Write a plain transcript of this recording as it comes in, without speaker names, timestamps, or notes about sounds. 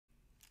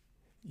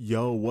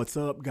Yo, what's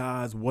up,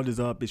 guys? What is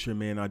up? It's your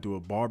man, I Do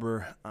It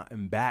Barber. I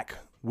am back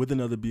with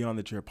another Beyond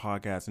the Chair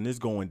podcast, and it's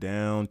going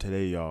down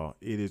today, y'all.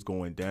 It is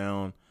going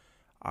down.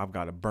 I've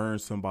got to burn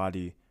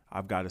somebody.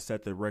 I've got to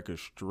set the record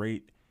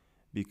straight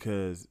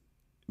because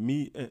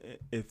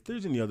if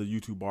there's any other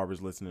YouTube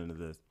barbers listening to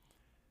this,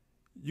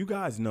 you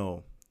guys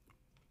know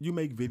you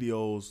make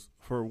videos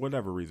for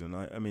whatever reason.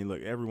 I mean,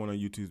 look, everyone on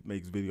YouTube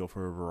makes video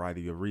for a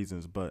variety of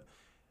reasons, but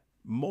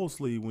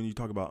mostly when you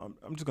talk about,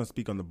 I'm just going to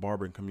speak on the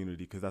barbering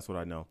community because that's what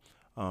I know.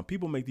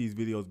 People make these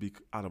videos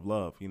out of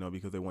love,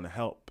 because they want to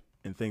help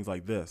and things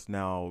like this.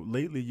 Now,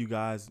 lately, you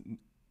guys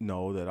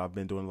know that I've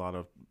been doing a lot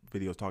of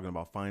videos talking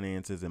about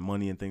finances and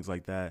money and things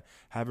like that.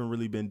 Haven't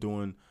really been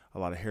doing a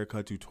lot of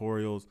haircut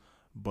tutorials,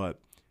 but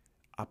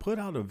I put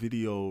out a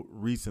video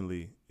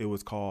recently. It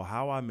was called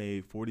How I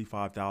Made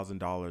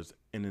 $45,000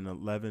 in an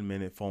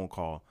 11-minute phone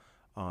call.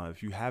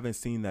 If you haven't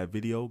seen that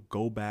video,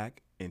 go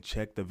back and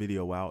check the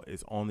video out.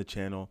 It's on the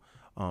channel.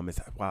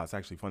 It's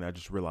actually funny. I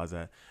just realized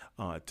that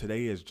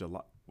today is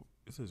July.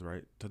 This is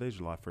right. Today's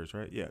July 1st,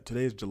 right? Yeah,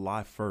 today is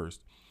July 1st.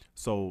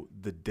 So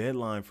the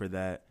deadline for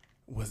that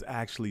was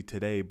actually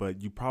today,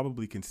 but you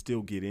probably can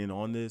still get in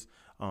on this.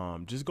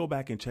 Just go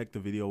back and check the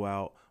video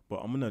out.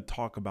 But I'm going to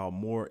talk about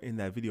more in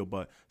that video.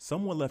 But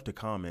someone left a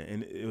comment,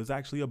 and it was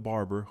actually a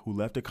barber who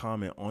left a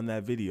comment on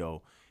that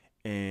video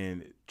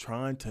and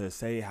trying to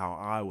say how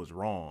I was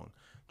wrong,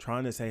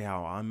 trying to say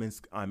how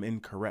I'm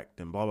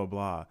incorrect and blah, blah,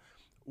 blah.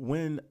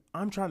 When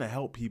I'm trying to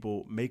help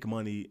people make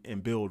money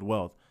and build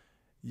wealth,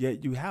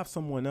 yet you have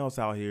someone else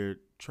out here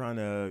trying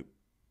to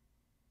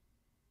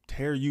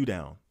tear you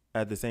down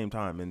at the same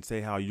time and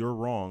say how you're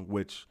wrong,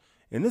 which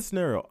in this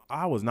scenario,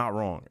 I was not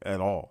wrong at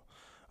all.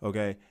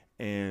 Okay.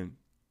 And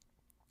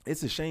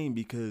it's a shame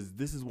because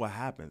this is what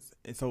happens.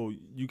 And so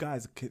you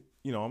guys could,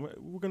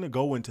 we're going to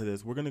go into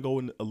this. We're going to go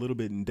in a little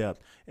bit in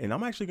depth, and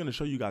I'm actually going to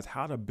show you guys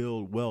how to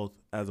build wealth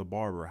as a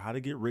barber, how to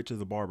get rich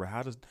as a barber,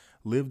 how to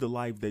live the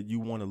life that you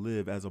want to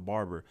live as a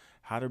barber,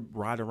 how to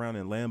ride around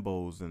in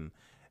Lambos and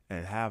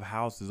have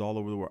houses all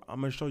over the world. I'm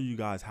going to show you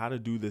guys how to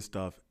do this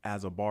stuff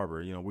as a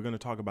barber. We're going to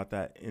talk about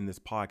that in this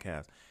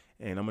podcast,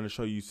 and I'm going to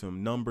show you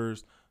some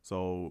numbers.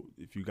 So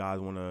if you guys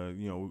want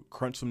to,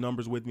 crunch some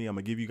numbers with me, I'm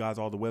going to give you guys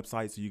all the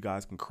websites so you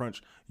guys can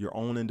crunch your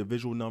own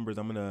individual numbers.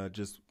 I'm going to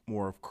just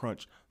more of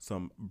crunch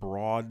some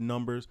broad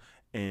numbers,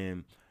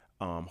 and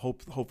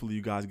hopefully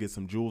you guys get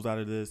some jewels out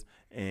of this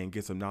and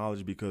get some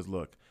knowledge, because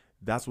look,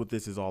 that's what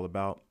this is all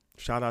about.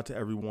 Shout out to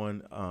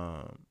everyone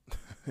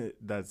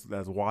that's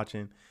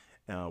watching.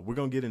 We're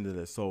going to get into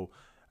this. So,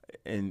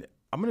 and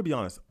I'm going to be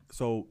honest.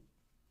 So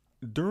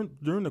during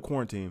the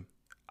quarantine,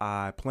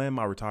 I planned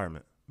my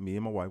retirement. Me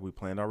and my wife, we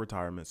planned our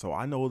retirement. So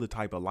I know the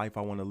type of life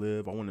I want to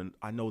live.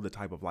 I know the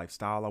type of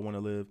lifestyle I want to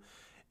live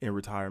in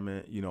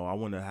retirement. I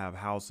want to have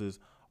houses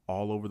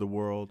all over the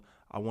world.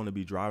 I want to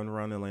be driving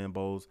around in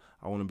Lambos.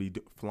 I want to be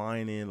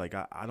flying in. Like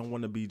I don't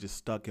want to be just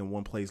stuck in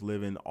one place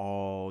living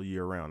all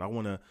year round.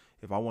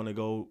 If I want to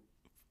go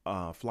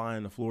fly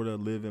into Florida,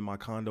 live in my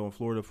condo in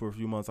Florida for a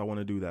few months, I want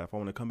to do that. If I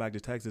want to come back to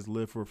Texas,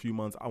 live for a few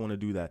months, I want to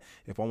do that.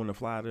 If I want to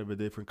fly out of a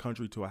different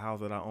country to a house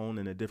that I own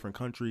in a different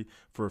country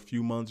for a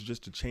few months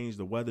just to change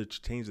the weather,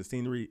 to change the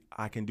scenery,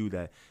 I can do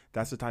that.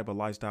 That's the type of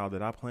lifestyle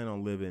that I plan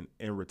on living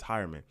in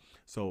retirement.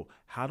 So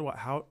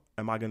how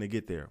am I going to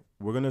get there?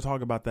 We're going to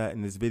talk about that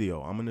in this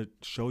video. I'm going to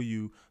show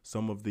you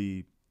some of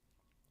the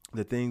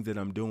things that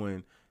I'm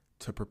doing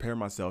to prepare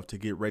myself to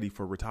get ready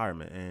for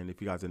retirement. And if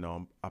you guys didn't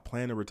know, I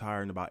plan to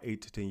retire in about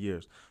 8 to 10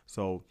 years.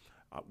 So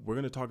we're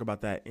going to talk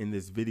about that in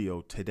this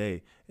video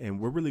today. And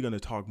we're really going to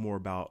talk more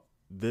about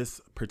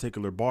this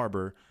particular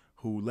barber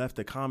who left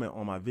a comment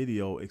on my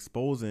video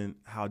exposing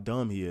how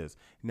dumb he is.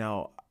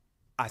 Now,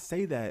 I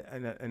say that,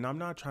 and I'm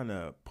not trying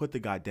to put the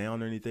guy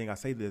down or anything. I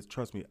say this,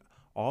 trust me,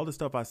 all the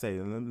stuff I say,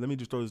 and let me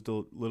just throw this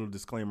little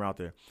disclaimer out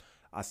there.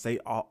 I say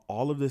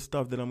all of this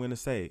stuff that I'm going to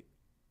say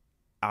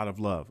out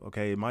of love.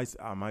 Okay.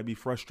 I might be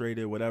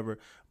frustrated, whatever,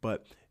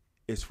 but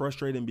it's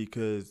frustrating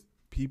because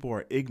people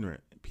are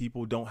ignorant.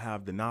 People don't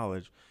have the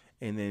knowledge.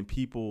 And then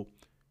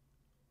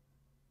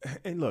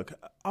and look,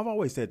 I've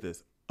always said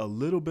this, a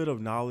little bit of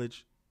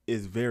knowledge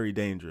is very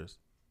dangerous.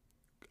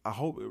 I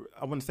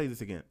want to say this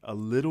again. A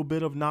little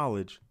bit of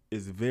knowledge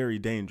is very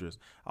dangerous.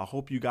 I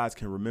hope you guys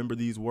can remember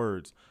these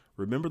words.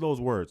 Remember those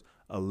words.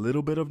 A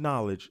little bit of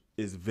knowledge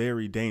is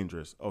very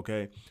dangerous.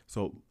 Okay.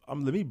 So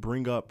let me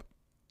bring up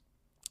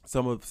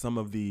some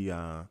of the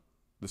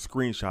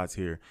screenshots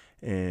here,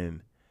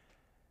 and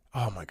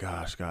oh my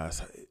gosh,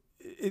 guys,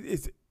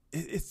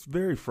 it's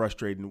very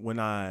frustrating when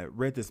I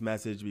read this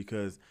message,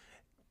 because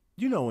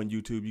on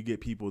YouTube you get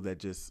people that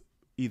just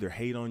either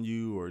hate on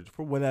you or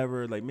for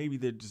whatever, like maybe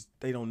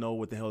they don't know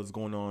what the hell is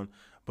going on.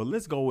 But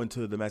let's go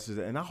into the message,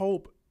 and I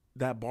hope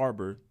that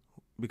barber,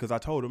 because I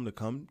told him to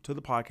come to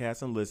the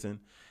podcast and listen,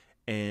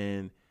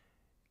 and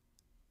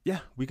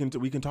yeah, we can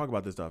talk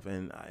about this stuff,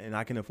 and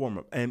I can inform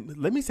him. And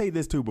let me say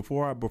this too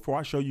before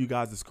I show you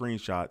guys the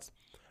screenshots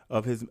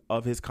of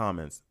his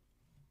comments.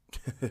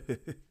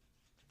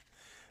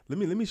 let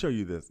me show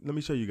you this. Let me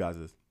show you guys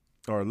this,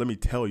 or let me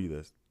tell you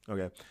this.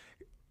 Okay,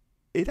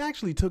 it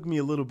actually took me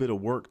a little bit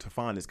of work to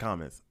find his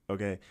comments.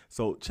 Okay,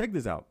 so check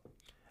this out.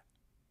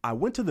 I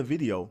went to the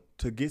video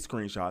to get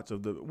screenshots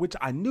of which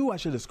I knew I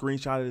should have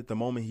screenshotted it the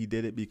moment he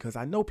did it, because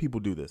I know people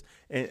do this.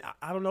 And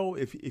I don't know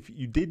if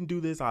you didn't do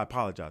this, I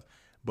apologize.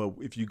 But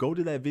if you go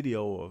to that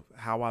video of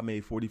how I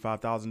made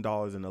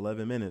 $45,000 in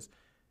 11 minutes,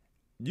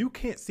 you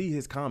can't see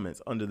his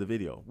comments under the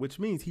video, which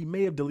means he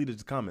may have deleted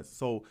his comments.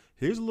 So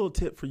here's a little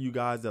tip for you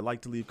guys that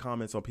like to leave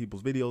comments on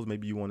people's videos.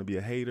 Maybe you want to be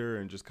a hater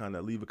and just kind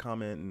of leave a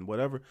comment and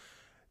whatever.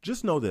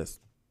 Just know this.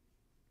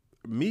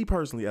 Me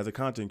personally, as a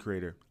content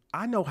creator,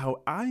 I know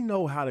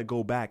how to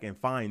go back and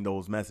find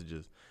those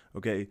messages,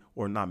 okay?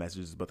 Or not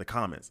messages, but the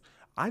comments.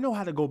 I know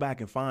how to go back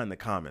and find the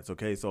comments,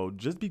 okay? So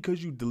just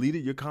because you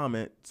deleted your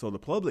comment so the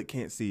public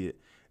can't see it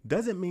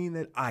doesn't mean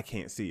that I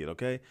can't see it,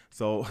 okay?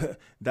 So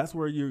that's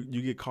where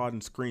you get caught in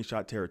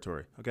screenshot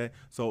territory, okay?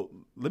 So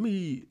let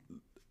me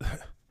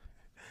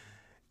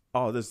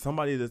oh, there's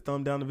somebody that's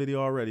thumbed down the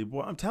video already.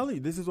 Boy, I'm telling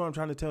you, this is what I'm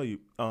trying to tell you,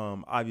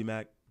 Ivy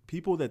Mac.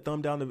 People that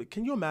thumb down the,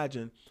 can you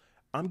imagine?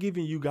 I'm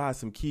giving you guys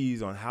some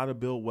keys on how to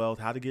build wealth,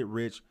 how to get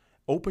rich.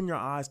 Open your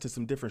eyes to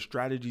some different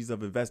strategies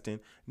of investing.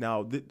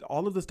 Now,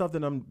 all of the stuff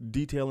that I'm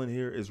detailing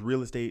here is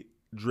real estate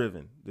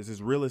driven. This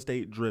is real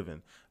estate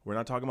driven. We're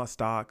not talking about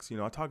stocks. You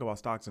know, I talk about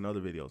stocks in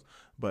other videos,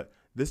 but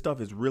this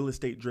stuff is real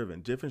estate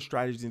driven, different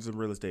strategies in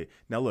real estate.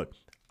 Now, look,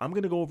 I'm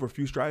going to go over a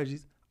few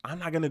strategies. I'm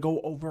not going to go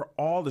over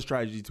all the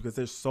strategies because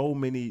there's so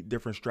many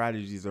different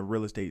strategies in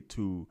real estate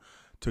to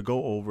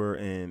go over,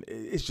 and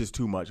it's just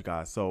too much,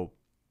 guys. So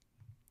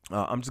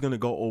I'm just going to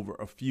go over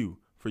a few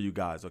for you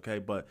guys. Okay.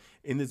 But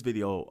in this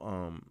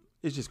video,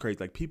 it's just crazy.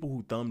 Like, people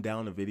who thumb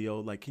down a video,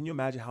 like, can you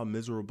imagine how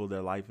miserable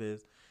their life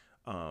is?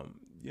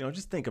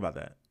 Just think about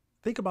that.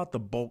 Think about the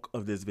bulk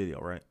of this video,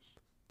 right?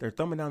 They're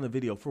thumbing down the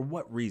video for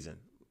what reason?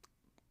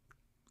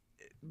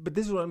 But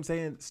this is what I'm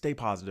saying. Stay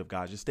positive,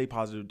 guys. Just stay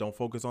positive. Don't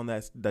focus on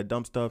that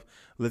dumb stuff.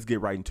 Let's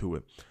get right into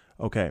it.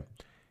 Okay.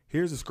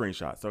 Here's the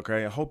screenshots,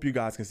 okay? I hope you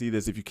guys can see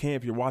this. If you can't,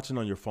 if you're watching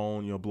on your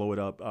phone, blow it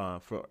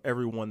up. For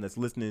everyone that's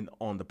listening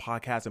on the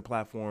podcasting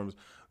platforms,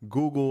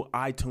 Google,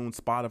 iTunes,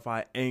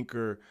 Spotify,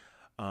 Anchor,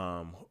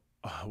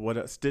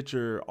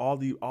 Stitcher, all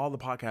the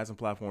podcasting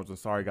platforms. I'm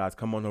sorry, guys.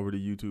 Come on over to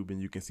YouTube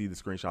and you can see the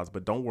screenshots.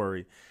 But don't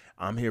worry,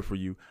 I'm here for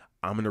you.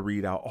 I'm gonna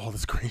read out all the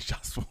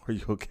screenshots for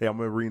you, okay? I'm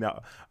gonna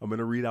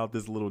read out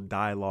this little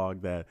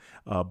dialogue that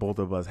both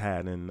of us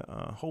had, and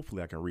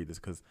hopefully I can read this,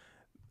 because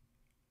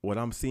what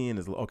I'm seeing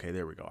is, okay,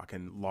 there we go. I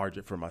can enlarge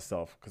it for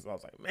myself, because I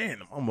was like,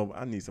 man,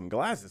 I need some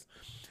glasses.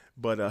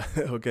 But,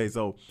 okay,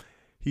 so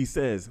he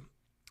says,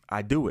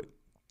 I do it.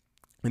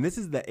 And this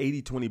is the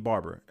 80/20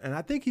 barber. And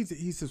I think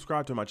he's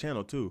subscribed to my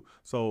channel too.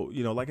 So,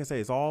 like I say,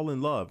 it's all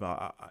in love.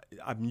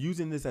 I'm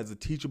using this as a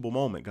teachable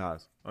moment,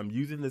 guys. I'm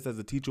using this as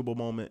a teachable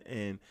moment.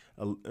 And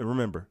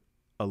remember,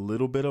 a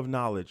little bit of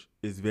knowledge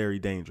is very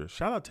dangerous.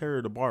 Shout out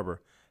Tara the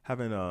barber.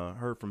 Haven't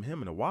heard from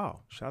him in a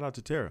while. Shout out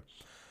to Tara.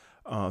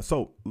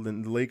 So the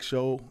Lake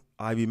Show,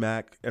 Ivy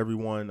Mac,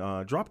 everyone,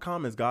 drop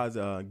comments, guys.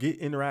 Get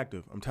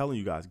interactive. I'm telling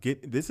you guys,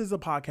 this is a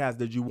podcast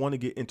that you want to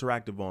get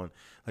interactive on.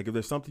 Like, if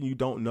there's something you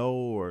don't know,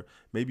 or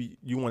maybe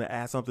you want to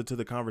add something to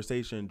the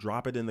conversation,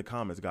 drop it in the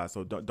comments, guys.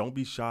 So don't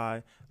be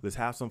shy. Let's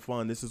have some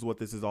fun. This is what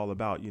this is all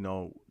about.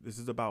 This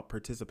is about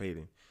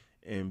participating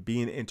and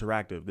being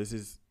interactive. This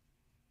is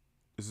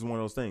one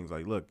of those things.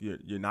 Like, look,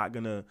 you're not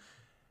gonna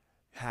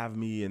have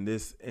me in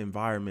this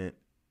environment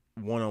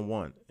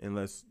one-on-one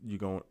unless you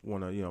don't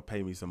want to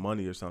pay me some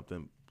money or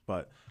something.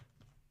 But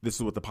this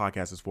is what the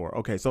podcast is for.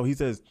 Okay, so he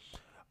says,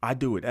 I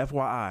do it.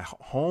 FYI,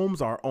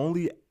 homes are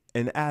only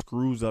an app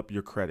screws up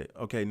your credit.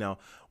 Okay, now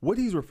what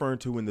he's referring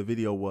to in the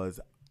video was,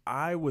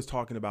 I was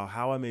talking about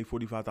how I made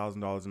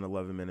 $45,000 in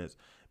 11 minutes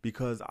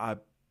because I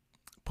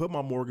put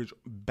my mortgage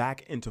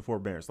back into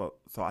forbearance.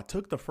 So I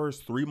took the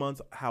first 3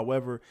 months.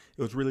 However,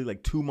 it was really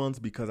like 2 months,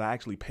 because I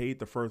actually paid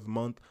the first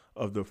month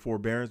of the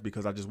forbearance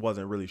because I just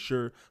wasn't really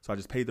sure. So I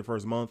just paid the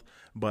first month.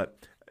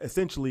 But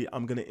essentially,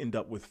 I'm going to end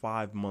up with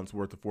 5 months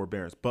worth of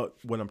forbearance. But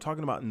what I'm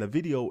talking about in the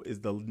video is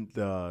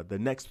the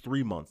next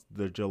 3 months,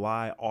 the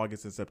July,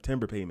 August, and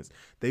September payments.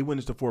 They went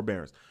into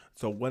forbearance.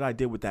 So what I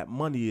did with that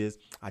money is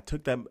I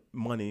took that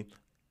money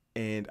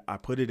and I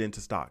put it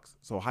into stocks.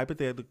 So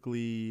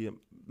hypothetically,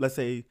 let's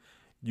say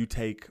you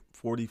take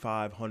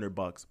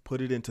 $4,500,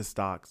 put it into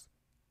stocks,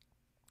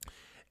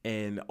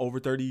 and over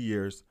 30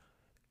 years,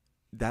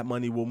 that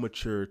money will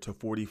mature to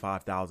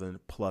 $45,000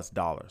 plus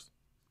dollars.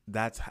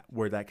 That's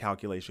where that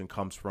calculation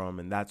comes from,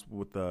 and that's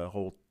what the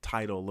whole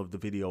title of the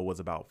video was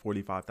about: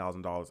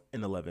 $45,000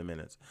 in 11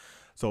 minutes.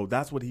 So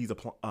that's what he's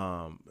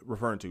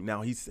referring to.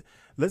 Now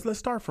let's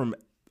start from.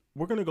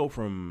 We're gonna go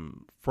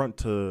from front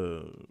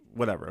to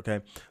whatever. Okay,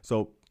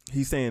 so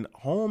he's saying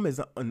home is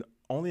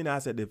only an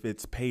asset if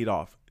it's paid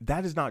off.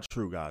 That is not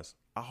true, guys.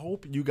 I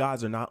hope you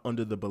guys are not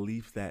under the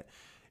belief that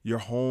your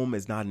home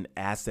is not an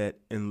asset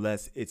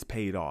unless it's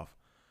paid off.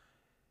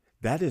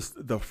 That is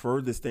the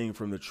furthest thing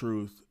from the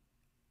truth.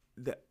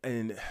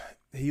 And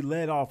he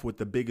led off with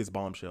the biggest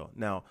bombshell.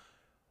 Now,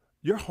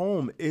 your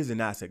home is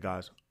an asset,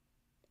 guys.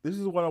 This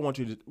is what I want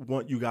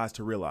you guys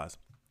to realize.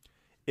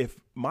 If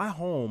my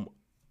home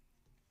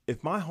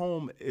if my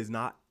home is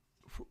not,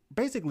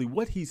 basically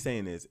what he's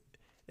saying is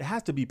it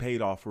has to be paid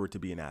off for it to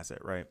be an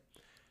asset, right?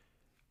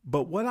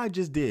 But what I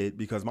just did,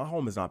 because my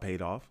home is not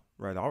paid off,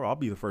 right? I'll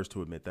be the first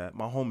to admit that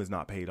my home is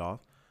not paid off,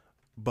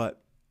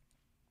 but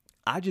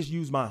I just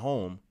used my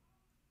home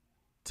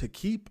to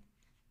keep,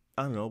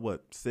 I don't know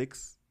what,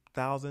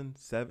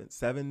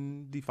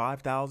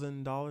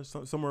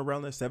 $75,000, somewhere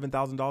around there,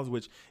 $7,000,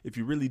 which if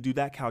you really do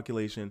that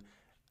calculation,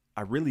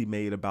 I really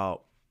made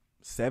about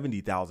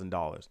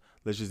 $70,000.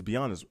 Let's just be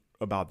honest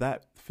about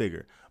that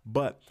figure.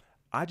 But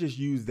I just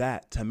use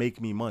that to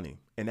make me money,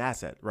 an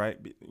asset, right?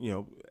 You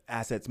know,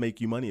 assets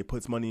make you money. It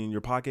puts money in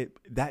your pocket.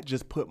 That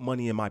just put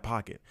money in my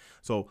pocket.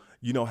 So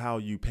you know how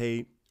you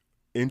pay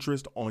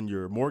interest on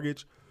your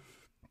mortgage?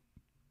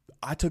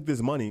 I took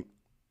this money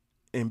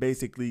and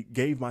basically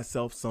gave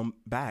myself some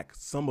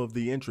of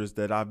the interest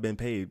that I've been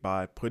paid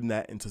by putting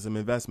that into some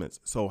investments.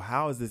 So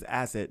how is this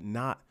asset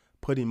not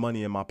putting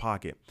money in my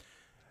pocket?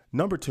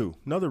 Number two,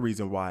 another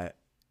reason why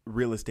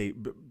real estate,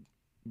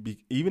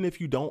 even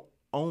if you don't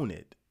own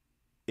it,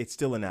 it's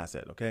still an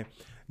asset. Okay.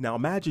 Now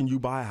imagine you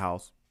buy a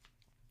house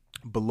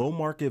below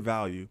market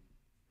value.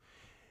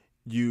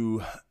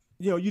 You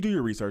do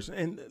your research,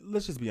 and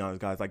let's just be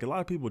honest, guys. Like, a lot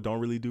of people don't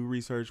really do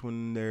research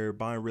when they're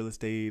buying real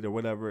estate or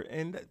whatever,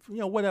 and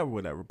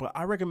whatever. But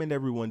I recommend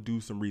everyone do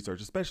some research,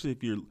 especially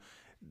if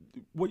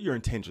what your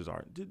intentions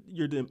are.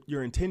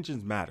 Your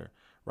intentions matter,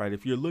 right?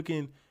 If you're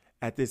looking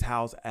at this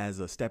house as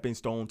a stepping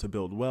stone to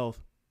build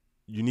wealth,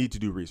 you need to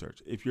do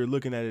research. If you're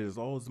looking at it as,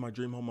 oh, this is my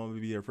dream home, I'm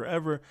gonna be there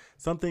forever,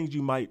 some things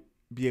you might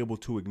be able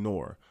to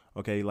ignore,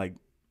 okay? Like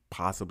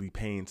possibly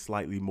paying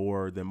slightly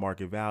more than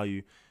market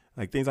value,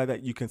 like things like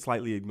that you can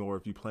slightly ignore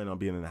if you plan on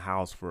being in the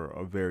house for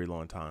a very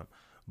long time.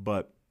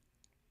 But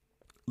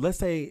let's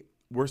say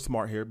we're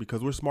smart here,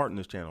 because we're smart in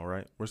this channel,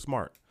 right? We're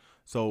smart.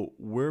 So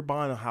we're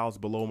buying a house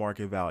below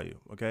market value,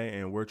 okay?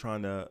 And we're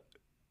trying to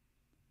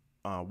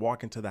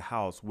walk into the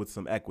house with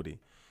some equity.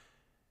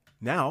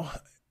 Now,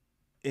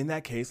 in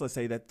that case, let's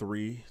say that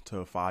 3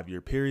 to 5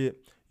 year period,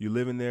 you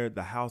live in there,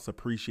 the house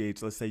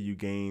appreciates, let's say you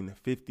gain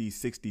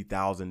 $50,000,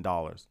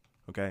 $60,000,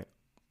 okay,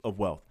 of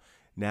wealth.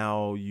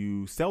 Now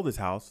you sell this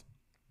house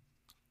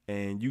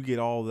and you get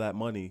all of that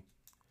money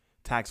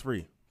tax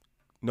free,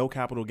 no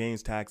capital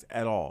gains tax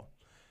at all.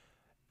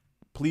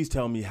 Please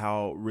tell me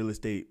how real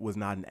estate was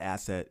not an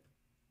asset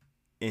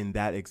in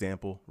that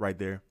example right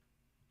there.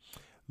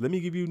 Let me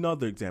give you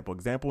another example.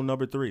 Example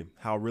number 3,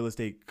 how real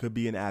estate could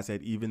be an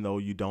asset even though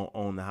you don't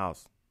own the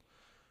house.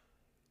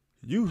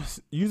 You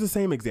use the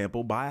same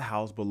example, buy a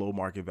house below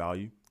market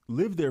value,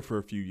 live there for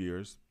a few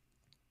years.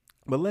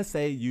 But let's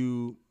say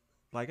you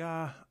like,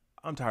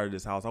 I'm tired of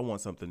this house. I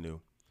want something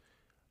new.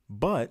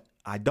 But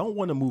I don't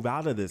want to move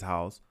out of this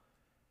house.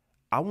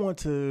 I want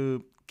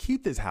to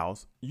keep this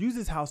house, use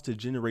this house to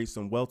generate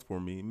some wealth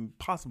for me,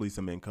 possibly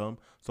some income.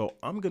 So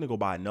I'm going to go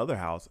buy another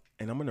house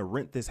and I'm going to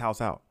rent this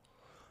house out.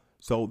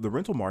 So the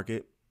rental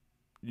market,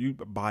 you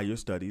buy your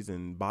studies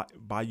and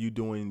by you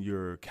doing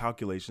your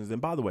calculations.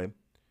 And by the way,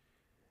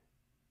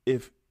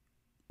 if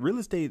real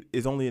estate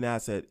is only an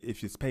asset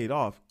if it's paid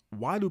off,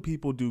 why do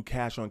people do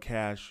cash on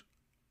cash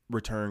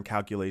return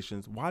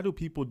calculations? Why do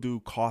people do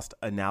cost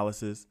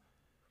analysis?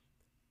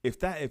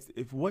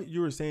 If what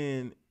you were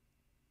saying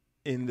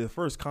in the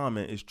first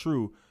comment is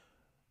true,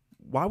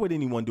 why would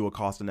anyone do a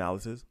cost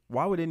analysis?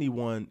 Why would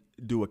anyone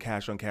do a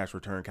cash on cash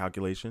return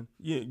calculation?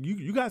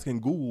 You guys can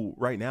Google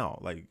right now.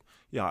 Like,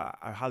 yeah,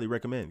 I highly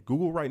recommend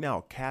Google right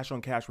now, cash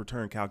on cash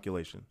return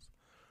calculations.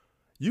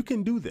 You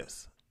can do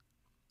this.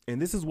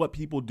 And this is what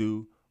people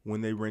do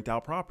when they rent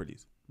out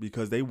properties,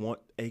 because they want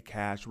a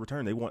cash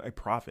return. They want a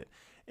profit.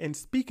 And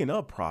speaking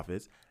of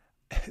profits,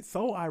 it's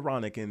so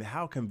ironic and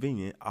how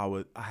convenient.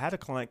 I had a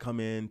client come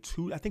in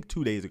 2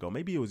 days ago.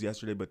 Maybe it was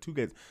yesterday, but 2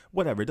 days,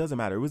 whatever. It doesn't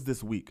matter. It was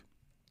this week.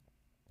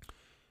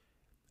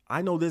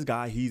 I know this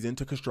guy, he's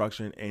into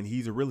construction and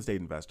he's a real estate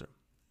investor.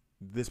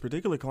 This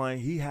particular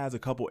client, he has a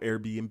couple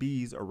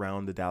Airbnbs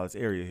around the Dallas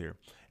area here.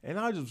 And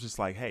I was just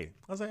like, hey,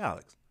 I was like,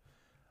 Alex,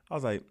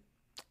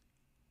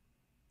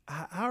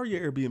 how are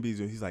your Airbnbs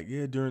doing? He's like,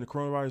 yeah, during the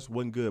coronavirus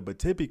wasn't good. But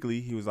typically,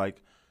 he was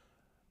like,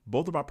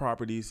 both of my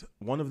properties,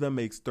 one of them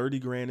makes 30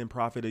 grand in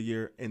profit a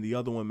year and the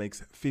other one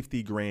makes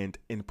 50 grand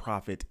in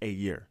profit a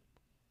year.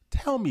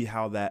 Tell me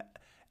how that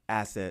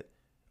asset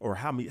or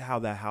how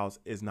that house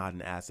is not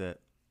an asset.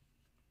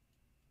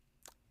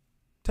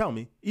 Tell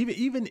me,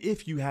 even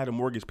if you had a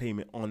mortgage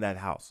payment on that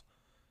house,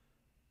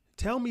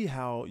 tell me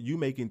how you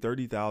making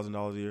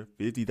 $30,000 a year,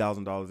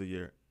 $50,000 a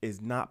year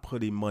is not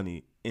putting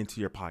money into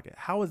your pocket.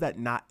 How is that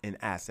not an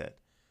asset?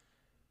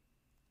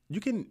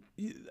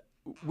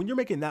 When you're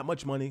making that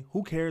much money,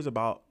 who cares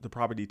about the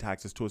property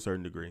taxes to a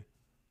certain degree?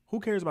 Who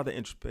cares about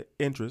the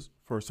interest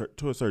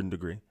to a certain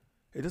degree?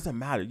 It doesn't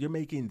matter. You're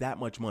making that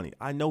much money.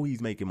 I know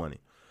he's making money.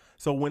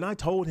 So when I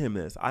told him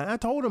this, I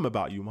told him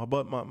about you,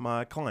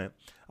 my client.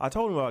 I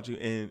told him about you,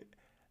 and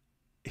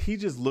he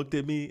just looked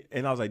at me,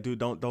 and I was like, dude,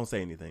 don't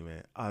say anything,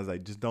 man. I was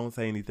like, just don't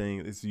say anything.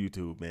 It's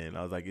YouTube, man.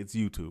 I was like, it's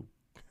YouTube.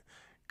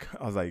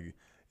 I was like,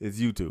 it's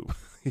YouTube.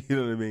 You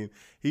know what I mean?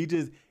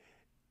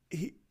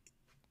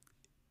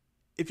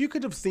 if you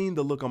could have seen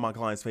the look on my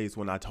client's face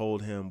when I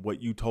told him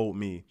what you told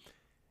me,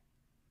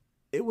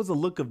 it was a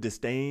look of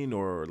disdain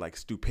or like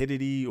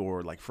stupidity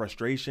or like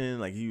frustration.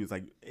 Like he was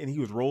like, and he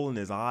was rolling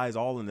his eyes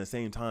all in the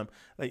same time.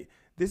 Like,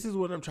 this is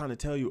what I'm trying to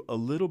tell you. A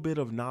little bit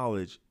of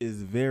knowledge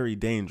is very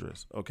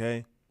dangerous.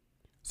 Okay.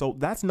 So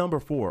that's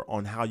number 4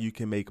 on how you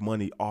can make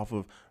money off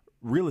of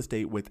real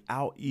estate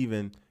without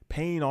even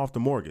paying off the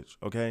mortgage.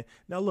 Okay.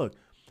 Now look,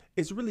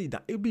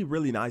 it'd be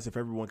really nice if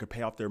everyone could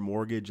pay off their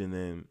mortgage and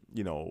then,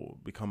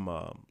 become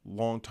a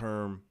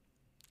long-term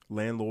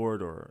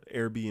landlord or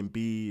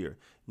Airbnb or,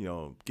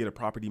 get a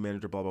property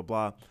manager, blah, blah,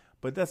 blah.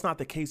 But that's not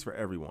the case for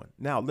everyone.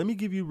 Now, let me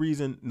give you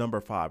reason number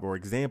 5 or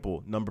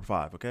example number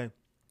 5. Okay.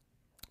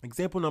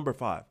 Example number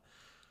 5.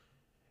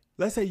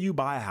 Let's say you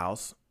buy a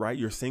house, right?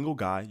 You're a single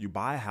guy. You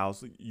buy a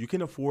house. You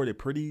can afford a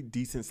pretty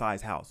decent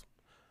sized house,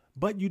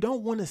 but you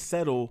don't want to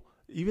settle,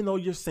 even though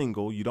you're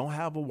single, you don't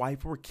have a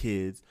wife or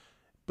kids,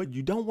 but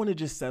you don't want to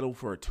just settle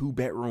for a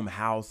 2-bedroom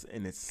house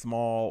and it's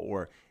small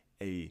or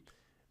a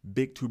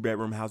big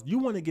 2-bedroom house. You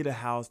want to get a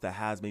house that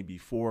has maybe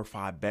 4 or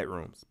 5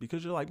 bedrooms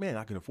because you're like, man,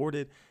 I can afford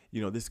it.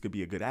 This could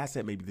be a good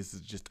asset. Maybe this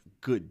is just a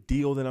good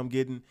deal that I'm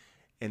getting.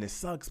 And it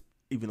sucks.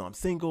 Even though I'm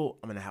single,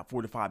 I'm going to have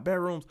 4 to 5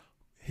 bedrooms.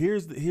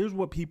 Here's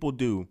what people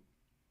do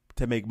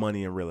to make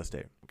money in real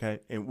estate. Okay.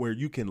 And where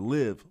you can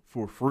live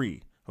for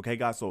free. Okay,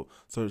 guys. So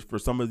for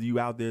some of you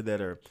out there that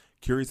are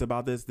curious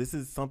about this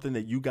is something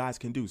that you guys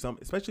can do.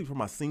 Especially for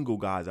my single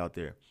guys out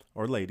there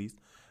or ladies.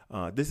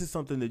 This is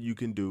something that you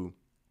can do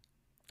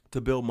to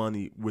build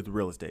money with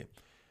real estate.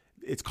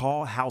 It's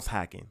called house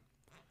hacking.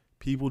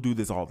 People do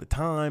this all the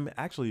time.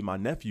 Actually, my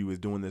nephew is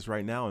doing this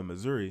right now in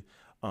Missouri,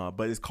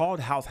 but it's called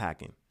house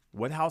hacking.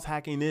 What house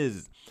hacking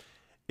is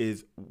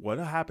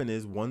what'll happen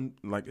is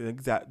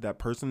that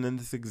person in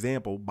this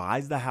example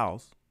buys the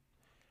house.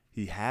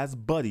 He has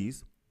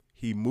buddies.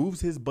 He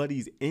moves his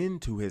buddies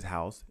into his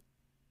house.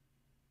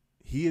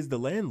 He is the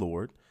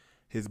landlord.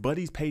 His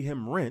buddies pay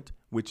him rent,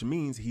 which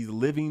means he's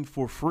living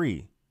for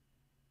free.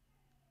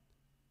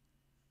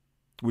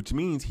 Which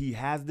means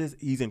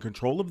he's in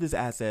control of this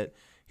asset.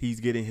 He's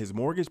getting his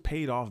mortgage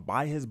paid off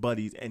by his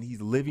buddies and he's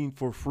living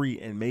for free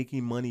and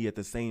making money at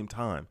the same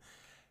time.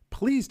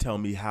 Please tell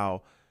me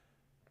how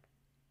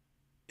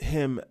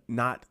him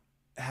not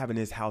having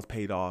his house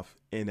paid off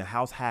in a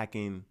house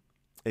hacking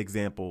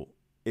example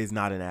is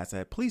not an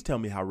asset. Please tell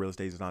me how real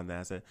estate is not an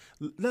asset.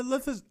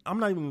 I'm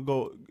not even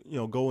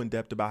gonna go in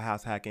depth about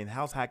house hacking.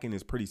 House hacking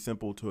is pretty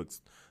simple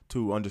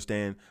to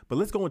understand, but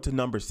let's go into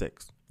number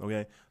 6.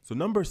 Okay. So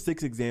number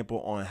 6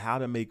 example on how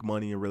to make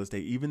money in real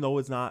estate, even though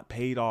it's not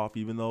paid off,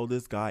 even though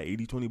this guy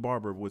 80/20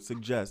 Barber would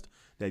suggest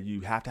that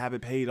you have to have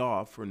it paid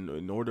off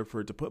in order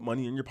for it to put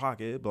money in your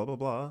pocket, blah, blah,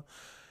 blah.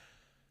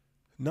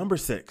 Number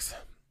 6,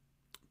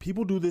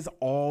 people do this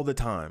all the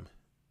time.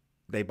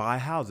 They buy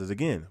houses,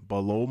 again,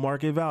 below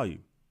market value,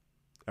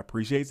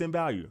 appreciates in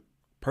value.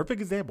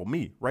 Perfect example,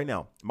 me right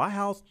now. My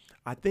house,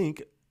 I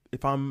think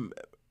if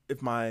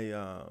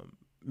my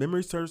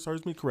memory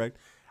serves me correct,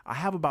 I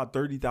have about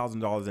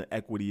 $30,000 in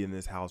equity in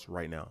this house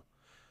right now.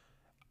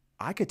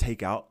 I could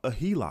take out a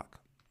HELOC,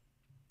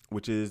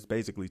 which is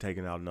basically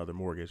taking out another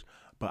mortgage,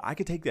 but I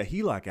could take that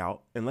HELOC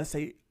out and let's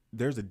say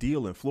there's a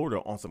deal in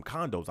Florida on some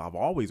condos. I've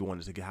always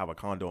wanted to have a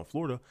condo in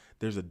Florida.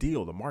 There's a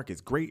deal. The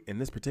market's great in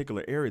this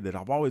particular area that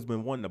I've always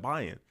been wanting to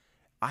buy in.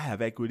 I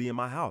have equity in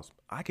my house.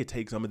 I could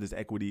take some of this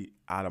equity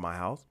out of my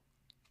house,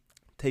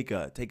 take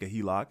a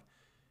HELOC,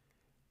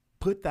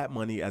 put that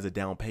money as a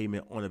down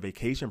payment on a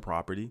vacation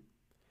property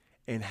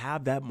and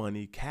have that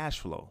money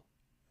cash flow.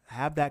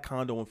 Have that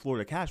condo in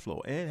Florida cash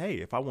flow. And hey,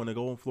 if I want to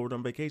go in Florida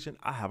on vacation,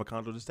 I have a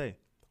condo to stay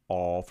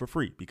all for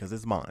free because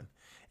it's mine.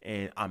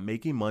 And I'm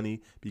making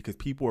money because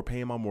people are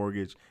paying my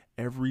mortgage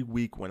every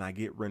week when I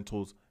get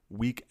rentals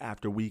week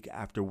after week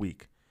after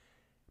week.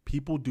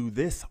 People do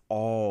this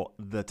all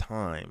the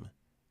time.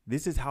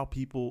 This is how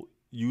people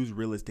use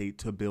real estate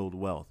to build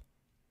wealth.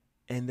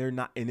 And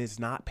it's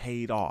not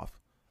paid off.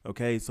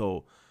 Okay,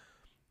 so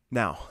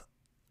now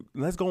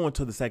let's go on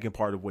to the second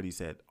part of what he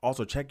said.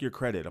 Also, check your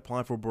credit.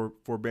 Applying for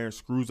forbearance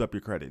screws up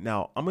your credit.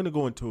 Now, I'm going to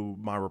go into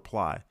my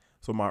reply.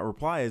 So my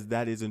reply is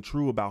that isn't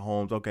true about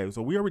homes. Okay,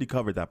 so we already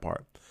covered that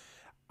part.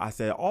 I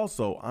said,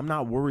 also, I'm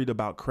not worried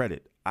about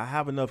credit. I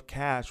have enough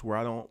cash where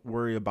I don't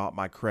worry about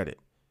my credit.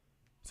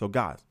 So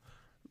guys,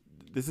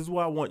 this is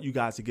what I want you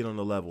guys to get on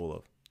the level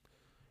of.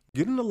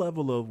 Get on the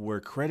level of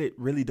where credit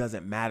really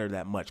doesn't matter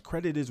that much.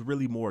 Credit is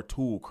really more a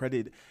tool.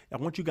 I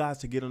want you guys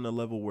to get on the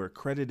level where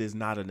credit is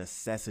not a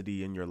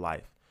necessity in your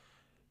life.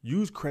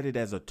 Use credit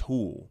as a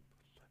tool.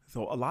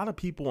 So a lot of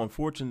people,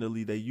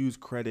 unfortunately, they use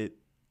credit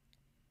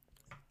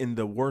in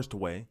the worst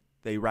way.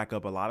 They rack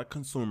up a lot of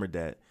consumer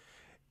debt,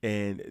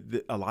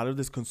 and a lot of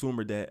this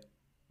consumer debt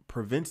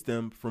prevents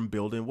them from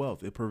building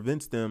wealth. It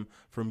prevents them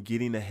from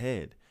getting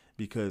ahead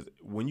because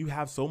when you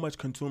have so much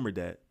consumer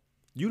debt,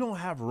 you don't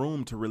have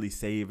room to really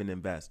save and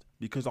invest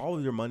because all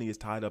of your money is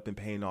tied up in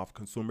paying off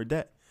consumer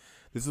debt.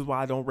 This is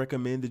why I don't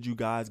recommend that you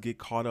guys get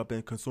caught up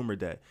in consumer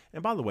debt.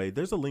 And by the way,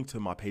 there's a link to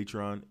my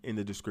Patreon in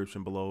the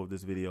description below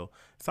this video.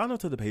 Sign up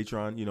to the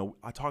Patreon. You know,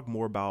 I talk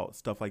more about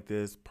stuff like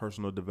this,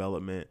 personal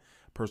development,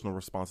 personal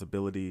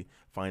responsibility,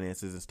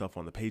 finances and stuff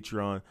on the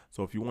Patreon.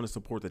 So if you want to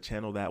support the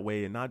channel that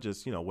way and not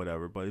just, you know,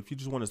 whatever, but if you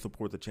just want to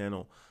support the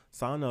channel,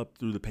 sign up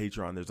through the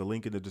Patreon. There's a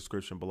link in the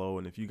description below.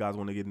 And if you guys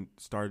want to get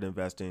started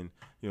investing,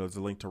 you know, there's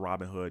a link to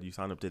Robinhood. You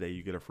sign up today,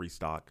 you get a free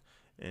stock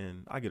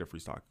and I get a free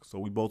stock. So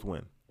we both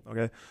win.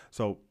 Okay.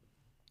 So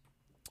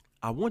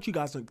I want you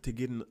guys to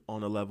get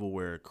on a level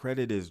where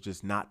credit is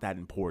just not that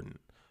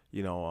important.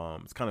 You know,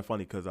 it's kind of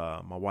funny because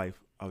my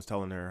wife, I was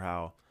telling her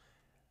how,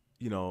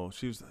 you know,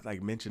 she was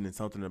like mentioning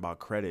something about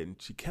credit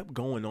and she kept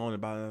going on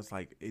about it. I was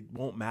like, it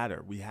won't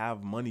matter. We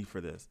have money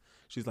for this.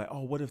 She's like,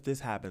 oh, what if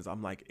this happens?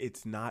 I'm like,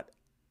 it's not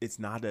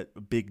a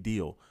big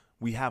deal.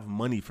 We have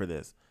money for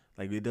this.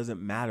 Like, it doesn't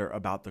matter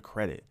about the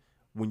credit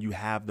when you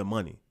have the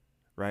money,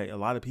 right? A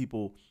lot of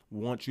people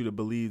want you to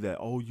believe that,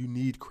 oh, you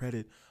need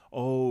credit.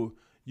 Oh,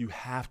 you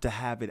have to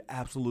have it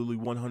absolutely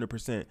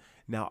 100%.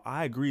 Now,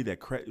 I agree that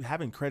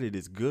having credit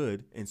is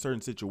good in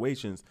certain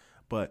situations,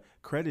 but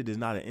credit is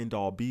not an end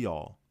all be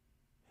all.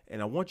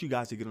 And I want you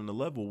guys to get on the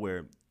level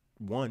where,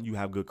 one, you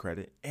have good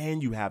credit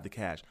and you have the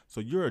cash. So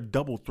you're a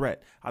double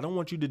threat. I don't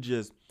want you to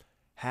just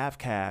have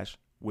cash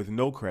with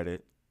no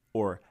credit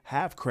or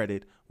have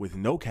credit with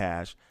no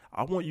cash.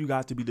 I want you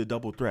guys to be the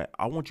double threat.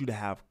 I want you to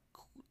have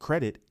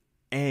credit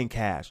and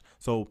cash.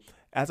 So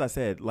as I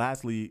said,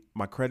 lastly,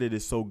 my credit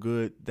is so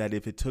good that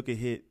if it took a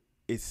hit,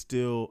 I'd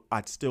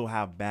still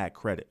have bad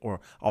credit,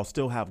 or I'll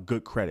still have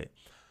good credit.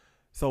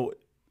 So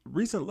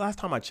last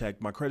time I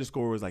checked, my credit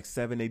score was like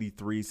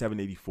 783,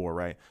 784,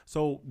 right?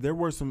 So there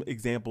were some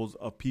examples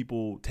of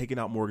people taking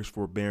out mortgage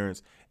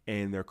forbearance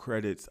and their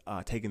credits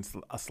taking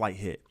a slight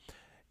hit.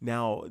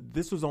 Now,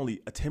 this was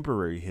only a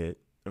temporary hit,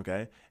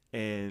 okay?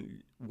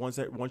 And once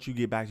you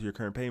get back to your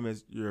current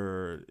payments,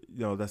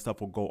 that stuff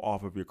will go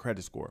off of your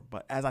credit score.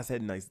 But as I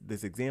said in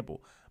this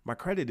example, my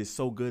credit is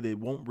so good it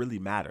won't really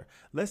matter.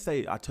 Let's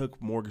say I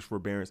took mortgage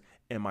forbearance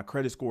and my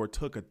credit score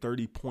took a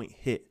 30-point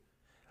hit.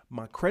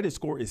 My credit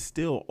score is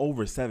still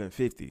over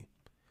 750.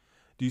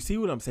 Do you see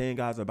what I'm saying,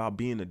 guys, about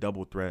being a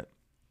double threat?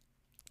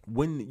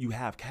 When you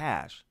have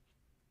cash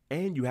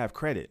and you have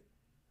credit,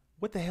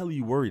 what the hell are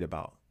you worried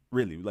about?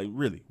 Really,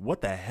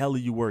 what the hell are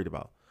you worried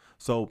about?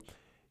 So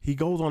he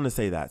goes on to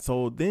say that.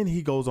 So then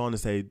he goes on to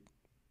say,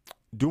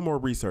 do more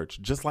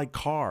research. Just like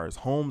cars,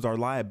 homes are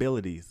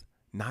liabilities,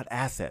 not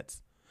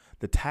assets.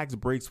 The tax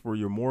breaks for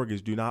your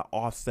mortgage do not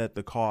offset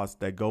the costs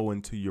that go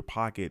into your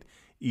pocket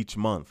each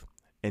month.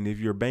 And if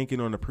you're banking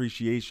on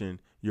appreciation,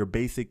 you're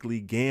basically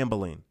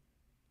gambling.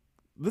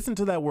 Listen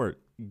to that word,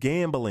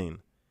 gambling,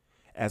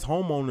 as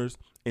homeowners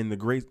in the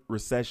Great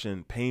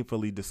Recession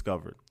painfully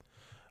discovered.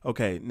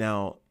 Okay,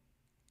 now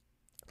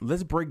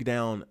let's break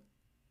down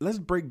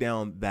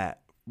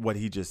that what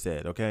he just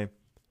said, okay?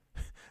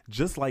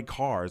 Just like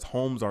cars,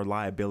 homes are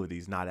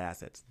liabilities, not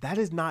assets. That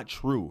is not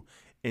true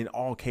in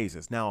all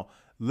cases. Now,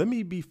 let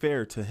me be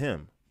fair to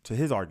him, to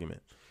his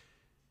argument.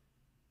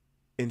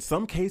 In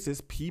some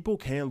cases, people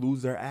can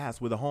lose their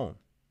ass with a home.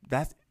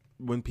 That's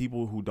when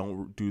people who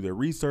don't do their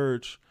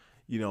research,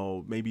 you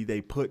know, maybe they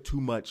put too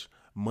much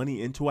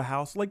money into a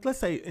house. Like, let's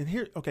say, and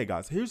here, okay,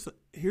 guys, here's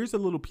a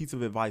little piece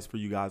of advice for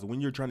you guys when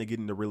you're trying to get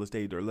into real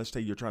estate, or let's say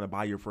you're trying to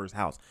buy your first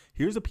house.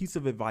 Here's a piece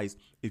of advice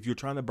if you're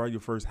trying to buy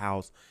your first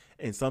house,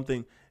 and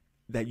something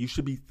that you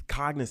should be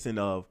cognizant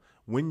of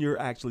when you're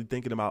actually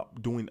thinking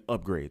about doing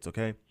upgrades,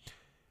 okay?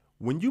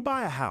 When you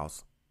buy a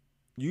house,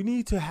 you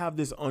need to have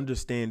this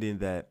understanding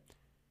that,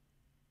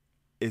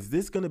 is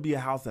this going to be a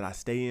house that I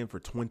stay in for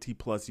 20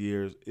 plus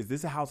years? Is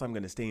this a house I'm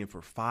going to stay in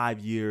for 5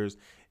 years?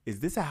 Is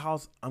this a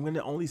house I'm going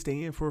to only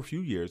stay in for a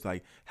few years?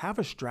 Like, have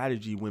a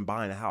strategy when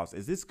buying a house.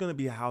 Is this going to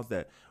be a house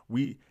that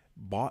we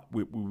bought,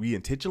 we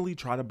intentionally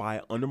try to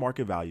buy under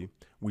market value?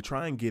 We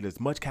try and get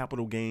as much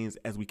capital gains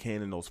as we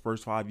can in those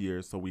first 5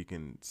 years so we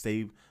can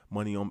save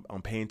money on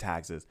paying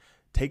taxes,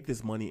 take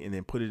this money and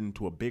then put it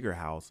into a bigger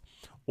house,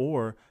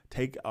 or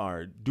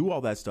do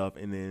all that stuff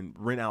and then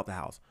rent out the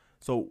house.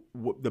 So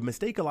the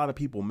mistake a lot of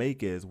people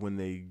make is when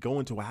they go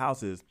into a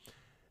house is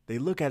they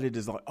look at it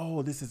as like,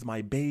 oh, this is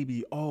my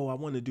baby. Oh, I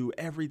want to do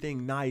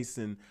everything nice.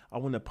 And I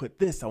want to put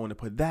this, I want to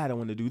put that. I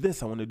want to do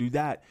this, I want to do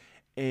that.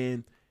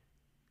 And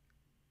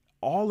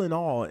all in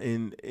all,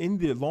 in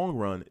the long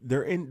run,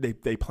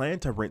 they plan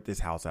to rent this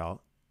house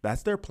out.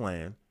 That's their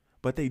plan.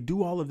 But they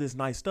do all of this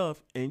nice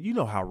stuff. And you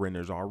know how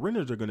renters are.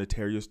 Renters are going to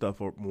tear your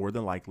stuff up more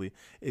than likely.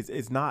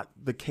 It's not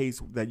the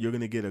case that you're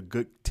going to get a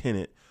good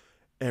tenant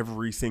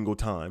every single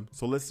time.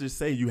 So let's just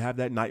say you have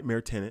that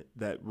nightmare tenant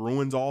that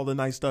ruins all the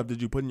nice stuff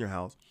that you put in your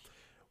house.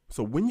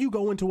 So when you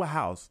go into a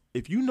house,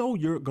 if you know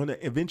you're going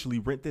to eventually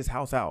rent this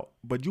house out,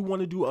 but you want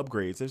to do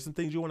upgrades, there's some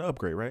things you want to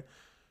upgrade, right?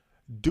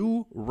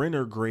 Do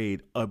renter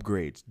grade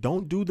upgrades.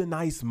 Don't do the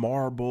nice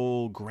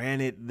marble,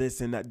 granite,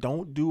 this and that.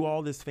 Don't do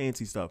all this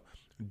fancy stuff.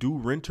 Do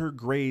renter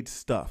grade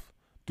stuff.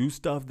 Do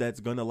stuff that's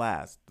going to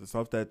last. The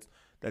stuff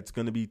that's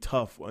going to be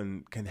tough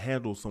and can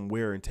handle some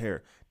wear and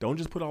tear. Don't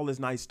just put all this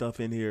nice stuff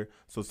in here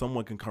so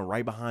someone can come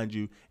right behind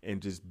you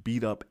and just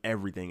beat up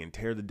everything and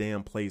tear the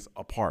damn place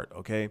apart,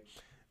 okay?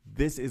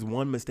 This is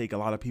one mistake a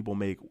lot of people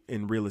make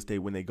in real estate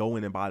when they go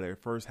in and buy their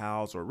first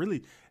house, or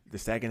really the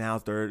second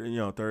house,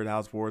 third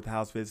house, fourth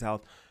house, fifth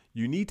house.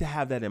 You need to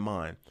have that in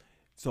mind.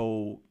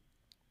 So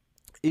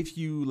if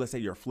you, let's say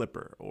you're a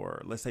flipper,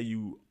 or let's say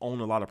you own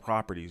a lot of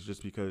properties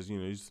just because,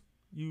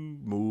 you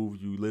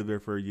move, you live there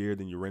for a year,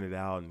 then you rent it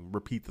out and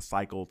repeat the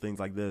cycle, things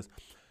like this.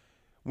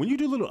 When you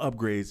do little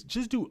upgrades,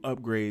 just do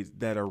upgrades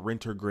that are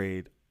renter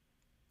grade.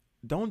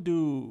 Don't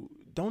do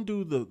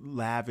the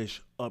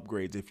lavish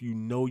upgrades if you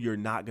know you're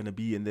not going to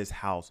be in this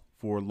house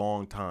for a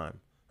long time.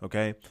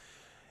 Okay.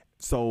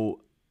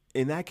 So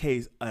in that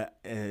case,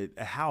 a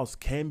house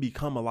can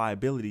become a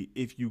liability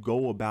if you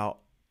go about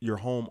your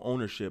home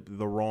ownership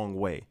the wrong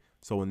way.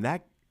 So in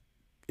that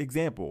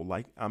example,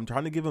 like I'm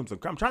trying to give him some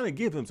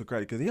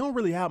credit because he don't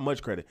really have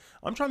much credit.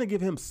 I'm trying to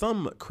give him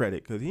some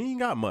credit because he ain't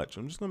got much.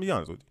 I'm just going to be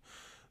honest with you.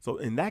 So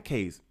in that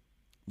case,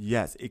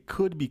 yes, it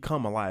could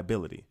become a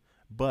liability,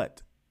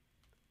 but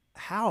a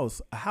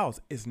house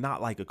is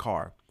not like a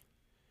car.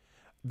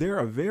 There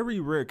are very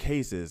rare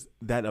cases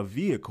that a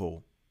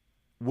vehicle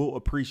will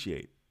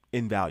appreciate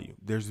in value.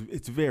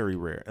 It's very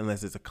rare,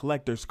 unless it's a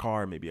collector's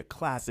car, maybe a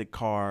classic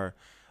car,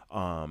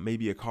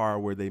 maybe a car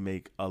where they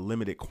make a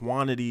limited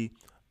quantity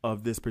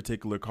of this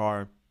particular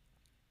car.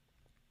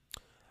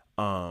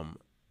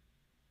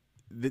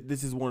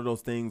 This is one of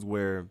those things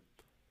where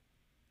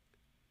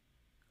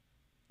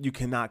you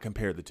cannot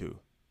compare the two.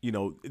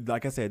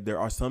 Like I said, there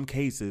are some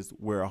cases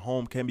where a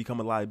home can become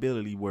a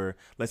liability where,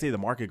 let's say, the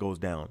market goes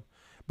down.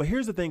 But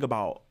here's the thing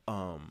about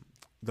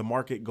the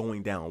market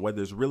going down,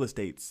 whether it's real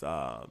estate,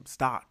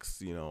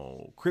 stocks,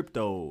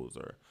 cryptos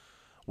or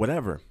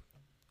whatever.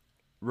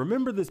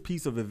 Remember this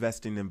piece of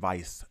investing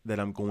advice that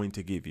I'm going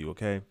to give you,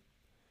 okay?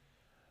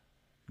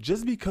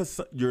 Just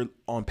because you're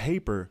on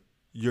paper,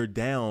 you're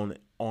down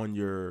on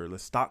your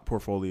stock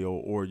portfolio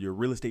or your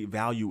real estate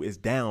value is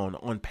down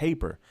on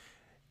paper,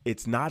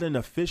 it's not an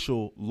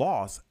official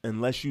loss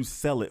unless you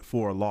sell it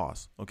for a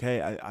loss.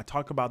 Okay. I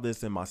talk about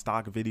this in my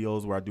stock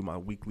videos where I do my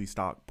weekly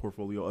stock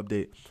portfolio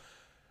update.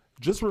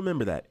 Just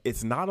remember that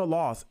it's not a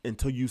loss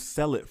until you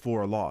sell it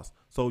for a loss.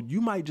 So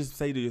you might just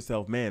say to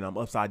yourself, man, I'm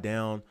upside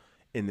down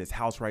in this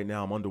house right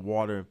now. I'm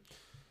underwater.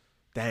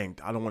 Dang,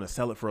 I don't want to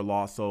sell it for a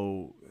loss.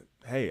 So,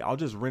 hey, I'll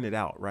just rent it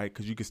out, right?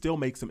 Because you can still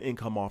make some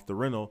income off the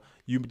rental.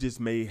 You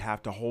just may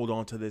have to hold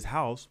on to this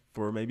house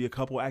for maybe a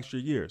couple extra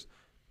years.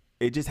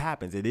 It just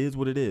happens. It is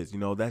what it is.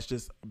 That's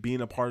just being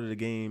a part of the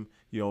game.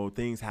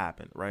 Things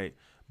happen, right?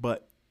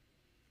 But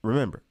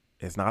remember,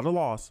 it's not a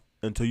loss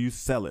until you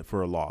sell it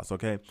for a loss,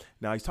 okay?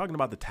 Now, he's talking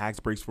about the tax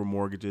breaks for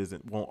mortgages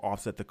and won't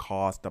offset the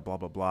cost, blah,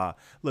 blah, blah.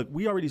 Look,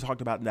 we already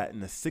talked about that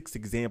in the 6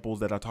 examples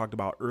that I talked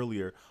about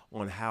earlier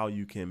on how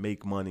you can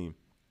make money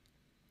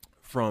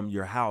from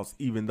your house,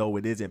 even though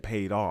it isn't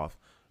paid off,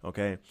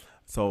 okay?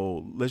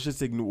 So let's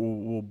just ignore,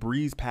 we'll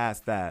breeze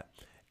past that.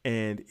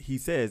 And he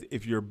says,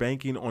 if you're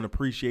banking on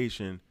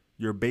appreciation,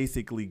 you're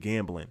basically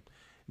gambling.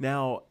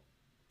 Now,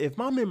 if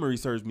my memory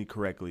serves me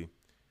correctly,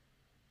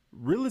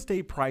 real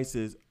estate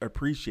prices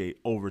appreciate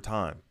over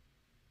time.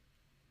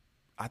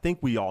 I think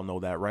we all know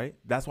that, right?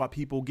 That's why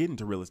people get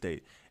into real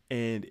estate.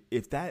 And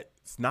if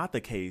that's not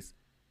the case,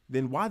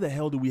 then why the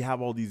hell do we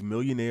have all these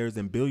millionaires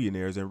and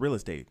billionaires in real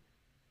estate?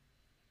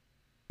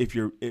 If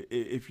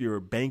you're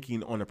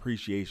banking on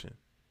appreciation,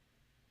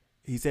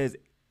 he says,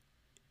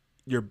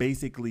 you're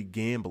basically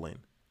gambling.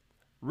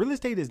 Real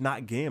estate is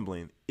not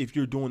gambling if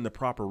you're doing the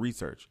proper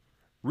research.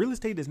 Real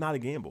estate is not a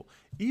gamble.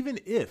 Even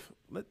if,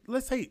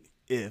 let's say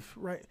if,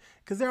 right?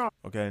 Because there are,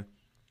 okay.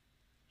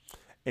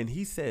 And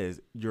he says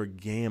you're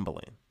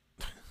gambling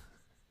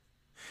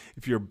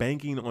if you're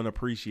banking on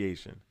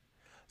appreciation.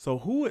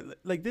 So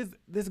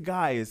this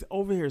guy is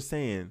over here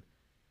saying,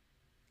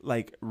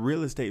 like,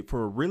 real estate,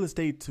 for real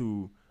estate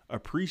to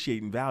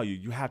appreciate in value,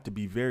 you have to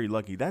be very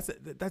lucky. That's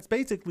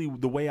basically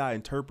the way I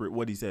interpret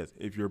what he says.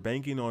 If you're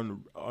banking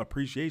on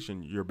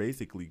appreciation, you're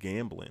basically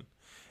gambling.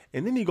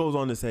 And then he goes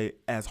on to say,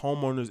 as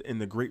homeowners in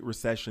the Great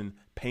Recession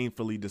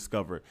painfully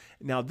discovered.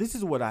 Now, this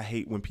is what I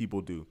hate when people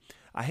do.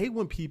 I hate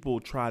when people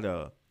try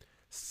to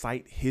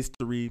cite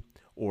history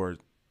or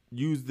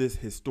use this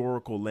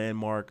historical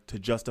landmark to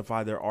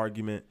justify their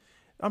argument.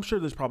 I'm sure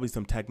there's probably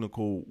some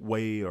technical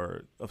way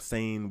of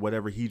saying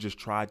whatever he just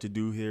tried to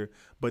do here,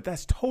 but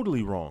that's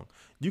totally wrong.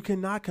 You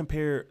cannot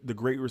compare the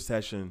Great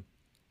Recession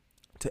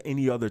to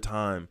any other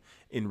time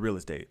in real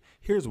estate.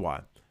 Here's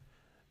why.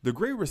 The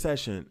Great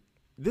Recession,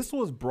 this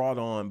was brought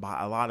on by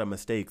a lot of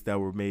mistakes that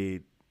were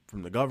made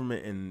from the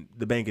government and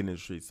the banking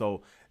industry.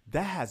 So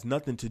that has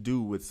nothing to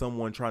do with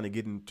someone trying to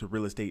get into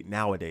real estate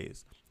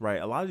nowadays, right?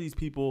 A lot of these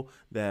people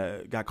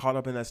that got caught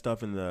up in that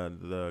stuff in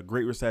the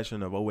Great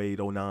Recession of 08,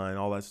 09,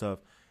 all that stuff,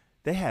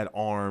 they had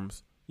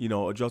ARMs,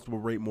 adjustable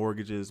rate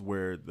mortgages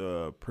where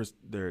their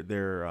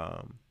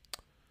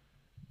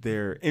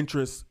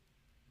interest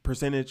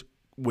percentage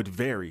would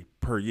vary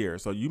per year.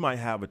 So you might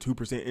have a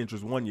 2%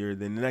 interest one year,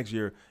 then the next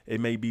year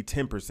it may be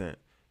 10%.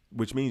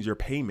 which means your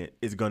payment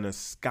is going to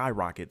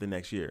skyrocket the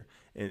next year.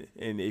 And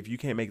if you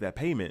can't make that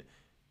payment,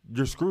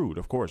 you're screwed.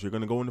 Of course, you're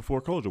going to go into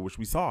foreclosure, which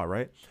we saw,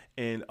 right?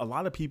 And a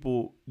lot of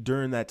people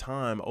during that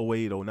time,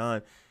 08,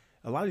 09,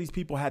 a lot of these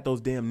people had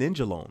those damn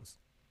ninja loans,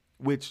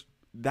 which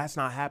that's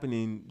not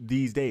happening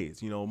these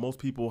days. Most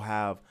people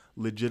have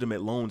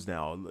legitimate loans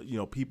now.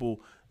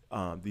 People,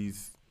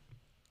 these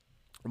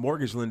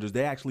mortgage lenders,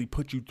 they actually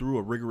put you through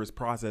a rigorous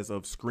process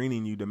of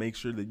screening you to make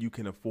sure that you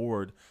can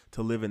afford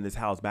to live in this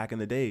house. Back in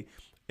the day,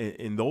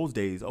 in those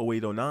days,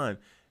 08, 09,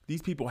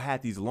 these people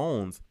had these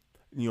loans,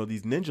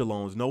 these ninja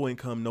loans, no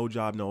income, no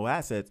job, no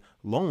assets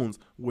loans,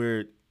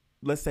 where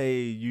let's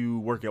say you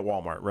work at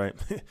Walmart, right?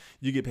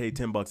 You get paid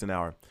 $10 an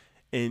hour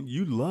and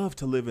you love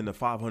to live in a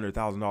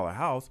 $500,000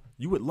 house.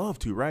 You would love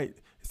to, right?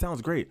 It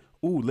sounds great.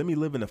 Ooh, let me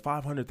live in a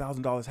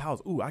 $500,000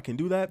 house. Ooh, I can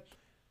do that.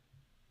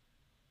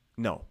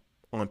 No.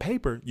 On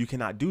paper, you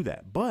cannot do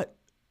that. But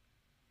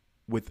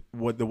with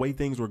the way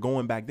things were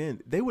going back then,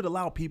 they would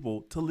allow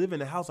people to live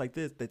in a house like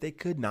this that they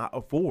could not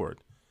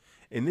afford.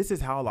 And this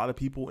is how a lot of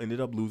people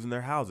ended up losing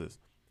their houses.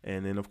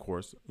 And then, of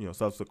course,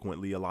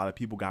 subsequently, a lot of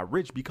people got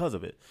rich because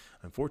of it.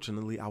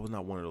 Unfortunately, I was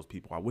not one of those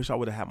people. I wish I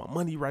would have had my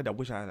money right. I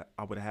wish I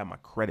would have had my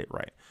credit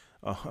right.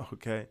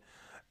 Okay.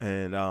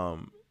 And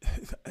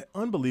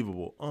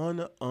unbelievable,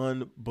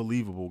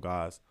 unbelievable,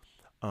 guys.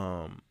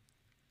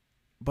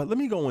 But let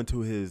me go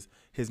into his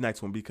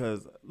next one,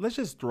 because let's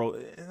just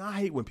and I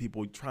hate when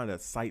people trying to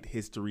cite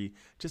history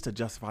just to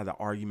justify the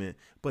argument,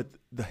 but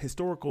the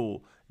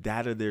historical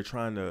data they're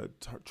trying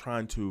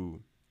to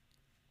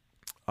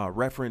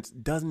reference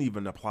doesn't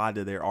even apply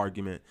to their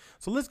argument.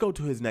 So let's go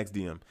to his next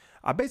DM.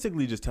 I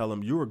basically just tell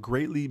him, you are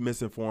greatly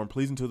misinformed.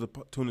 Please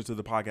tune into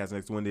the podcast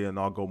next Wednesday and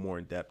I'll go more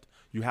in depth.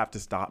 You have to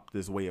stop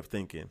this way of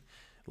thinking.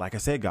 Like I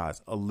said,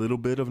 guys, a little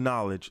bit of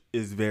knowledge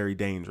is very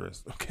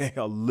dangerous. Okay.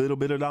 A little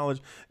bit of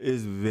knowledge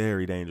is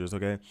very dangerous.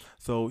 Okay.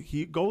 So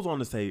he goes on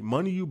to say,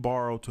 money you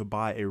borrow to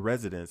buy a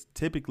residence,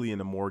 typically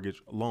in a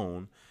mortgage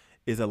loan,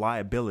 is a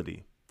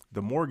liability.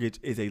 The mortgage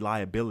is a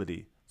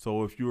liability.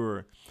 So if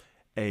you're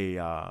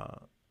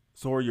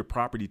so are your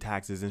property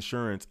taxes,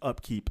 insurance,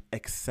 upkeep,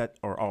 etc.,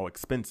 or all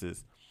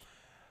expenses.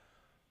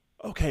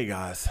 Okay,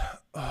 guys,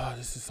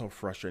 this is so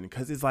frustrating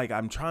because it's like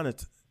I'm trying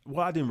to.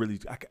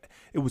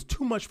 It was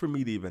too much for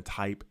me to even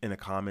type in a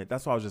comment.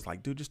 That's why I was just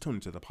like, dude, just tune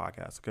into the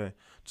podcast, okay?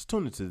 Just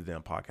tune into the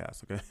damn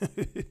podcast, okay?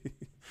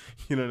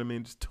 You know what I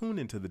mean? Just tune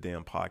into the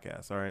damn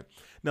podcast, all right?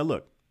 Now,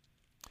 look,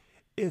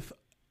 if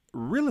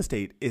real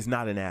estate is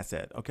not an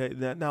asset, okay?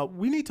 Now,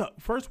 we need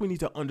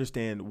to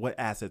understand what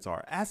assets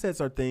are.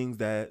 Assets are things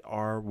that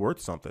are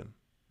worth something,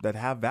 that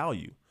have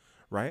value,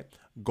 right?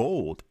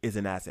 Gold is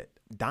an asset.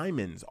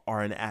 Diamonds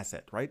are an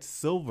asset, right?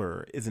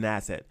 Silver is an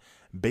asset.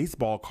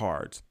 Baseball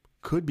cards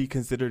could be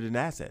considered an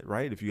asset,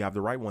 right? If you have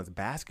the right ones.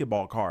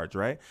 Basketball cards,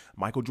 right?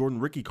 Michael Jordan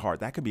rookie card,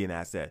 that could be an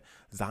asset.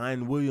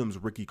 Zion Williams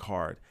rookie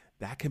card,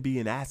 that could be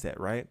an asset,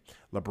 right?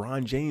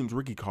 LeBron James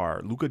rookie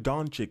card, Luka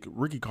Doncic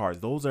rookie cards,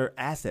 those are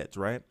assets,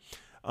 right?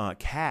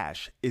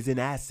 Cash is an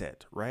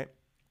asset, right?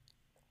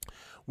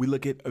 We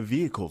look at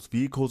vehicles.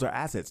 Vehicles are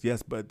assets,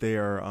 yes, but they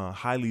are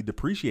highly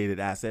depreciated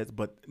assets,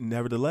 but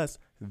nevertheless,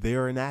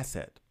 they're an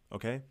asset,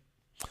 okay?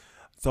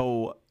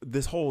 So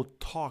this whole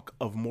talk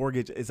of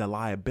mortgage is a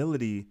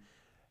liability,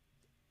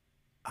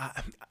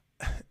 I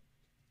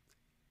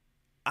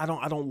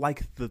don't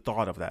like the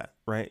thought of that,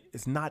 right?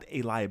 It's not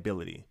a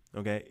liability,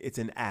 okay? It's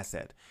an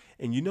asset.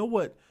 And you know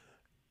what?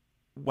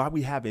 Why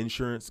we have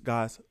insurance,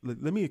 guys?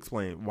 Let me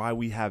explain why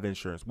we have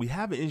insurance. We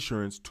have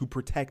insurance to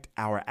protect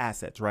our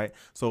assets, right?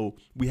 So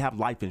we have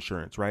life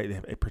insurance, right?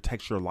 It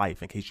protects your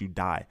life in case you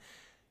die.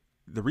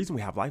 The reason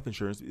we have life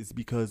insurance is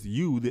because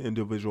you, the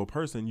individual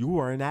person, you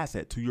are an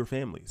asset to your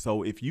family.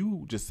 So if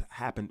you just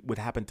would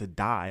happen to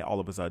die all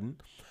of a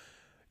sudden,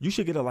 you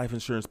should get a life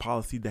insurance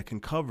policy that can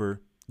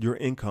cover your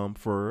income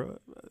for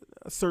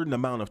a certain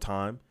amount of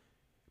time,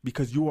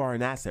 because you are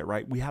an asset,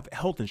 right? We have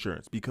health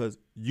insurance because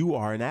you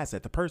are an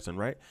asset, the person,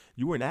 right?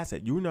 You are an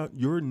asset.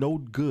 You're no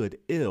good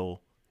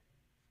ill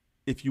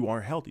if you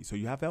aren't healthy. So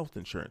you have health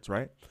insurance,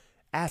 right?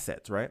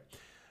 Assets, right?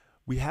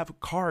 We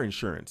have car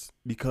insurance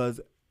because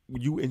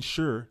you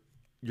insure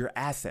your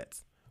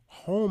assets.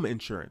 Home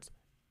insurance,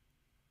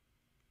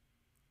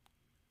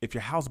 if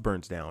your house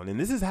burns down, and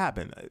this has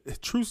happened, a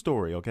true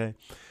story, okay?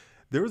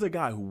 There was a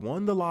guy who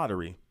won the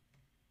lottery.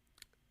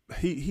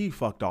 He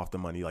fucked off the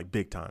money like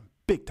big time.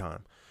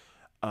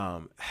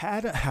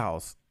 Had a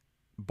house,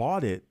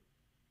 bought it,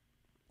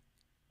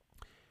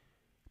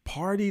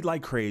 partied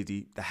like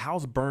crazy. The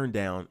house burned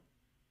down.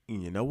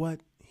 And you know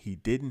what? He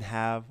didn't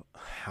have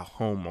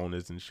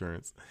homeowners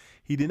insurance.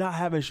 He did not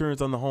have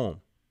insurance on the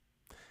home.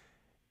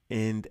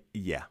 And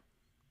yeah,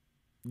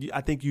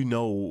 I think you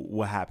know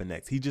what happened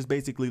next. He just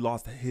basically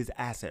lost his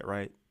asset,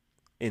 right?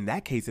 In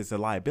that case, it's a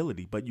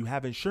liability, but you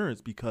have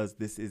insurance because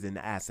this is an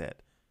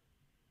asset.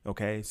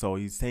 Okay, so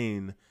he's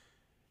saying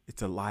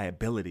it's a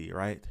liability,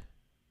 right?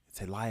 It's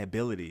a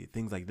liability.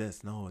 Things like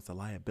this. No, it's a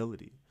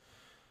liability.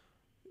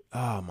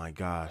 Oh my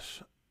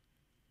gosh.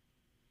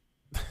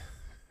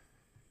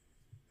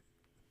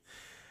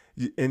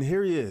 And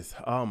here he is.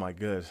 Oh my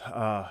goodness.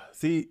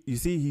 You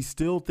see, he's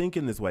still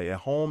thinking this way. A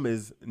home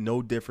is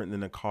no different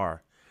than a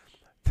car.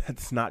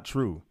 That's not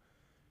true.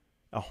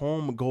 A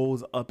home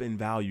goes up in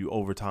value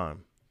over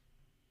time.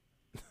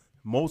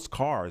 Most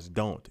cars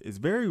don't. It's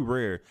very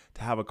rare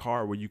to have a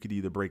car where you could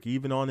either break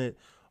even on it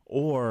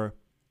or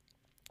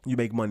you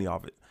make money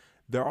off it.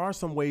 There are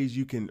some ways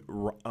you can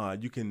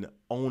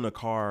own a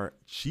car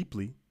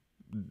cheaply.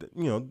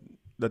 You know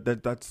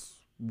that's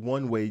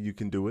one way you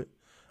can do it.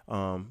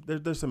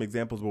 There's some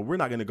examples, but we're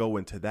not going to go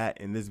into that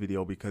in this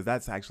video because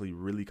that's actually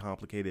really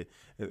complicated.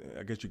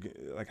 I guess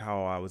like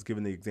how I was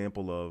giving the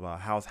example of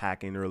house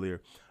hacking earlier.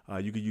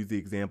 You could use the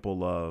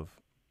example of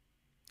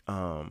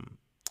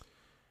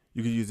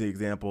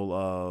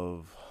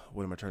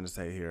what am I trying to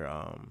say here?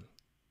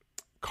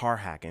 Car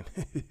hacking,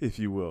 if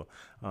you will.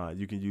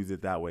 You can use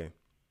it that way.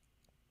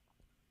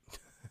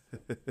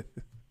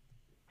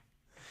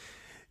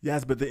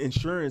 Yes, but the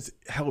insurance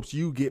helps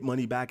you get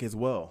money back as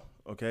well.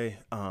 Okay.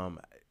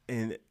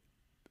 And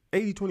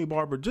 80/20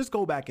 Barber, just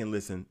go back and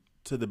listen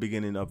to the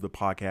beginning of the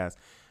podcast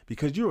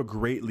because you are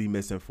greatly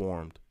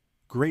misinformed.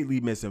 Greatly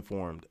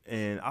misinformed.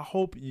 And I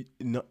hope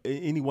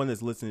anyone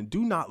that's listening,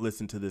 do not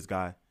listen to this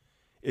guy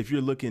if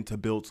you're looking to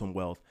build some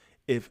wealth.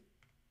 If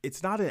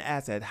it's not an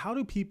asset, how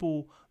do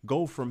people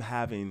go from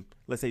having,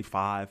 let's say,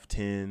 $5,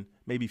 10,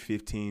 maybe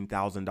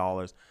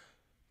 $15,000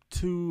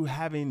 to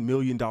having $1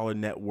 million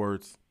net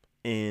worths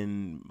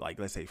in, like,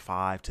 let's say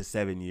 5 to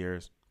 7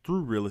 years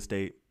through real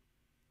estate?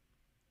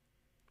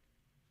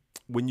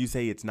 When you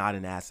say it's not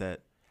an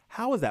asset,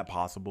 how is that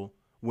possible?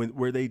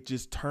 Where they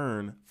just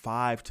turn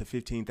 $5,000 to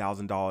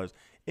 $15,000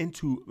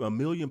 into $1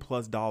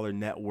 million+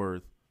 net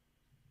worth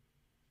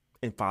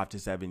in 5 to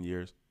 7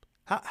 years?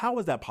 How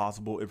is that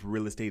possible if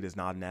real estate is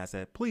not an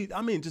asset? Please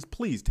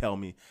tell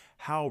me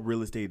how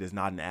real estate is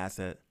not an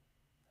asset.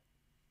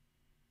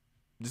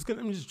 I'm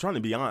just trying to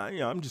be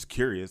honest. I'm just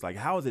curious. Like,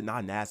 how is it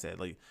not an asset?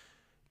 Like,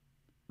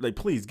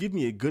 please give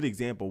me a good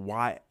example.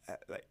 Why?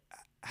 Like,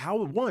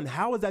 how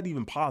is that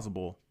even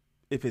possible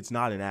if it's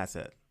not an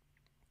asset?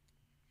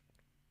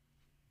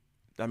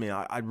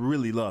 I'd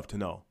really love to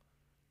know.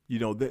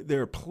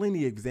 There are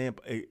plenty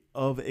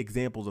of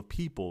examples of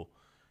people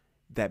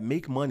that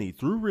make money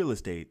through real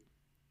estate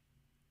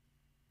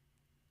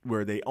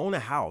where they own a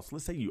house.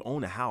 Let's say you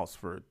own a house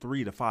for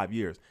 3 to 5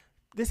 years.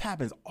 This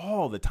happens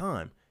all the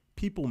time.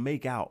 People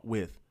make out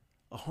with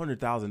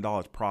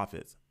 $100,000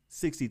 profits,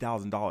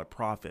 $60,000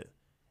 profit,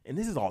 and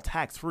this is all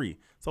tax free.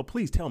 So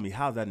please tell me,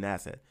 how's that an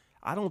asset?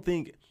 I don't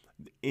think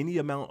any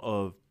amount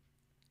of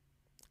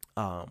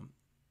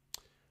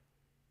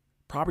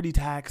property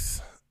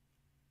tax,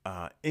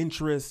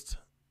 interest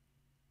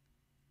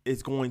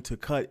is going to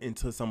cut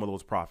into some of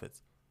those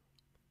profits.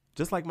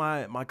 Just like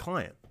my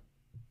client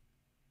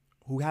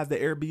who has the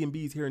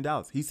Airbnbs here in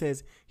Dallas. He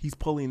says he's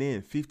pulling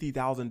in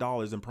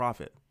 $50,000 in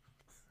profit.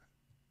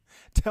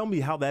 Tell me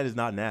how that is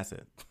not an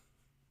asset.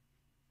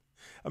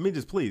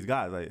 Just please,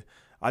 guys.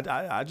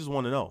 I just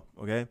want to know,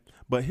 okay?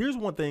 But here's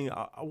one thing.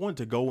 I want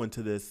to go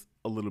into this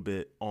a little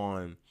bit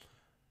on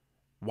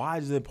why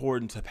is it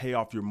important to pay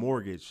off your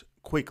mortgage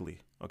quickly,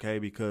 okay?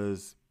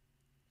 Because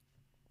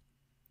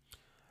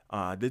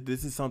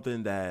this is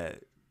something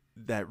that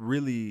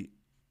really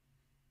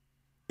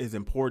is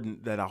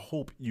important that I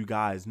hope you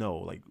guys know.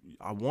 Like,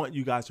 I want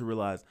you guys to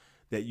realize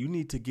that you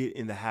need to get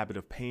in the habit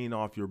of paying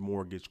off your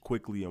mortgage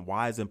quickly. And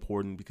why is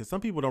important? Because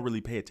some people don't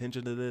really pay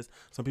attention to this.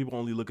 Some people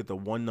only look at the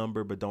one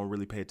number, but don't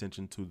really pay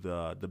attention to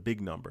the big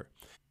number.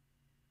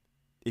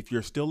 If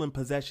you're still in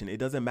possession, it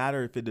doesn't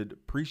matter if it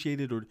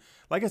appreciated or,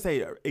 like I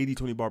say,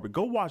 80/20 Barber,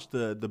 go watch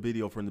the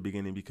video from the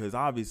beginning, because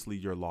obviously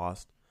you're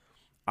lost.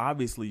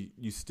 Obviously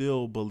you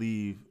still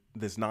believe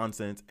this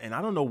nonsense. And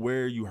I don't know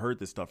where you heard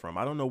this stuff from.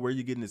 I don't know where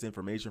you're getting this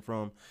information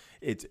from.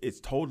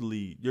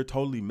 You're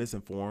totally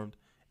misinformed.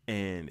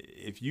 And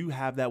if you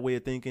have that way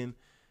of thinking,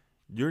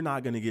 you're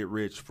not going to get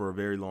rich for a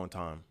very long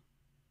time.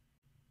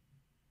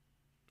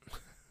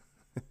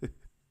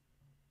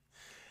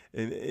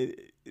 And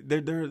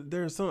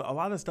there's a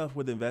lot of stuff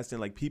with investing.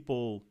 Like,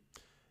 people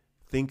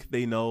think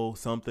they know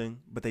something,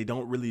 but they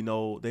don't really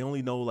know. They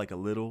only know like a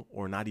little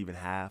or not even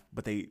half,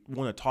 but they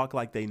want to talk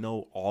like they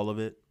know all of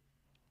it.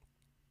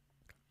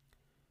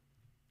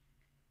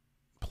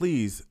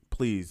 Please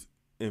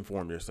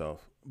inform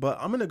yourself. But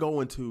I'm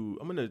going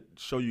to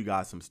show you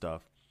guys some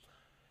stuff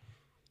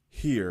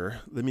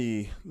here. Let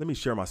me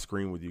share my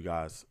screen with you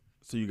guys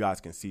so you guys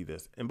can see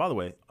this. And by the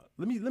way,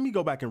 let me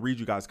go back and read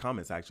you guys'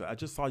 comments. Actually, I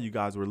just saw you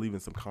guys were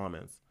leaving some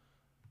comments.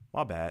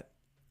 My bad.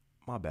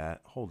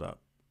 Hold up.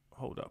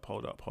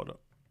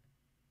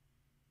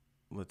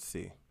 Let's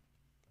see.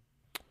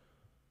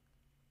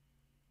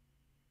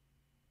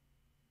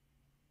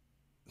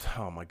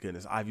 Oh my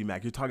goodness, Ivy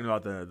Mac, you're talking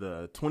about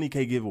the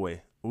 20K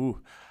giveaway.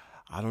 Ooh,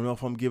 I don't know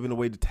if I'm giving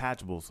away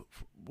detachables.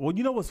 Well,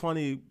 you know what's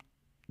funny?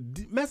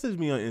 Message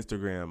me on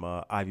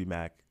Instagram, Ivy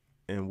Mac,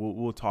 and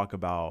we'll talk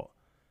about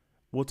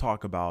the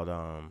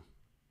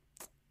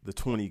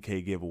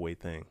 20K giveaway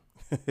thing.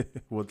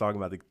 We'll talk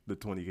about the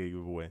 20K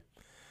giveaway.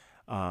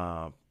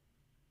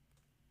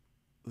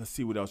 let's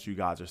see what else you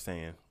guys are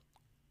saying.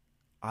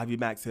 Ivy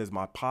Mac says,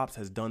 my pops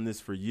has done this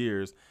for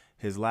years.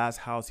 His last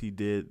house he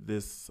did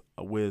this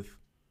with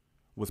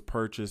was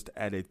purchased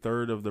at a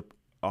third of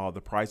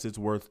the price it's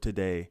worth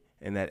today,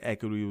 and that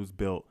equity was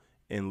built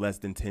in less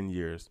than 10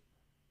 years.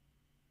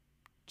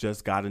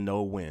 Just got to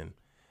know when.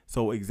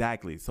 So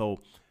exactly.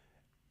 So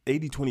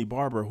 80/20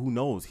 barber, who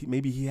knows?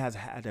 Maybe he has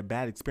had a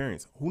bad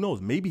experience. Who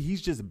knows? Maybe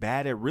he's just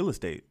bad at real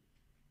estate.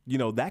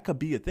 That could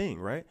be a thing,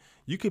 right?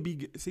 You could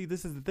be, see,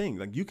 this is the thing.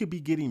 Like, you could be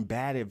getting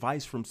bad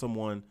advice from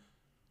someone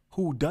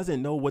who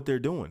doesn't know what they're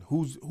doing,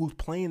 who's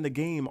playing the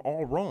game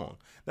all wrong.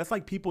 That's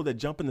like people that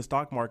jump in the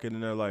stock market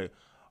and they're like,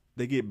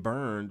 they get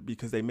burned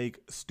because they make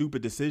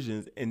stupid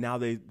decisions, and now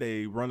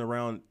they run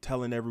around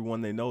telling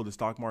everyone they know the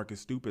stock market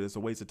is stupid. It's a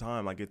waste of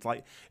time. Like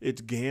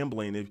it's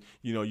gambling. If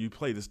you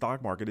play the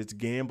stock market, it's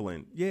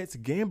gambling. Yeah, it's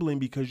gambling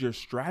because your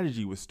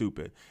strategy was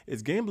stupid.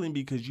 It's gambling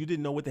because you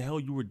didn't know what the hell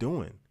you were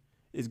doing.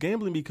 It's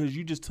gambling because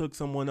you just took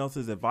someone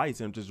else's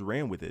advice and just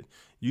ran with it.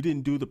 You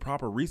didn't do the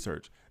proper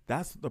research.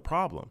 That's the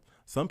problem.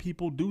 Some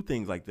people do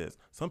things like this.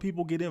 Some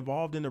people get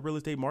involved in the real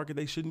estate market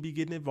they shouldn't be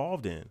getting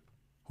involved in.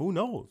 Who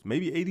knows?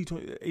 Maybe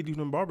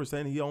 80/20 Barber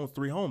saying he owns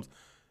 3 homes.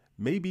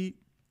 Maybe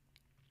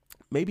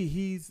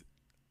he's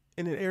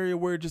in an area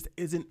where it just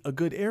isn't a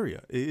good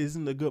area. It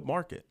isn't a good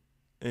market.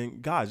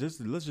 And guys,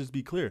 let's just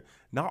be clear.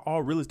 Not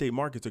all real estate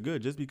markets are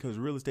good. Just because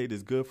real estate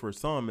is good for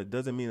some, it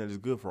doesn't mean that it's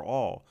good for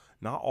all.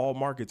 Not all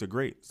markets are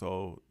great.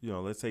 So,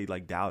 let's say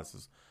like Dallas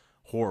is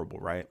horrible,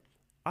 right?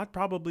 I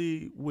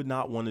probably would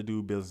not want to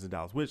do business in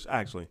Dallas, which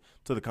actually,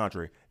 to the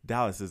contrary,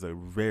 Dallas is a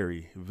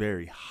very,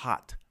 very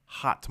hot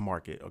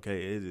market.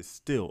 Okay. It is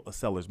still a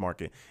seller's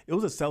market. It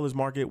was a seller's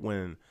market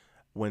when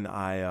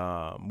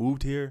I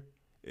moved here.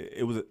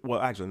 It was, well,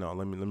 actually, no,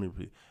 let me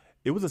repeat.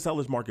 It was a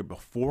seller's market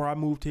before I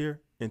moved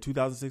here in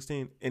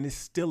 2016, and it's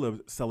still a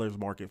seller's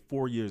market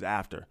 4 years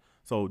after.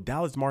 So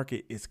Dallas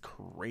market is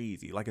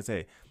crazy. Like I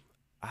say,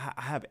 I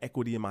have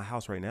equity in my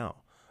house right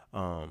now.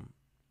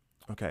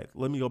 Okay,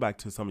 let me go back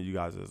to some of you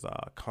guys'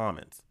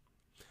 comments.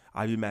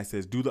 Ivy Mac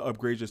says, do the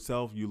upgrade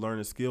yourself. You learn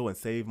a skill and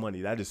save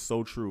money. That is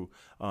so true,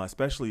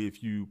 especially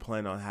if you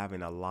plan on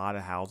having a lot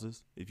of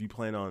houses. If you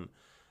plan on,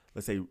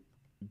 let's say,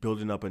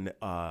 building up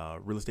a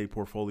real estate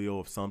portfolio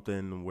of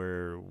something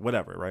where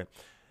whatever, right?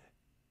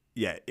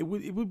 Yeah, it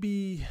would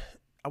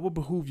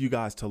behoove you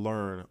guys to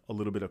learn a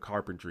little bit of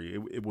carpentry.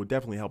 It will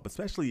definitely help,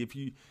 especially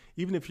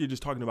even if you're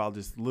just talking about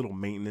just little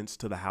maintenance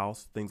to the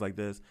house, things like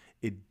this.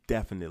 It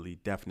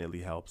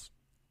definitely helps.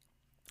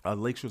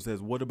 Lakeshore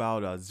says, what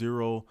about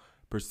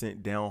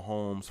 0% down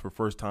homes for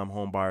first-time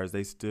home buyers?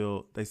 They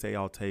say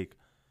it'll take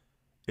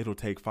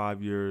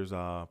 5 years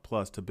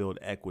plus to build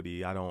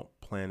equity. I don't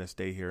plan to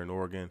stay here in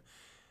Oregon.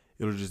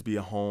 It'll just be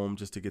a home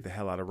just to get the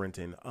hell out of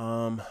renting.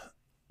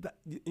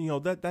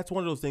 That's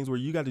one of those things where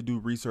you got to do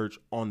research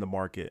on the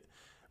market,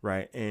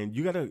 right? And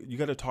you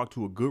gotta talk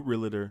to a good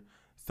realtor,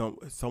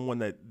 someone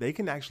that they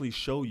can actually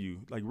show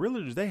you. Like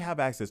realtors, they have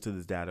access to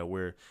this data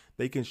where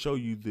they can show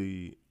you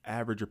the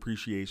average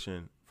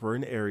appreciation for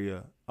an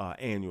area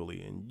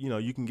annually, and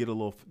you can get a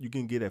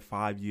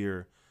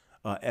 5-year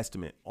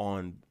estimate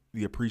on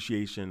the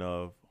appreciation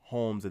of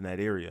homes in that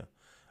area.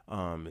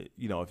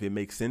 If it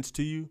makes sense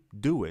to you,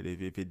 do it.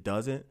 If it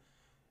doesn't,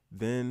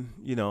 then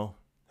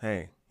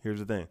hey. Here's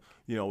the thing,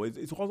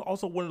 it's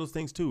also one of those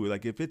things too.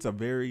 Like if it's a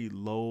very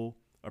low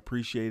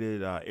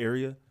appreciated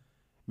area,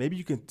 maybe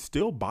you can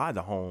still buy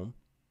the home.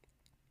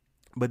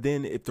 But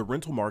then if the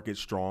rental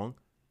market's strong,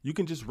 you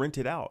can just rent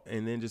it out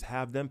and then just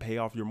have them pay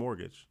off your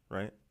mortgage,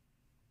 right?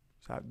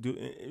 So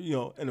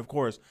and of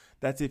course,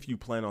 that's if you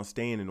plan on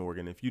staying in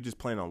Oregon. If you just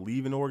plan on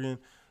leaving Oregon,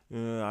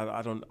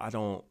 I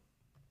don't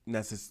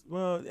necessarily.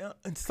 Well,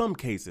 in some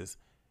cases,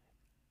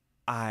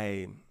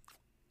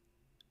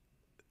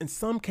 In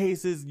some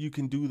cases, you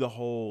can do the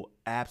whole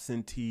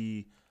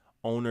absentee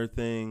owner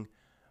thing,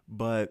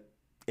 but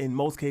in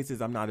most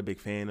cases, I'm not a big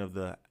fan of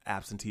the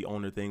absentee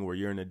owner thing where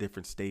you're in a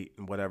different state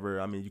and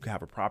whatever. I mean, you can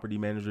have a property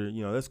manager,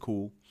 that's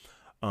cool.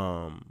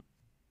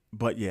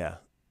 But yeah,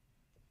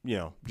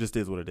 just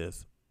is what it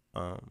is.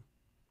 It's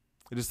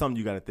just something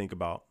you got to think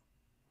about.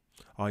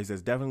 Oh, he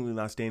says, definitely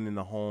not staying in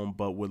the home,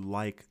 but would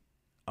like,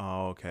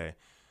 to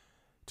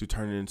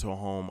turn it into a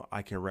home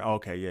I can rent.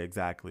 Okay, yeah,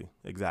 exactly.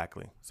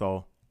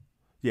 So,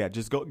 yeah,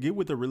 just go get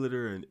with the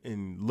realtor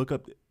and look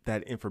up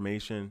that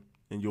information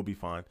and you'll be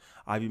fine.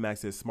 Ivy Max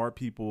says smart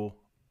people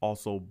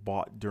also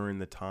bought during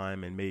the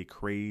time and made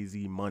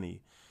crazy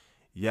money.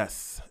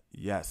 Yes,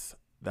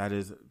 that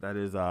is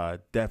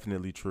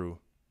definitely true.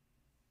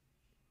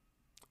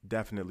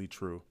 Definitely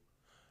true.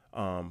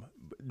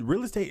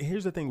 Real estate.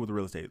 Here's the thing with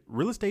real estate.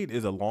 Real estate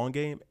is a long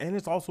game and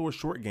it's also a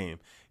short game.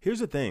 Here's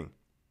the thing.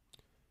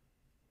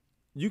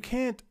 You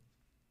can't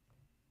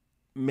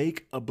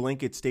make a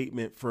blanket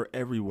statement for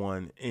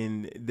everyone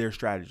in their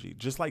strategy,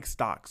 just like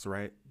stocks,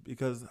 right?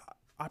 Because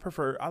I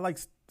like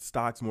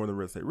stocks more than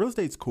real estate. Real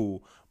estate's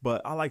cool,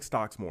 but I like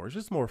stocks more. It's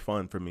just more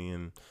fun for me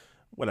and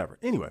whatever.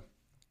 Anyway,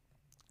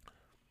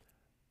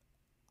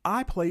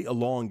 I play a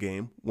long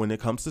game when it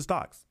comes to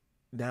stocks.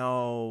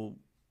 Now,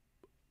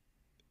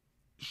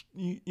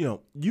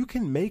 you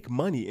can make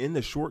money in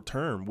the short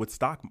term with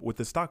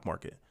the stock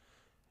market.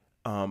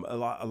 A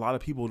lot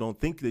of people don't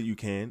think that you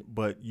can,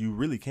 but you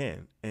really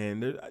can.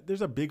 And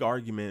there's a big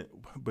argument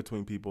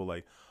between people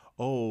like,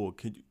 oh,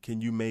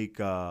 can you make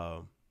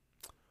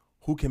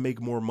who can make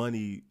more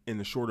money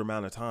in a short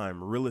amount of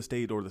time, real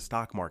estate or the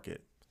stock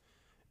market?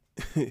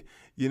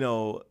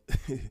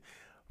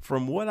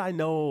 From what I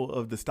know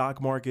of the stock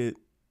market,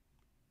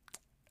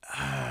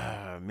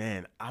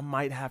 man, I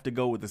might have to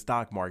go with the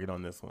stock market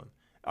on this one.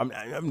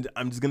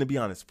 I'm just gonna be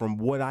honest. From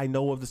what I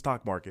know of the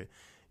stock market,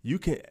 you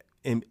can.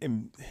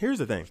 And here's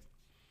the thing.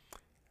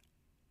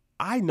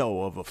 I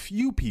know of a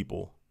few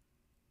people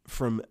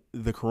from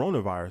the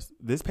coronavirus,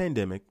 this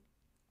pandemic,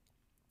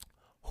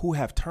 who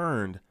have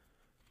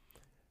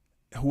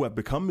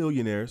become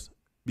millionaires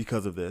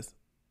because of this.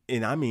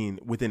 And I mean,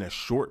 within a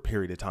short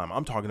period of time.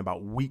 I'm talking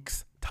about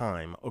weeks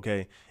time.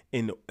 Okay.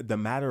 In the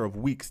matter of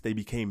weeks, they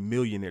became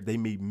millionaires. They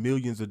made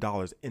millions of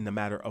dollars in the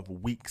matter of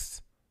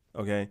weeks.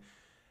 Okay.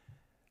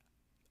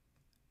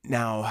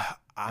 Now,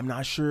 I'm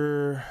not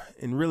sure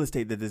in real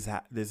estate that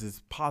this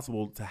is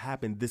possible to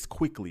happen this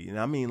quickly. And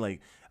I mean,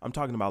 like, I'm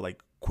talking about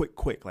like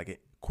quick, like a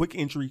quick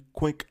entry,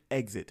 quick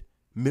exit,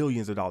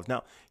 millions of dollars.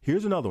 Now,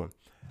 here's another one.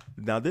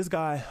 Now, this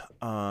guy,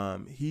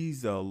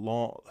 he's a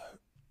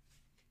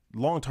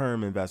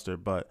long-time investor,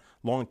 but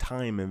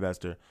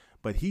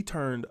he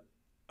turned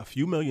a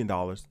few $1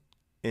 million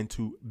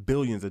into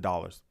billions of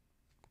dollars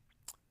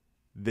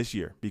this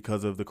year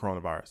because of the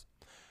coronavirus.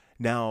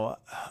 Now,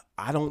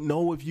 I don't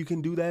know if you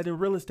can do that in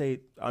real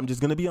estate. I'm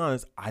just going to be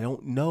honest. I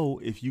don't know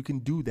if you can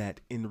do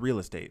that in real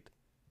estate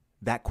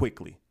that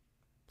quickly.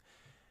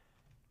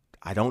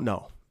 I don't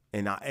know.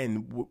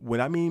 And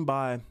what I mean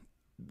by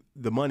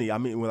the money, I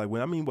mean, like, what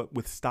I mean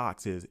with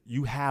stocks is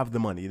you have the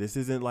money. This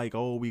isn't like,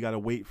 oh, we got to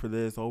wait for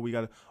this.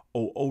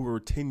 Over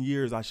 10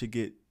 years, I should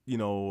get,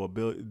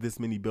 this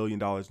many $1 billion.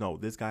 No,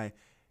 this guy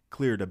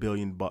cleared $1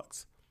 billion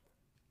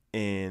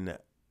in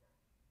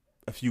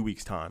a few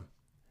weeks' time.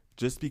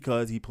 Just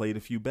because he played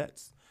a few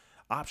bets.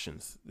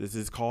 Options. This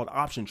is called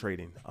option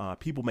trading.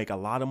 People make a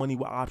lot of money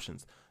with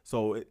options.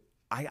 So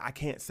I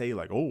can't say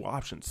like, oh,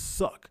 options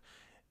suck.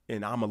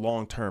 And I'm a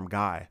long-term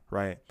guy,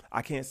 right?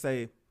 I can't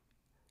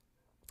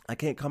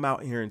come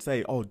out here and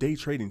say, oh, day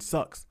trading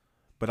sucks,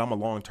 but I'm a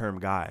long-term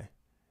guy.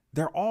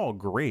 They're all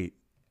great.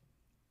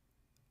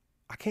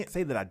 I can't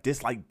say that I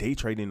dislike day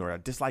trading or I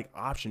dislike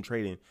option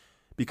trading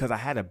because I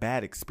had a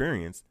bad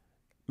experience.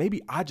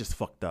 Maybe I just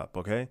fucked up,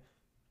 okay?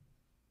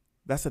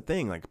 That's the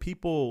thing. Like,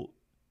 people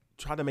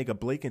try to make a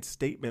blatant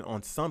statement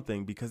on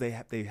something because they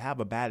have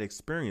a bad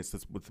experience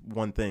with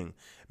one thing.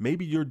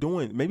 Maybe you're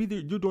doing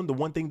the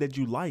one thing that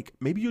you like.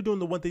 Maybe you're doing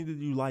the one thing that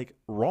you like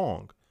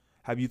wrong.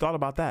 Have you thought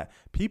about that?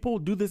 People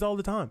do this all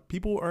the time.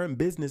 People are in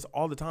business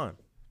all the time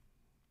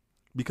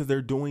because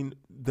they're doing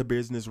the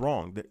business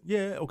wrong.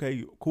 Yeah,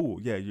 okay, cool.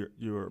 Yeah,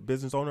 you're a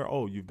business owner.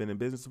 Oh, you've been in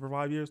business for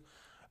 5 years.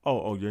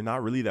 Oh, you're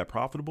not really that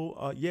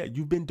profitable. Yeah,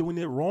 you've been doing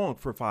it wrong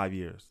for 5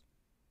 years.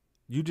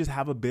 You just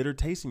have a bitter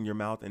taste in your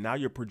mouth, and now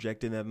you're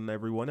projecting that on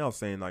everyone else,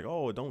 saying like,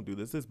 oh, don't do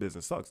this. This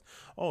business sucks.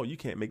 Oh, you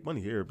can't make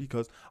money here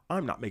because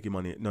I'm not making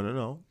money.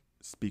 No.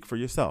 Speak for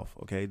yourself,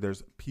 okay?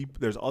 There's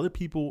other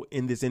people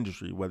in this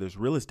industry, whether it's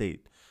real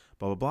estate,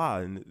 blah, blah, blah.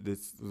 And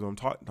this, I'm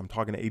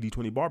talking to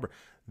 80/20 Barber.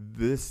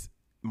 This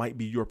might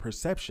be your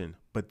perception,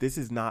 but this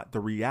is not the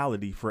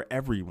reality for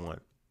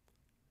everyone.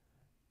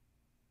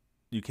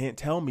 You can't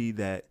tell me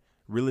that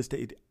real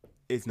estate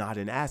is not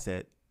an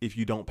asset if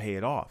you don't pay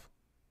it off.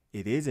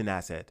 It is an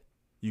asset.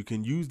 You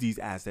can use these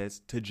assets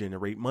to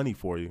generate money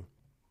for you.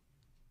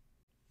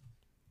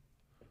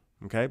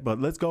 Okay,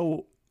 but let's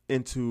go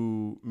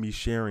into me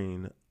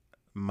sharing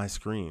my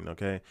screen,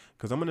 okay?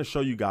 Because I'm going to show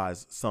you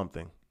guys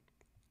something.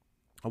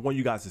 I want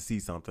you guys to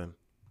see something.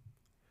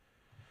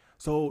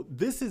 So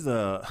this is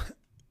an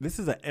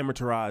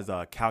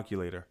amortized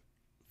calculator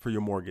for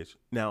your mortgage.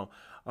 Now,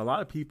 a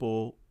lot of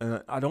people,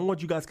 and I don't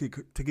want you guys to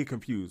get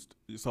confused.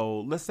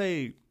 So let's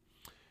say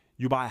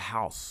you buy a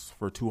house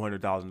for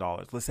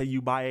 $200,000. Let's say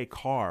you buy a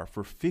car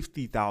for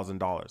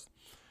 $50,000,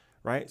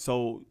 right?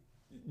 So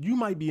you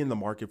might be in the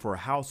market for a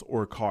house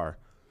or a car.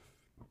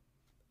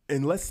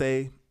 And let's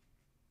say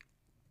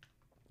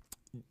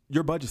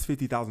your budget is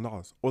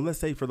 $50,000. Or let's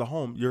say for the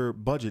home, your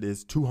budget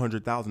is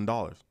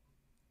 $200,000.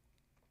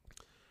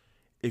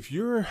 If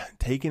you're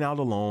taking out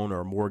a loan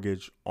or a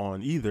mortgage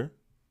on either,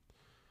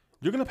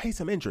 you're going to pay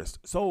some interest.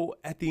 So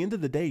at the end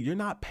of the day, you're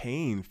not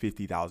paying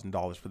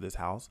 $50,000 for this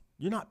house.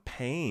 You're not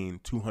paying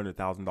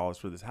 $200,000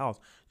 for this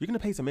house. You're going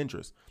to pay some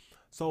interest.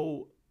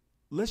 So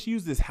let's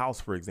use this house,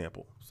 for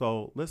example.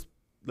 So let's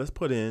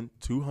put in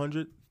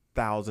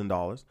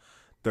 $200,000,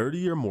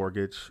 30-year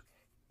mortgage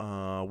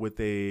with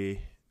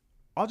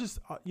we'll just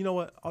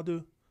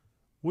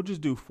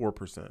do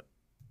 4%.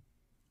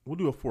 We'll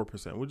do a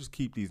 4%. We'll just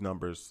keep these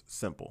numbers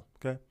simple,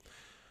 okay?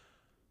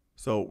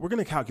 So we're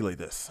going to calculate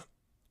this.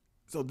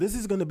 So this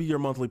is going to be your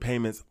monthly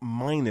payments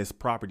minus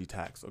property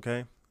tax,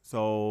 okay?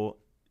 So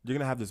you're going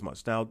to have this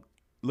much. Now,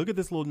 look at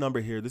this little number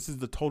here. This is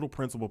the total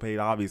principal paid,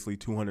 obviously,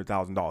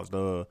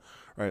 $200,000,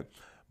 right?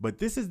 But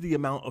this is the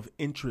amount of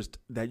interest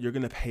that you're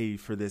going to pay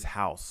for this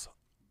house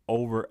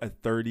over a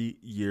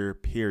 30-year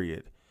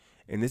period.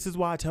 And this is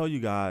why I tell you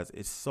guys,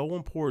 it's so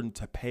important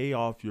to pay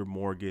off your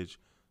mortgage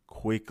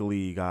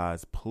quickly,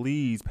 guys.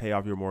 Please pay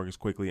off your mortgage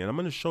quickly. And I'm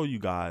going to show you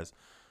guys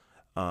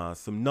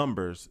some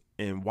numbers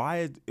and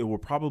why it will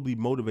probably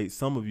motivate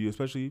some of you,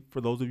 especially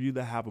for those of you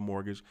that have a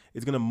mortgage.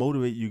 It's going to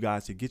motivate you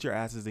guys to get your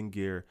asses in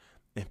gear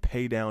and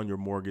pay down your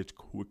mortgage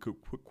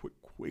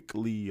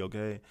quickly,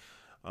 okay?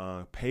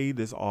 Pay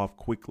this off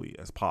quickly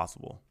as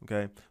possible,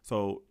 okay?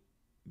 So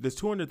this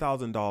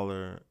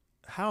 $200,000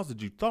 house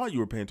that you thought you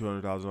were paying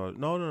 $200,000,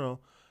 no.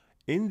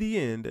 In the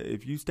end,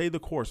 if you stay the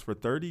course for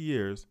 30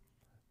 years,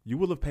 you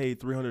will have paid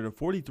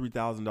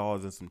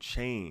 $343,000 and some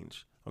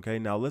change, okay?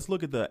 Now let's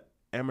look at the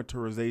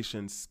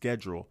amortization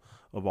schedule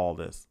of all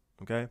this,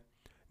 okay?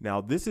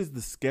 Now this is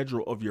the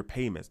schedule of your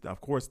payments. Now,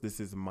 of course, this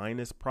is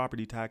minus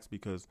property tax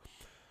because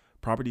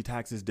property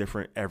tax is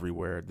different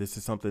everywhere. This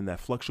is something that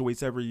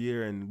fluctuates every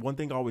year. And one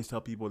thing I always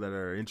tell people that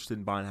are interested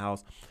in buying a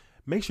house,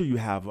 make sure you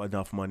have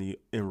enough money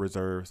in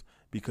reserves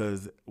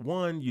because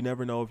one, you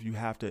never know if you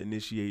have to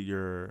initiate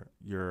your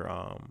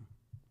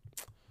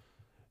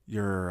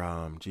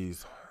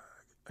geez,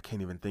 I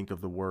can't even think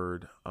of the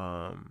word.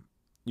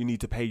 You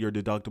need to pay your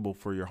deductible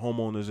for your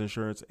homeowner's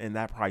insurance, and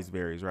that price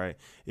varies, right?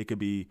 It could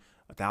be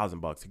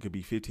 $1,000, it could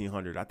be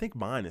 $1,500. I think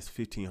mine is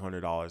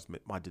 $1,500,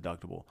 my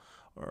deductible,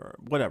 or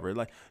whatever.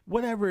 Like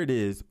whatever it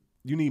is,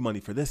 you need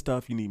money for this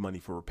stuff. You need money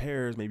for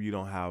repairs. Maybe you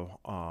don't have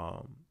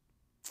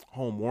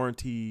home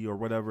warranty or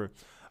whatever.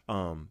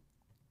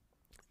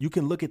 You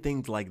can look at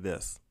things like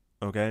this,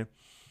 okay?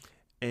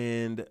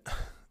 And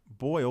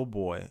boy, oh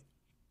boy,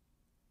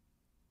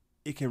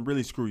 it can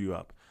really screw you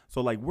up. So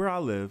like where I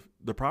live,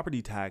 the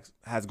property tax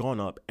has gone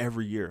up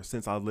every year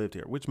since I lived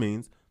here, which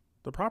means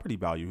the property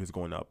value is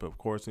going up. Of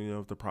course,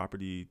 if the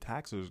property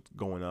tax is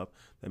going up,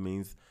 that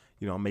means,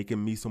 I'm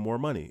making me some more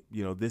money.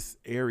 This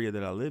area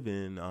that I live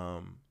in,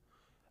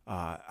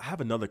 I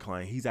have another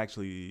client. He's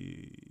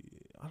actually,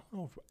 I don't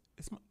know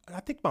if I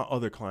think my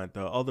other client,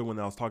 the other one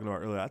that I was talking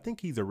about earlier, I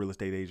think he's a real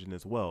estate agent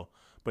as well,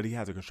 but he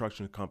has a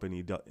construction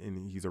company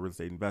and he's a real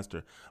estate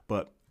investor.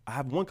 But I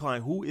have one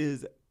client who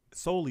is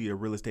solely a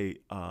real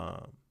estate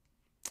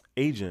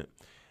agent,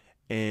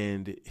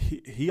 and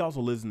he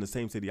also lives in the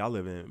same city I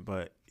live in,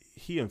 but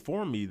he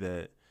informed me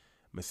that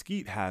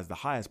Mesquite has the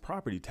highest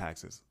property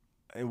taxes,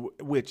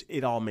 which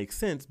it all makes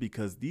sense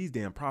because these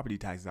damn property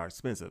taxes are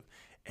expensive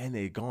and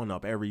they've gone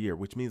up every year,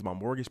 which means my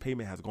mortgage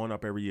payment has gone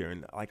up every year.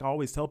 And like I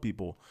always tell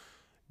people,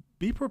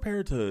 be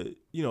prepared to,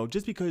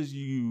 just because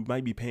you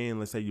might be paying,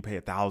 let's say you pay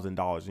 $1,000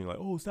 and you're like,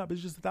 oh, stop,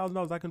 it's just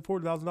 $1,000. I can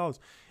afford $1,000.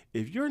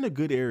 If you're in a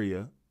good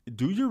area,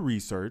 do your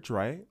research,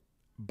 right?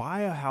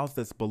 Buy a house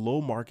that's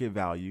below market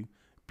value.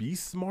 Be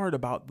smart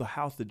about the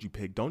house that you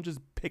pick. Don't just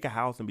pick a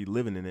house and be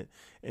living in it,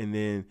 and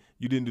then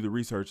you didn't do the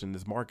research and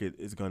this market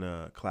is going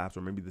to collapse,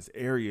 or maybe this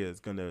area is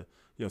going to,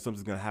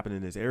 something's going to happen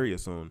in this area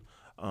soon.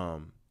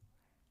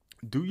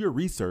 Do your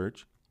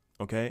research,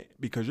 okay?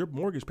 Because your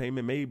mortgage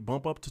payment may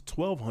bump up to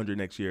 $1,200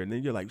 next year, and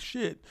then you're like,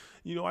 shit,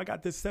 I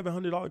got this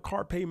 $700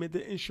 car payment.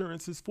 The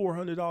insurance is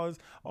 $400.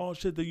 Oh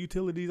shit, the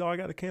utilities. Oh, I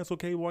got to cancel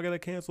cable. I got to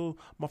cancel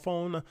my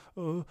phone.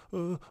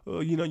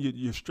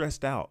 You're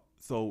stressed out.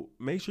 So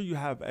make sure you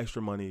have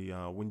extra money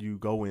when you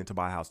go in to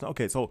buy a house. Now,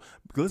 okay, so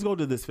let's go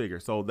to this figure.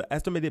 So the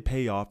estimated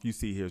payoff you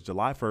see here is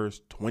July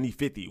 1st,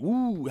 2050.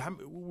 Ooh,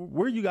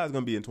 where are you guys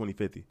going to be in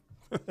 2050?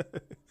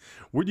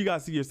 Where do you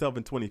guys see yourself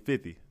in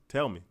 2050?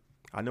 Tell me.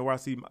 I know where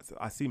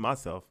I see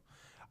myself.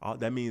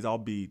 That means I'll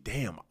be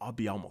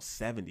almost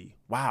 70.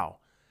 Wow.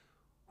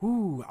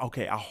 Ooh,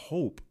 okay, I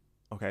hope.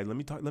 Okay, let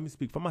me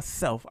speak for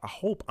myself. I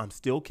hope I'm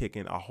still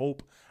kicking. I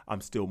hope I'm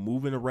still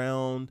moving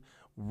around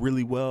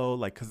really well.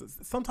 Like, cause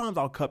sometimes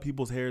I'll cut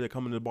people's hair that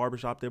come into the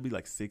barbershop. They'll be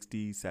like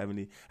 60,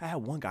 70. I had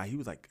one guy, he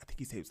was like, I think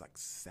he said he was like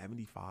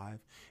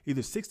 75,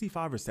 either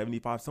 65 or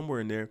 75,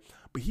 somewhere in there,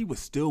 but he was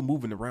still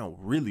moving around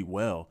really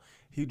well.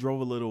 He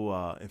drove a little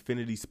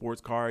Infiniti sports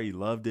car. He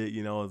loved it.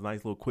 It was a nice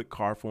little quick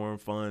car for him,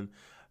 fun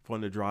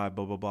to drive,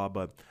 blah, blah, blah.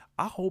 But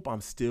I hope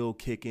I'm still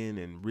kicking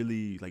and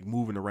really like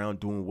moving around,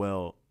 doing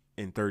well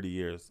in 30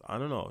 years. I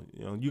don't know.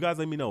 You guys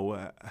let me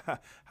know.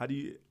 How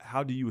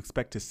do you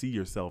expect to see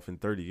yourself in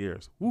 30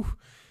 years? Woo,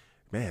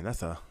 man,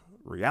 that's a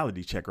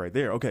reality check right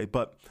there. Okay,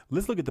 but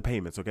let's look at the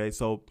payments. Okay,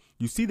 so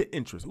you see the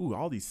interest. Ooh,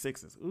 all these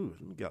sixes. Ooh,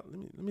 let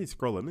me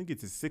scroll up. Let me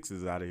get the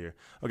sixes out of here.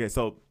 Okay,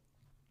 so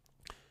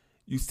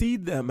you see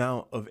the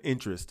amount of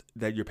interest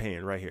that you're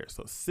paying right here.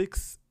 So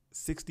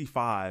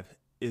 $665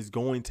 is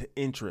going to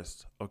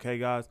interest. Okay,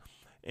 guys.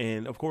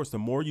 And of course, the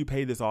more you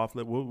pay this off,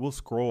 we'll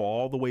scroll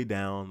all the way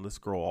down. Let's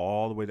scroll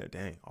all the way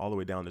down, all the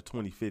way down to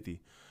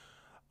 2050.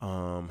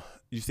 You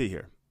see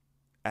here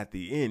at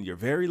the end, your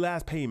very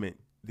last payment,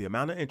 the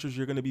amount of interest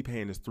you're going to be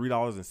paying is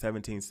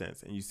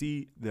 $3.17. And you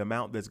see the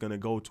amount that's going to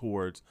go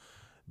towards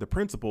the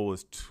principal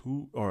is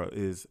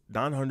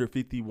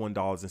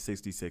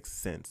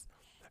 $951.66.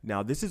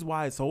 Now, this is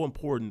why it's so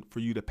important for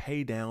you to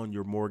pay down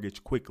your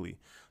mortgage quickly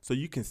so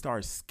you can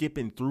start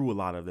skipping through a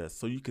lot of this.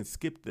 So you can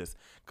skip this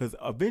because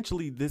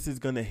eventually this is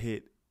going to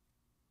hit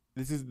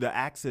the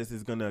axis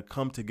is gonna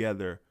come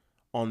together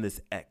on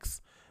this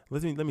X.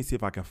 Let me see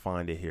if I can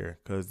find it here,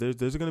 because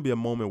there's gonna be a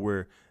moment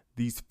where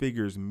these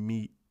figures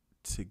meet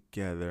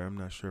together. I'm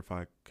not sure if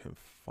I can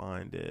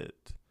find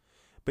it,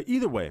 but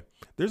either way,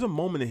 there's a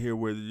moment in here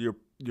where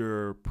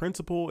your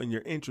principal and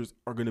your interest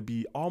are gonna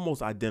be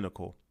almost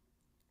identical,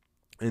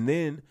 and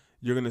then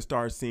you're going to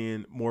start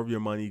seeing more of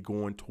your money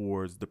going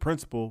towards the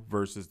principal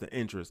versus the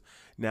interest.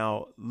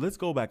 Now, let's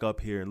go back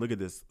up here and look at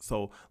this.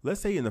 So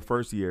let's say in the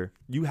first year,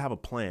 you have a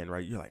plan,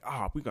 right? You're like,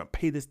 we're going to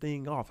pay this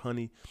thing off,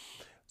 honey.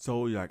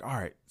 So you're like, all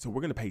right, so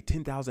we're going to pay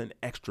 $10,000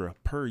 extra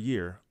per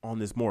year on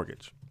this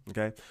mortgage.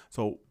 Okay.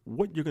 So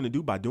what you're going to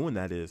do by doing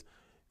that is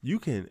you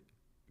can,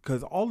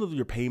 because all of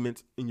your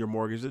payments in your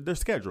mortgage, they're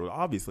scheduled,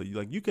 obviously.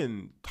 Like, you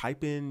can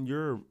type in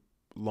your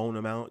loan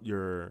amount,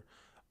 the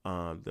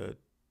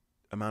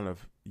amount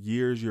of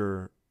years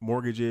your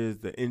mortgage is,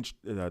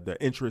 the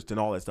interest and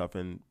all that stuff,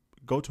 and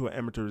go to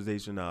an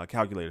amortization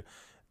calculator.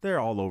 They're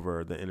all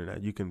over the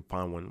internet. You can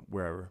find one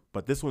wherever,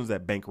 but this one's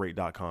at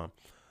bankrate.com.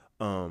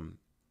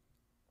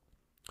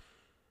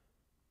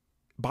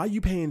 By you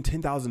paying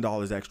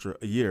 $10,000 extra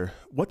a year,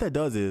 what that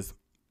does is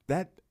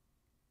that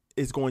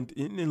is going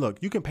to, and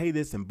look, you can pay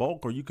this in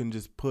bulk, or you can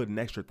just put an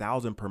extra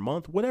 $1,000 per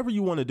month, whatever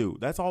you want to do.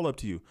 That's all up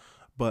to you.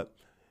 But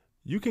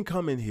you can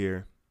come in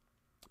here.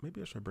 Maybe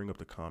I should bring up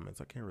the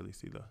comments. I can't really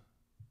see let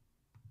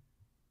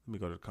me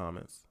go to the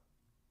comments.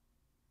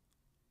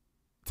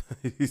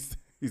 He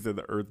said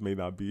the earth may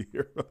not be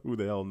here. Who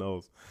the hell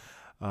knows?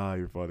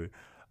 You're funny.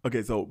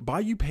 Okay, so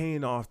by you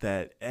paying off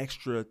that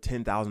extra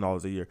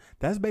 $10,000 a year,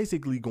 that's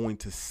basically going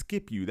to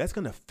skip you. That's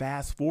going to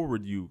fast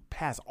forward you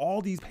past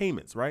all these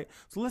payments, right?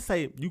 So let's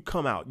say you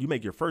come out, you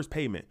make your first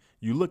payment.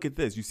 You look at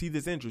this, you see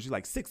this interest. You're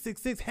like,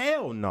 666,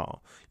 hell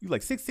no. You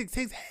like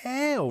 666,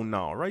 hell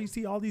no, right? You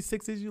see all these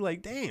sixes, you're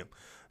like, damn.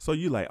 So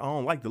you like, I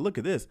don't like the look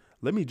of this.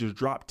 Let me just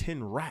drop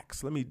 10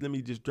 racks. Let me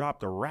just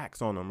drop the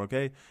racks on them,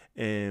 okay?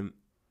 And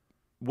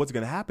what's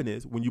going to happen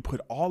is when you put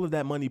all of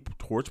that money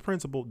towards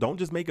principal, don't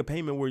just make a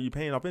payment where you're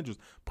paying off interest.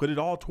 Put it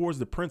all towards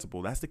the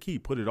principal. That's the key.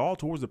 Put it all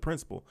towards the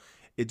principal.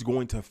 It's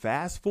going to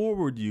fast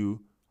forward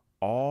you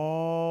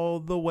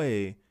all the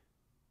way.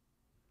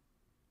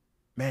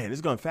 Man, it's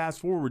going to fast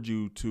forward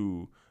you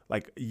to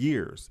like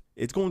years.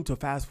 It's going to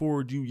fast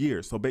forward you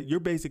years. So you're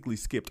basically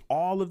skipped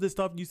all of this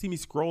stuff. You see me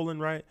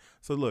scrolling, right?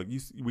 So look,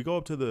 we go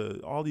up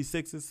to all these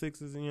sixes, you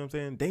know what I'm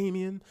saying?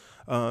 Damien,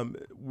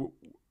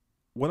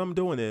 what I'm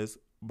doing is,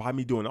 by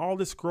me doing all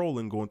this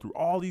scrolling, going through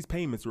all these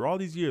payments through all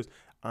these years,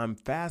 I'm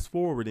fast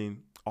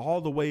forwarding all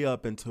the way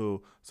up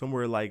until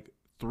somewhere like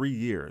 3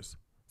 years.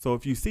 So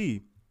if you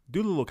see,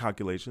 do the little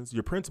calculations,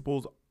 your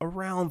principal's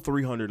around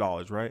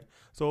 $300, right?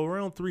 So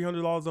around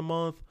 $300 a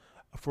month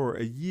for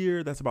a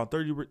year, that's about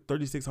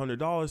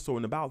 $3,600. So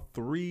in about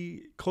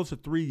close to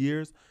 3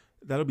 years,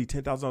 that'll be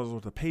 $10,000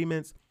 worth of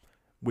payments,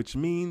 which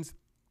means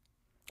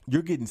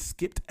you're getting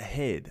skipped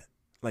ahead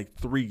like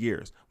 3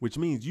 years, which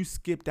means you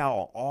skipped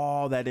out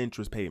all that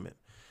interest payment,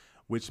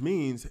 which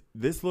means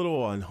this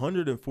little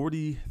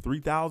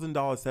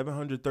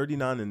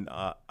 $143,739 and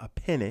a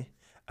penny,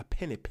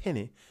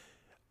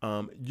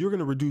 you're going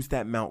to reduce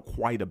that amount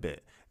quite a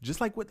bit,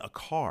 just like with a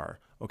car.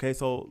 Okay,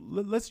 so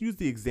let's use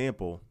the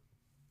example.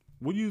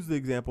 We'll use the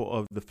example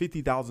of the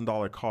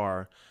 $50,000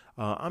 car.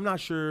 I'm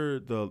not sure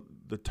the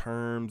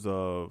terms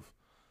of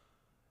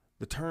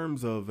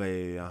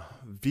a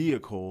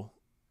vehicle.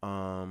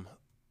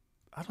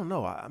 I don't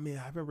know. I mean,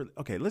 I haven't really.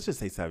 Okay, let's just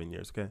say 7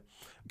 years. Okay,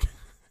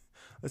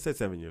 let's say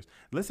 7 years.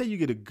 Let's say you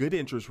get a good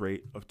interest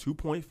rate of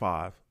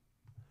 2.5.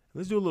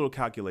 Let's do a little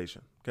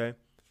calculation. Okay,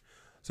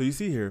 so you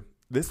see here,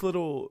 this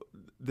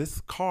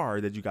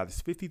car that you got,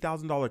 this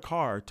 $50,000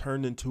 car,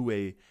 turned into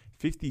a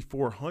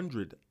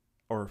 $5,400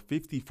 or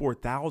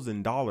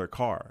 $54,000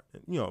 car.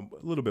 You know,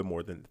 a little bit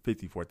more than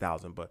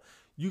 54,000, but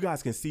you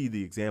guys can see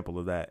the example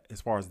of that as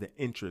far as the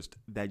interest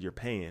that you're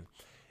paying,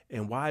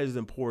 and why it is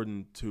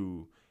important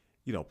to,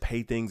 you know,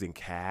 pay things in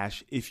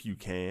cash if you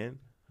can,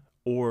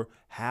 or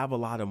have a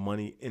lot of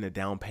money in a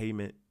down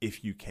payment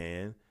if you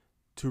can,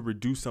 to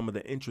reduce some of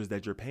the interest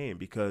that you're paying.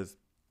 Because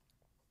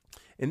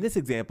in this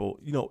example,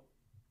 you know,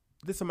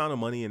 this amount of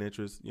money in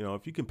interest, you know,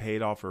 if you can pay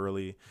it off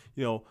early,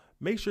 you know,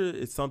 make sure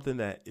it's something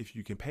that if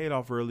you can pay it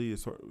off early,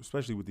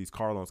 especially with these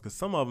car loans, because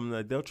some of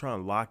them, they'll try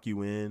and lock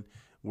you in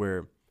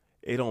where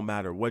it don't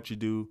matter what you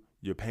do,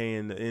 you're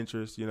paying the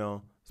interest, you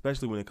know,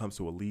 especially when it comes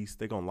to a lease,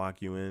 they're going to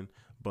lock you in.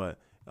 But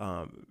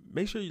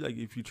make sure you, like,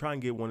 if you try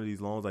and get one of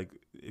these loans, like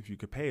if you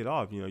could pay it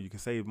off, you know, you can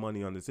save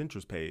money on this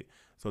interest paid.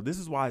 So this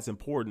is why it's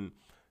important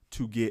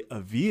to get a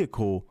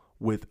vehicle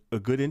with a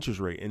good interest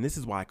rate. And this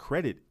is why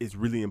credit is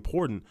really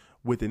important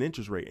with an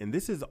interest rate. And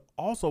this is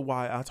also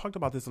why I talked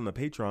about this on the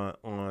Patreon,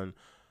 on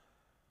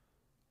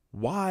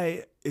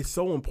why it's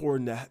so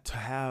important to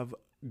have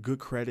good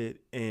credit,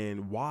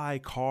 and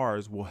why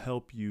cars will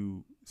help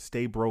you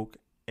stay broke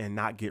and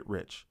not get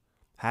rich.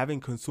 Having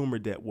consumer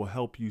debt will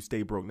help you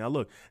stay broke. Now,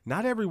 look,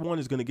 not everyone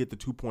is going to get the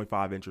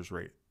 2.5 interest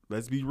rate.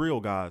 Let's be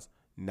real, guys.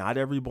 Not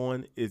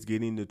everyone is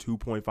getting the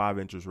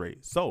 2.5 interest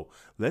rate. So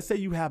let's say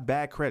you have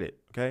bad credit.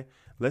 Okay.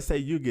 Let's say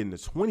you're getting a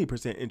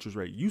 20% interest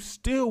rate. You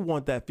still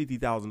want that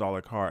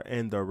 $50,000 car.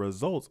 And the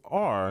results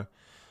are,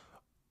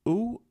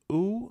 ooh,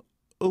 ooh,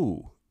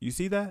 ooh. You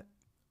see that?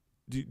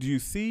 Do you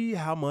see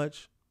how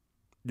much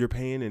you're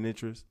paying in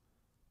interest?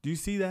 Do you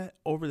see that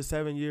over the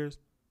 7 years?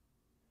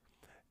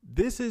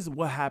 This is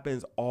what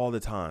happens all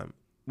the time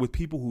with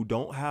people who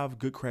don't have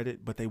good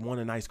credit, but they want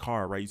a nice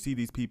car, right? You see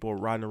these people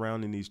riding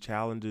around in these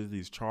Challengers,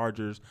 these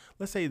Chargers.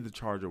 Let's say the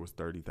Charger was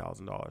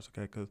 $30,000,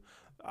 okay? Because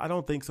I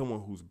don't think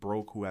someone who's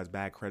broke, who has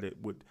bad credit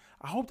would,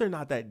 I hope they're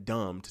not that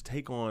dumb to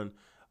take on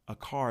a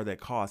car that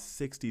costs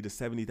 $60,000 to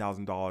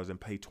 $70,000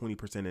 and pay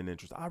 20% in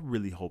interest. I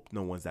really hope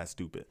no one's that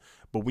stupid.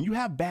 But when you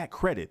have bad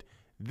credit,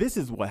 this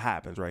is what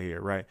happens right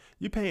here, right?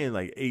 You're paying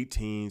like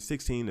 16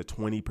 to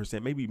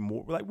 20%, maybe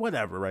more, like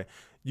whatever, right?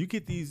 You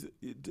get these,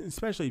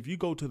 especially if you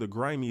go to the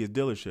grimiest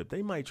dealership,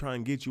 they might try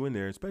and get you in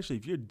there, especially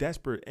if you're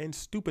desperate and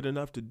stupid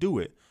enough to do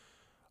it.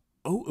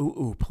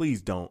 Oh,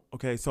 please don't.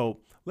 Okay,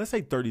 so let's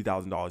say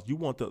 $30,000. You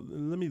want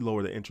let me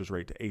lower the interest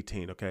rate to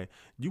 18. Okay,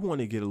 you want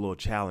to get a little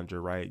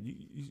Challenger, right?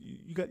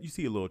 You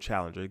see a little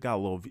Challenger. It got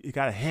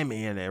a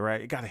Hemi in it, right?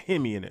 It got a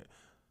Hemi in it.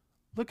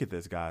 Look at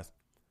this, guys.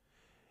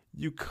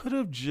 You could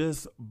have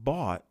just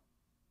bought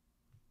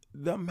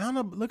the amount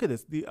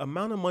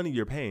of money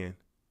you're paying.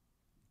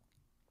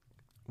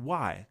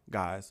 Why,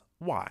 guys?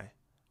 Why?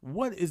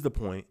 What is the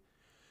point?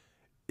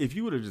 If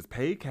you would have just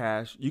paid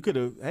cash, you could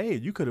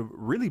have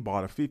really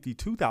bought a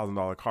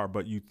 $52,000 car,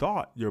 but you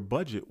thought your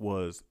budget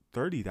was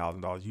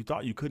 $30,000. You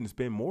thought you couldn't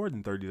spend more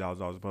than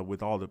 $30,000, but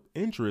with all the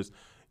interest,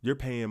 you're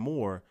paying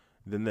more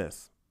than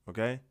this.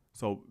 Okay?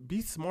 So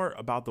be smart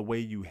about the way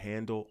you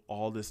handle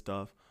all this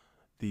stuff.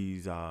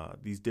 These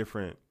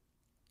different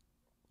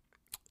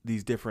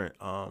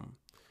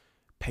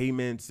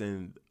payments,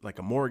 and like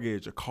a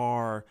mortgage, a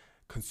car,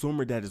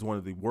 consumer debt is one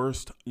of the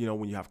worst.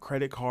 When you have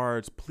credit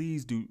cards,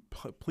 please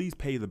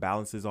pay the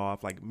balances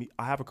off. Like me,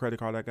 I have a credit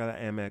card. I got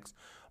an Amex.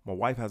 My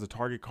wife has a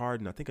Target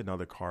card, and I think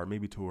another card,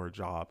 maybe to her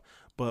job.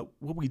 But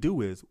what we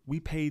do is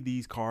we pay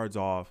these cards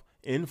off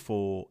in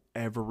full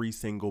every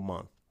single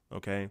month.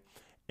 Okay.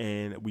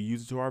 And we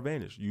use it to our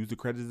advantage. Use the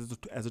credit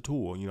as a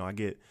tool. I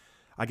get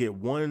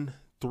 1%,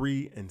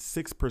 3%, and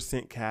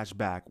 6% cash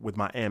back with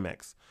my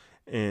Amex,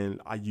 and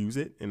I use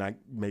it and I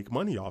make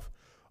money off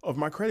of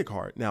my credit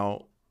card.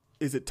 Now,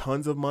 is it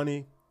tons of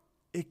money?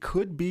 It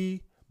could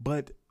be,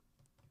 but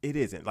it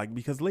isn't.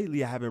 Because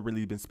lately I haven't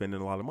really been spending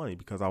a lot of money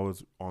because I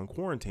was on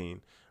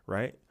quarantine,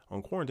 right?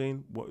 On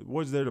quarantine,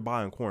 what's there to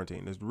buy on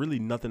quarantine? There's really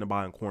nothing to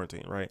buy on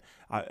quarantine, right?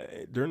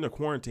 During the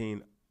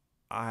quarantine,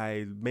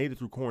 I made it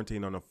through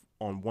quarantine on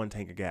one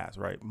tank of gas,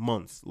 right?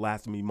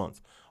 Lasted me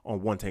months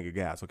on one tank of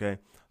gas. Okay.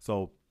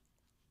 So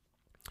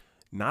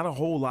not a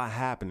whole lot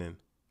happening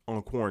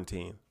on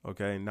quarantine.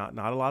 Okay. Not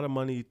a lot of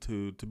money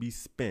to be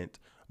spent,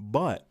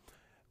 but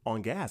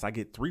on gas, I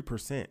get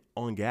 3%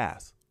 on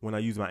gas when I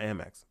use my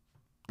Amex.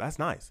 That's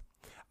nice.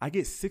 I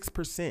get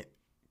 6%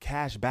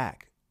 cash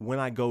back when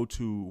I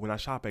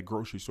shop at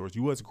grocery stores,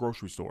 U.S.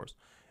 grocery stores,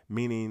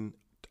 meaning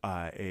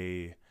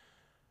a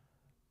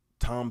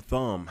Tom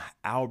Thumb,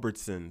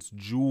 Albertsons,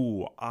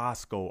 Jewel,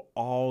 Osco,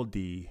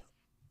 Aldi,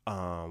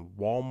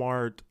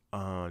 Walmart,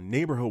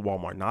 neighborhood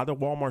Walmart, not a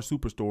Walmart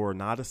superstore,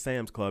 not a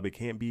Sam's Club. It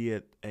can't be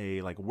at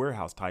a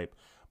warehouse type,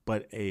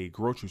 but a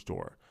grocery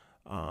store,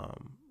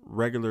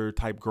 regular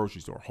type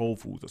grocery store, Whole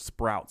Foods or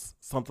Sprouts,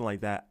 something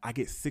like that. I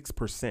get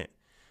 6%.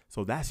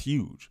 So that's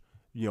huge.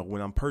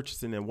 When I'm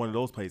purchasing in one of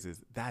those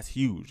places, that's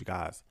huge,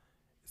 guys.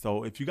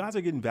 So if you guys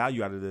are getting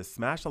value out of this,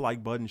 smash the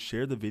like button,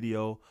 share the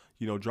video,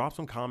 drop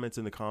some comments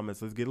in the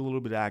comments. Let's get a little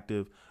bit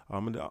active.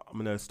 I'm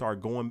gonna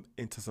start going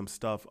into some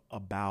stuff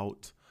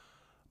about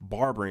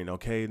barbering.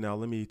 Okay, now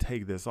let me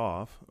take this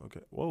off.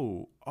 Okay.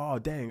 Whoa. Oh,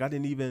 dang. I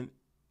didn't even.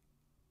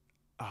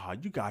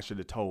 You guys should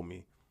have told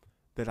me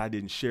that I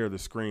didn't share the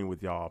screen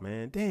with y'all,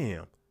 man.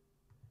 Damn.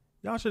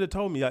 Y'all should have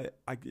told me I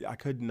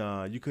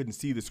couldn't. You couldn't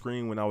see the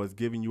screen when I was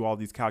giving you all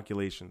these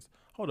calculations.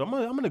 Hold on.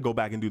 I'm gonna go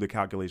back and do the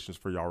calculations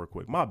for y'all real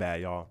quick. My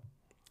bad, y'all.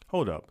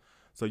 Hold up.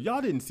 So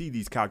y'all didn't see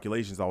these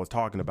calculations I was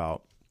talking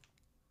about.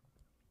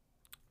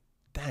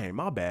 Dang,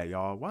 my bad,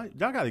 y'all. Why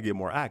y'all got to get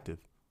more active?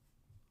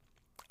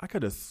 I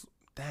could have.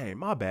 Dang,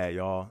 my bad,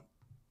 y'all.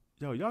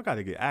 Y'all got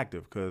to get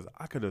active because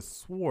I could have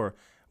swore.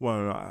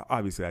 Well, no,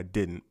 obviously I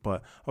didn't.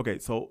 But okay,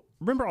 so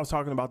remember I was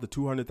talking about the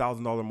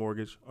 $200,000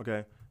 mortgage.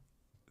 Okay,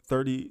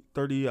 30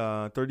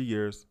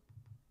 years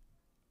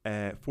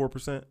at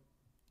 4%.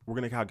 We're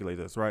going to calculate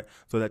this, right?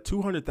 So that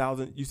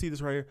 $200,000, you see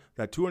this right here?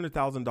 That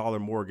 $200,000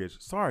 mortgage.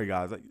 Sorry,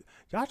 guys.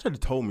 Y'all should have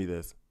told me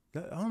this.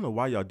 I don't know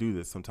why y'all do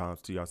this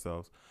sometimes to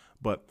yourselves.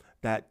 But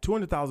that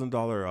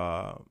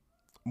 $200,000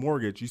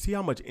 mortgage, you see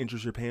how much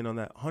interest you're paying on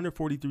that?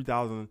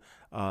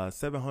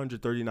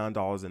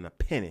 $143,739 and a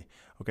penny.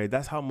 Okay,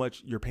 that's how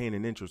much you're paying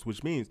in interest,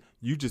 which means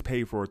you just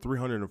paid for a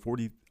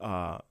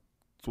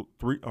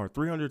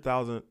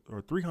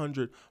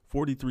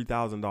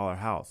 $343,000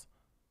 house.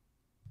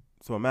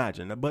 So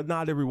imagine, but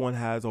not everyone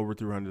has over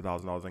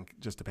 $300,000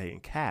 just to pay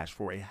in cash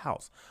for a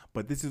house.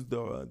 But this is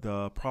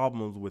the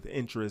problems with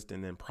interest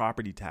and then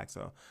property tax.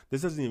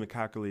 This doesn't even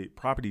calculate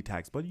property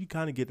tax, but you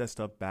kind of get that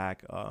stuff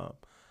back.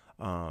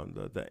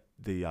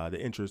 The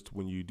interest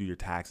when you do your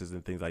taxes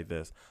and things like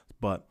this.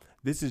 But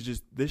this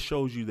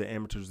shows you the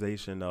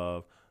amortization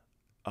of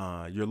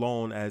your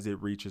loan as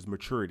it reaches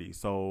maturity.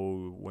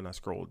 So when I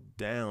scroll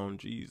down,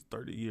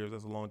 30 years,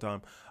 that's a long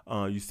time.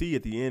 You see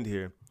at the end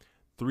here,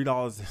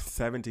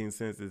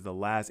 $3.17 is the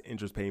last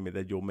interest payment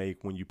that you'll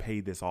make when you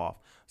pay this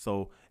off.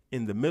 So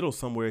in the middle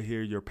somewhere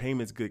here, your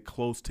payments get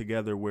close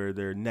together where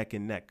they're neck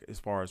and neck as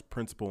far as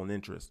principal and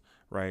interest,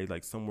 right?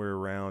 Like somewhere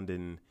around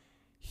in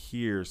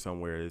here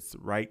somewhere, it's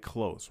right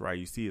close, right?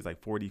 You see it's like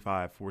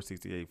 45,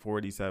 468,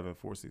 47,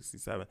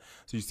 467.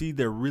 So you see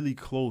they're really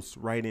close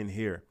right in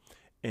here.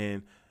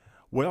 And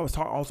what I was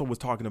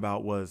talking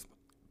about was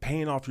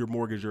paying off your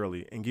mortgage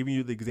early and giving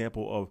you the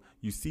example of,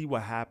 you see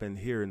what happened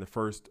here in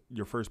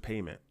your first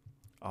payment.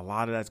 A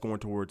lot of that's going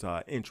towards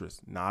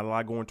interest, not a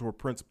lot going toward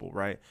principal,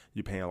 right?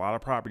 You're paying a lot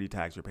of property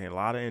tax, you're paying a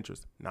lot of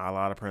interest, not a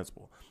lot of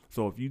principal.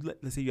 So if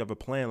let's say you have a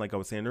plan, like I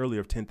was saying earlier,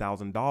 of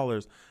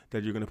 $10,000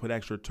 that you're going to put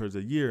extra towards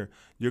a year,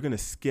 you're going to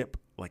skip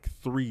like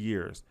 3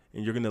 years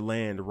and you're going to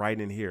land right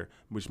in here,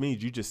 which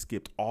means you just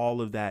skipped all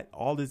of that,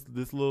 all this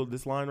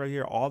line right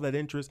here, all that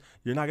interest.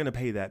 You're not going to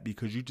pay that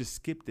because you just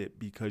skipped it,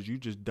 because you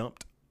just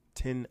dumped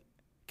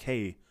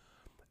 $10K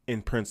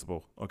in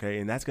principal. Okay.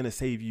 And that's going to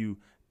save you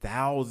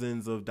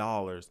thousands of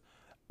dollars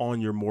on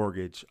your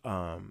mortgage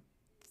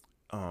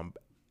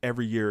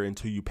every year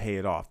until you pay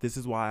it off. This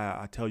is why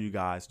I tell you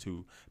guys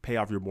to pay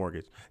off your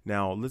mortgage.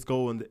 Now let's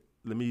go and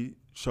let me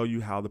show you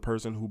how the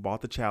person who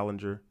bought the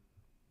Challenger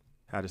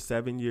had a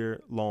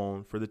 7-year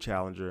loan for the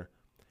Challenger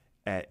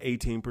at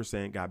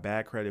 18%, got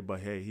bad credit, but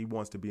hey, he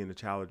wants to be in the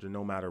Challenger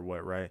no matter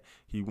what, right?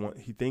 He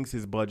thinks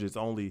his budget's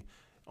only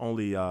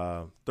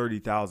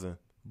 30,000,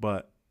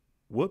 but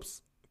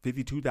whoops,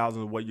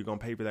 52,000 is what you're gonna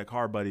pay for that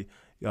car, buddy.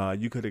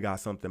 You could have got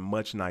something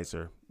much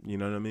nicer. You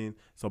know what I mean?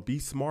 So be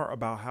smart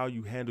about how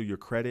you handle your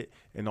credit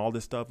and all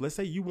this stuff. Let's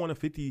say you want a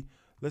 50.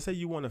 Let's say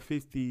you want a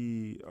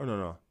 50. Oh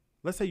no.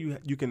 Let's say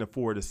you can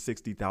afford a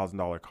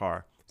 $60,000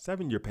 car,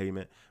 7-year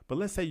payment. But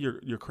let's say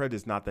your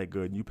credit's not that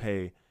good and you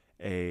pay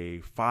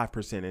a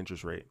 5%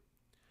 interest rate.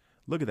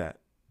 Look at that.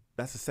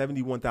 That's a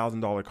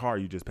 $71,000 car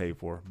you just paid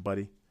for,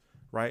 buddy.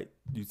 Right?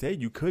 You say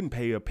you couldn't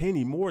pay a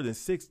penny more than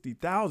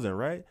 60,000,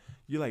 right?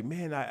 You're like,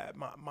 man,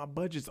 my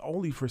budget's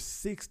only for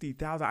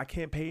 60,000. I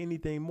can't pay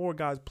anything more,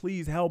 guys.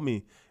 Please help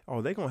me.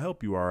 Oh, they're gonna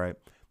help you, all right?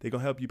 They're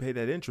gonna help you pay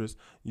that interest.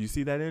 You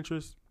see that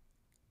interest?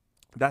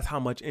 That's how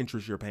much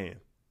interest you're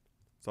paying.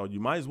 So you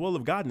might as well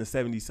have gotten a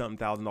 $70-something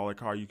thousand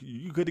car.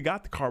 You could have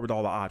got the car with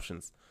all the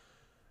options.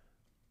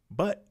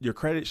 But your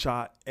credit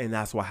shot, and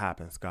that's what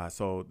happens, guys.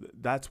 So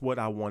that's what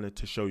I wanted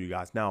to show you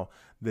guys. Now,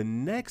 the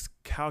next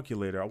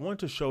calculator I want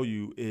to show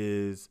you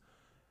is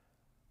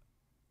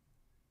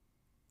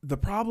the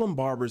problem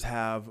barbers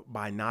have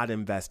by not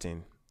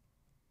investing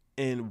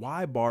and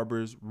why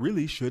barbers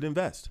really should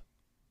invest.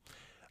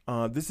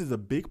 This is a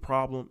big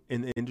problem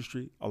in the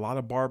industry. A lot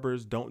of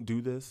barbers don't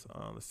do this.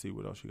 Let's see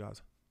what else you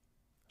guys.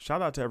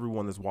 Shout out to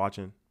everyone that's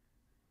watching.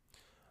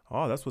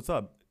 Oh, that's what's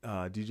up.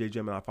 DJ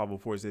Gemini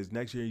 504 says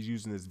next year he's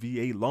using his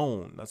VA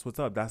loan. That's what's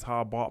up. That's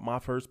how I bought my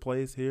first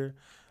place here.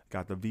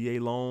 Got the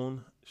VA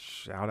loan.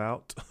 Shout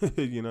out.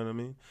 You know what I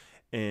mean?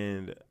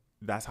 And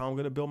that's how I'm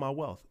going to build my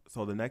wealth.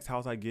 So the next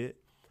house I get,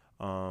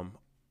 I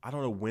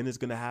don't know when it's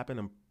going to happen.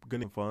 I'm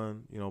going to have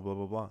fun, blah,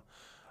 blah, blah.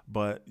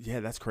 But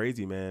yeah, that's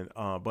crazy, man.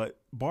 But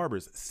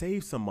barbers,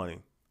 save some money.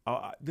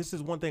 This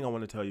is one thing I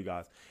want to tell you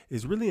guys.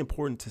 It's really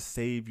important to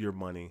save your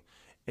money.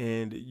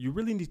 And you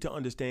really need to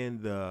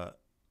understand the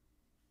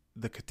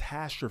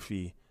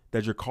catastrophe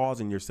that you're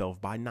causing yourself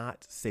by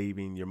not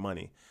saving your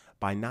money,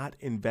 by not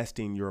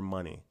investing your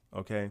money.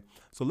 Okay.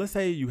 So let's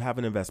say you have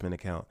an investment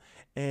account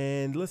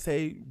and let's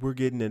say we're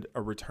getting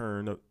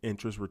a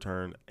interest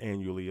return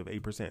annually of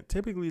 8%.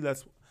 Typically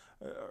that's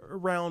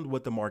around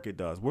what the market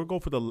does. We'll go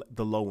for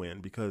the low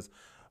end because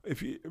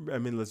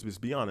let's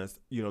just be honest,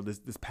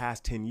 this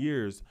past 10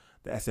 years,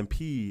 the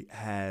S&P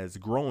has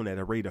grown at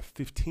a rate of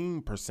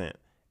 15%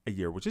 a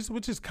year, which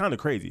is kind of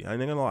crazy. I ain't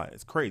gonna lie.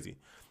 It's crazy.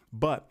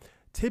 But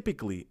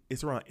typically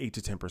it's around 8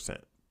 to 10%.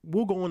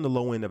 We'll go on the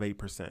low end of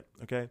 8%.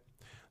 Okay.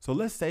 So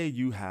let's say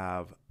you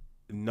have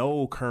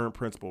no current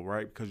principal,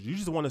 right? Because you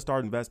just want to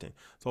start investing.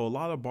 So a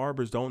lot of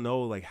barbers don't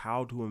know like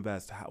how to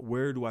invest.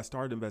 Where do I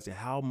start investing?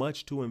 How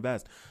much to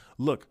invest?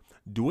 Look,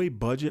 do a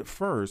budget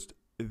first,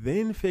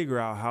 then figure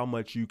out how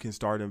much you can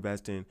start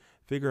investing,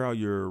 figure out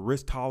your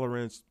risk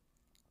tolerance,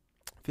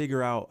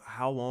 figure out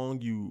how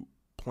long you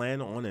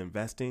plan on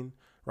investing,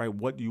 right?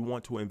 What do you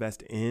want to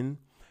invest in?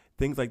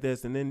 Things like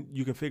this. And then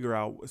you can figure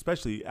out,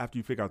 especially after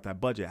you figure out that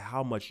budget,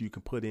 how much you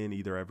can put in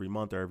either every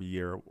month or every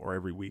year or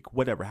every week,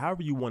 whatever,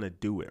 however you want to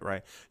do it,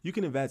 right? You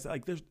can invest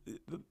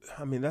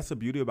that's the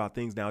beauty about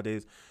things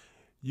nowadays.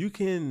 You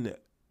can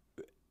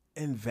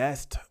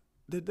invest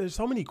there's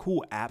so many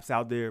cool apps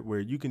out there where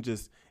you can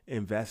just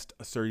invest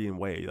a certain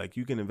way. Like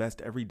you can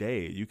invest every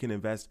day, you can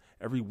invest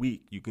every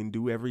week, you can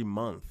do every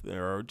month,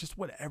 or just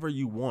whatever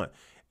you want.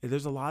 And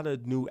there's a lot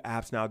of new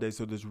apps nowadays,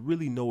 so there's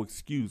really no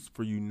excuse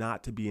for you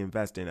not to be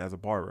investing as a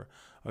barber.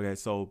 Okay,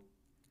 so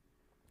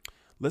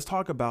let's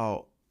talk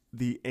about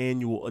the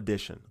annual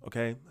edition.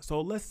 Okay,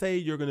 so let's say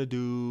you're gonna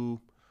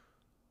do.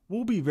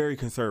 We'll be very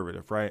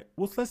conservative, right?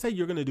 Well, let's say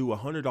you're gonna do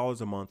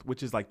 $100 a month,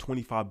 which is like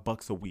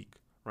 $25 a week,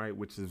 right?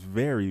 Which is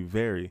very,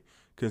 very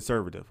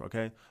conservative.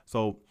 Okay,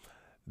 so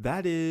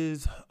that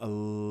is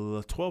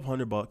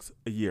 $1,200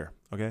 a year.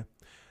 Okay,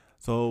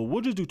 so we'll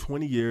just do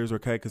 20 years.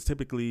 Okay, because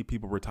typically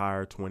people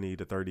retire 20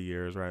 to 30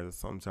 years, right?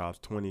 Some jobs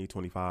 20,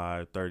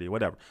 25, 30,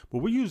 whatever.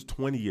 But we use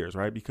 20 years,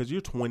 right? Because you're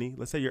 20.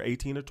 Let's say you're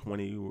 18 or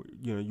 20. You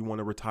know, you want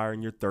to retire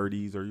in your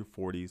 30s or your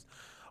 40s,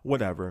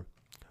 whatever.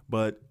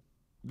 But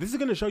this is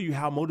going to show you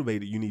how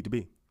motivated you need to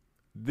be.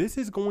 This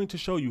is going to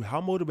show you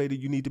how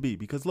motivated you need to be,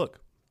 because look,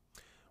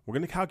 we're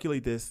going to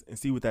calculate this and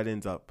see what that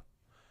ends up.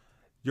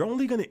 You're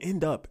only going to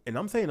end up, and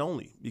I'm saying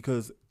only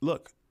because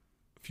look,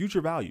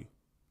 future value,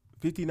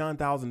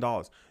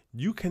 $59,000.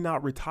 You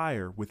cannot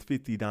retire with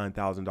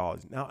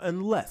 $59,000. Now,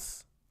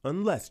 unless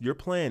your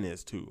plan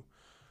is to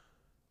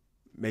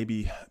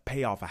maybe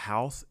pay off a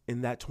house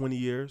in that 20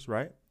 years,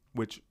 right?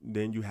 Which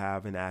then you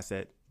have an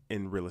asset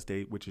in real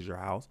estate, which is your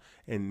house.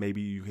 And maybe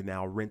you can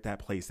now rent that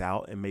place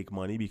out and make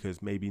money because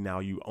maybe now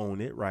you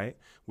own it, right?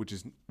 Which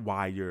is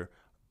why your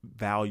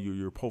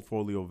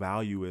portfolio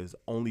value is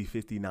only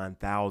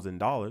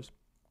 $59,000.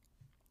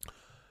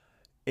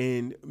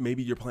 And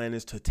maybe your plan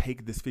is to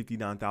take this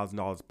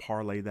 $59,000,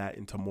 parlay that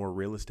into more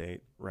real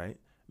estate, right?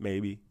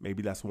 Maybe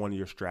that's one of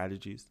your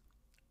strategies.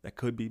 That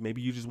could be.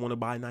 Maybe you just want to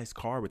buy a nice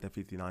car with that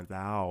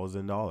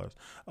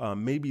 $59,000.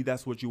 Maybe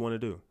that's what you want to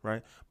do,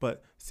 right?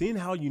 But seeing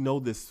how you know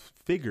this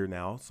figure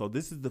now, so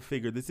this is the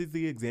figure. This is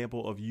the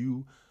example of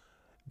you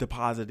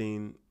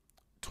depositing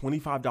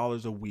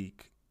 $25 a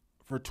week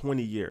for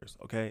 20 years,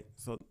 okay?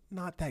 So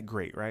not that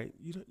great, right?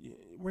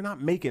 We're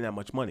not making that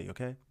much money,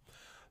 okay?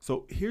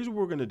 So here's what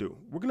we're going to do.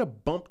 We're going to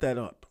bump that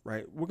up,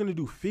 right? We're going to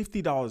do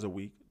 $50 a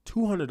week,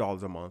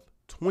 $200 a month,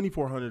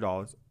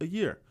 $2,400 a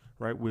year.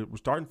 Right, we're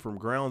starting from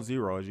ground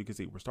zero, as you can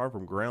see. We're starting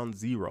from ground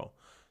zero,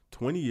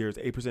 20 years,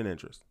 8%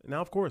 interest.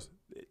 Now, of course,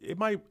 it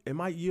might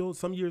yield.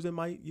 Some years it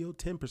might yield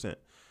 10%.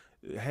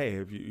 Hey,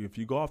 if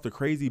you go off the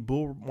crazy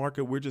bull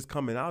market we're just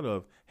coming out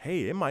of,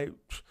 hey, it might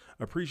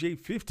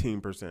appreciate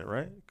 15%.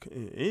 Right,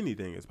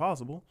 anything is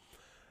possible.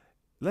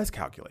 Let's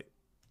calculate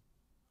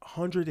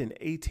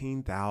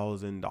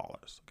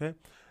 $118,000. Okay,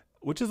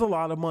 which is a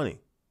lot of money,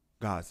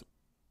 guys.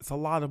 It's a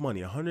lot of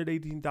money.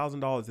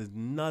 $118,000 is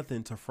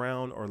nothing to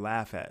frown or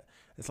laugh at.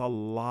 It's a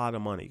lot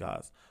of money,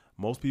 guys.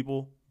 Most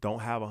people don't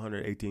have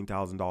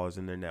 $118,000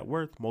 in their net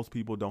worth. Most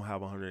people don't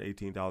have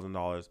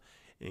 $118,000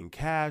 in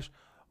cash.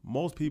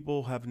 Most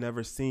people have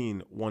never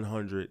seen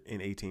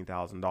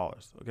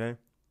 $118,000. Okay.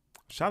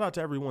 Shout out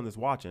to everyone that's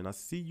watching. I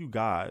see you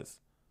guys.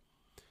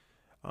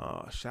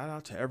 Shout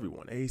out to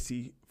everyone.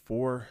 AC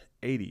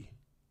 480.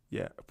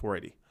 Yeah,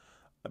 480.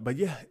 But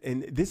yeah,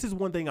 and this is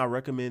one thing I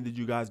recommend that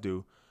you guys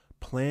do.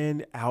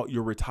 Plan out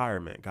your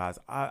retirement, guys.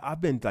 I've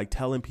been like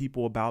telling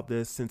people about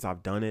this since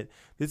I've done it.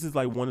 This is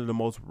like one of the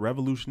most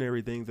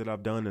revolutionary things that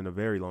I've done in a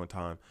very long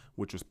time,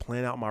 which was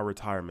plan out my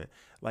retirement.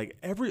 Like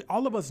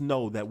all of us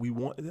know that we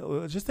want,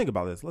 just think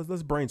about this.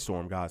 Let's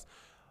brainstorm, guys.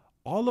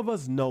 All of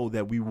us know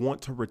that we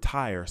want to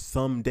retire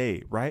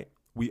someday, right?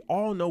 We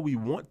all know we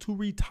want to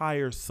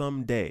retire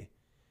someday.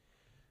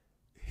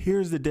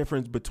 Here's the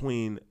difference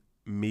between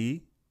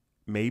me,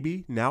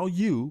 maybe now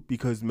you,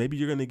 because maybe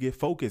you're going to get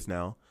focused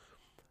now.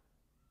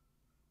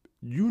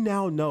 You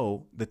now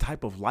know the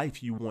type of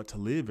life you want to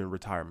live in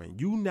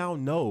retirement. You now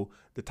know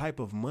the type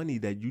of money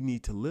that you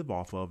need to live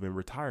off of in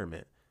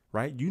retirement,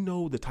 right? You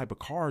know the type of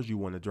cars you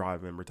want to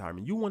drive in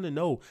retirement. You want to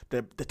know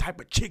the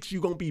type of chicks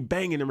you're going to be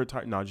banging in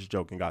retirement. No, just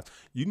joking, guys.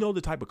 You know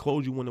the type of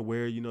clothes you want to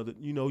wear. You know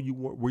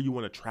where you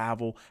want to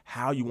travel,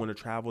 how you want to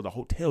travel, the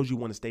hotels you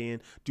want to stay in.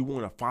 Do you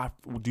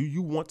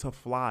want to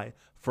fly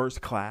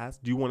first class?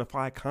 Do you want to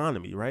fly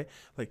economy, right?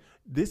 Like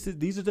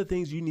these are the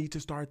things you need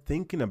to start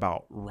thinking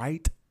about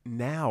right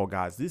now,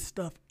 guys. This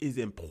stuff is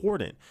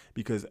important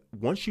because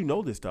once you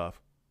know this stuff,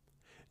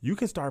 you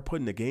can start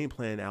putting a game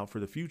plan out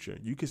for the future.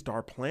 You can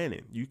start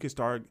planning. You can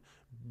start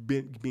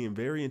being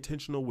very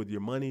intentional with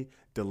your money,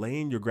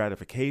 delaying your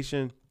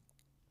gratification,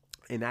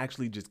 and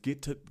actually just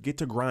get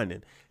to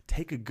grinding.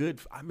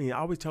 I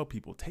always tell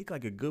people, take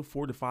like a good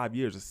 4 to 5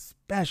 years,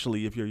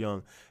 especially if you're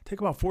young. Take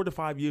about 4 to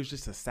 5 years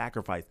just to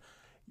sacrifice.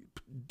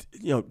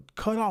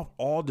 Cut off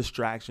all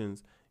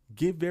distractions.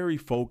 Get very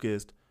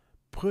focused.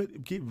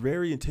 Get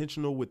very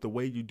intentional with the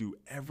way you do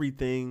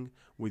everything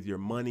with your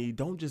money.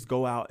 Don't just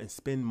go out and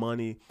spend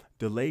money.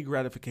 Delay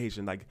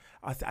gratification. Like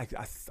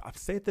I've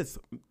said this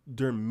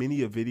during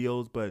many of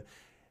videos, but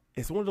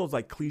it's one of those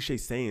like cliche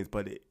sayings,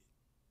 but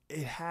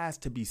it has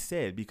to be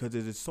said because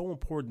it is so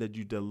important that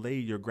you delay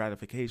your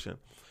gratification.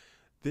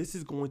 This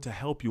is going to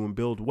help you and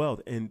build wealth.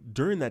 And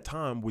during that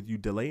time with you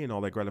delaying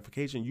all that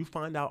gratification, you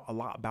find out a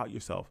lot about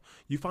yourself.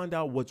 You find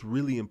out what's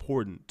really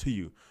important to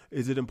you.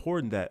 Is it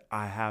important that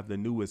I have the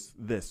newest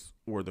this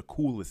or the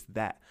coolest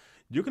that?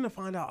 You're going to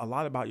find out a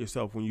lot about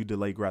yourself when you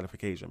delay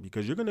gratification,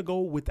 because you're going to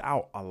go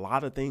without a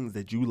lot of things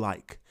that you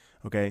like.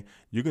 Okay.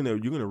 You're going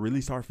to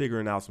really start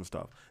figuring out some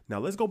stuff. Now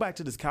let's go back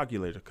to this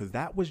calculator, because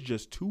that was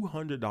just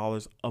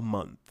 $200 a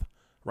month,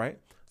 right?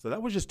 So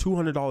that was just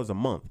 $200 a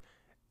month.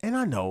 And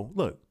I know,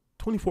 look,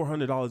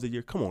 $2,400 a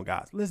year. Come on,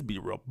 guys. Let's be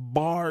real.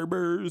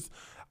 Barbers.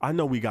 I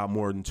know we got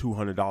more than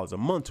 $200 a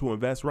month to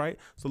invest, right?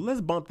 So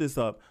let's bump this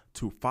up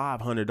to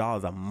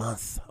 $500 a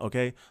month.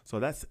 Okay. So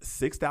that's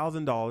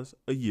 $6,000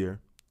 a year,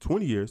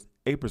 20 years,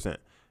 8%.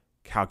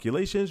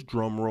 Calculations,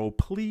 drum roll,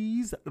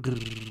 please.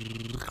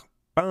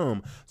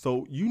 Boom.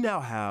 So you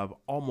now have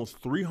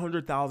almost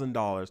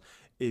 $300,000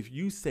 if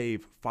you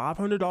save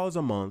 $500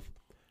 a month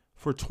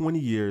for 20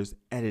 years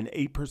at an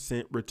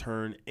 8%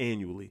 return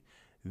annually.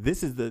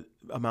 This is the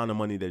amount of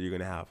money that you're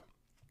going to have.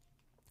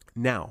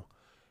 Now,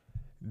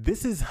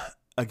 this is,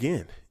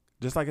 again,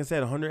 just like I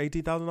said,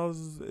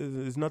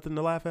 $118,000 is nothing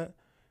to laugh at.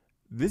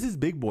 This is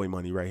big boy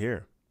money right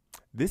here.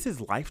 This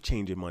is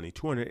life-changing money.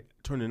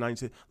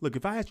 296. Look,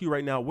 if I ask you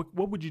right now,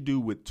 what would you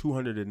do with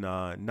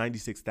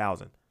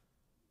 296,000?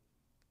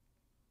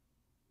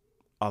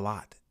 A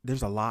lot.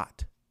 There's a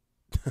lot.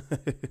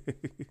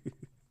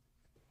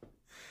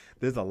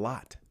 There's a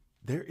lot.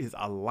 There is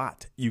a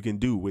lot you can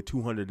do with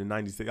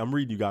 296. I'm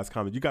reading you guys'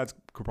 comments. You guys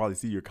could probably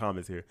see your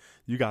comments here.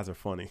 You guys are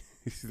funny.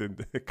 He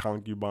said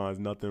concubines,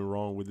 nothing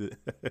wrong with it.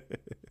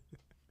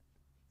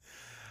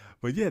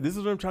 But yeah, this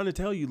is what I'm trying to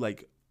tell you.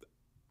 Like,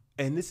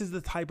 and this is the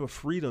type of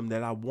freedom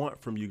that I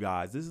want from you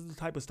guys. This is the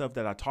type of stuff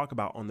that I talk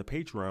about on the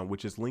Patreon,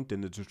 which is linked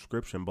in the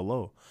description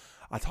below.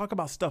 I talk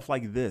about stuff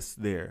like this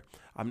there.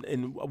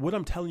 And what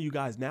I'm telling you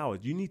guys now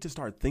is you need to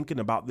start thinking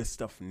about this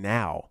stuff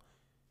now.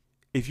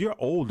 If you're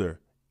older,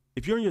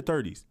 if you're in your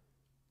 30s,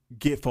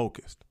 get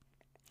focused.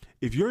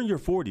 If you're in your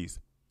 40s,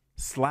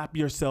 slap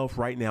yourself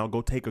right now,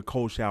 go take a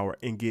cold shower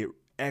and get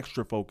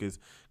extra focused,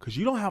 because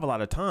you don't have a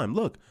lot of time.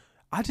 Look,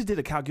 I just did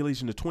a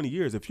calculation of 20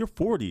 years. If you're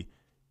 40,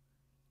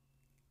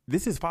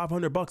 this is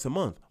 $500 a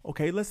month.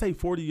 Okay, let's say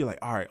 40, you're like,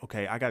 all right,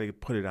 okay, I got to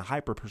put it in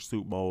hyper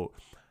pursuit mode.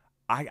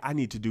 I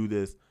need to do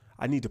this.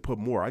 I need to put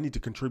more. I need to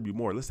contribute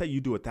more. Let's say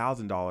you do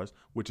 $1,000,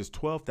 which is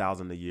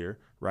 $12,000 a year,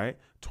 right?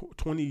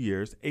 20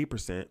 years,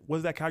 8%. What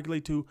does that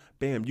calculate to?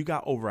 Bam, you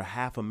got over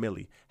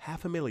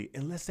 $500,000.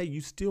 And let's say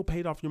you still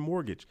paid off your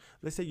mortgage.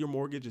 Let's say your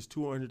mortgage is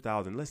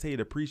 $200,000. Let's say it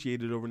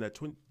appreciated over that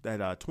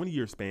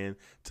 20-year span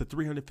to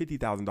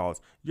 $350,000.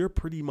 You're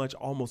pretty much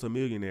almost a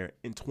millionaire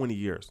in 20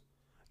 years.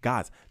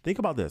 Guys, think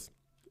about this.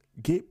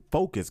 Get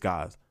focused,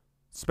 guys.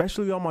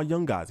 Especially all my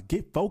young guys,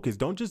 get focused.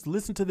 Don't just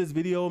listen to this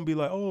video and be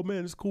like, oh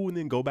man, it's cool. And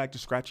then go back to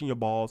scratching your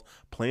balls,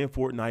 playing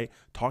Fortnite,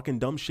 talking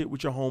dumb shit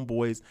with your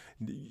homeboys.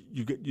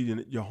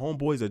 Your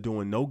homeboys are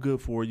doing no good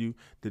for you.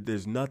 That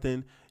there's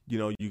nothing, you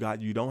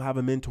don't have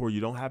a mentor. You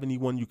don't have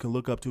anyone you can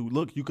look up to.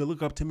 Look, you can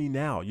look up to me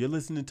now. You're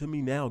listening to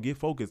me now. Get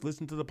focused.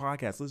 Listen to the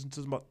podcast. Listen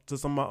to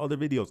some of my other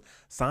videos.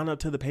 Sign up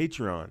to the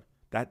Patreon.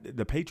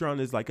 The Patreon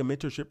is like a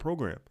mentorship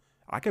program.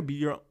 I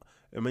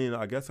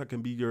guess I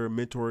can be your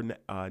mentor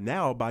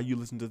now by you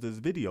listening to this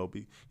video.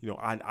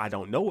 I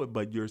don't know it,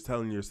 but you're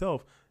telling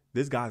yourself,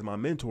 this guy's my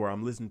mentor.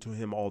 I'm listening to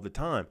him all the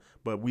time,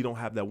 but we don't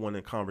have that one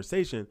in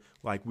conversation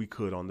like we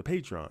could on the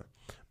Patreon.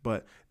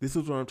 But this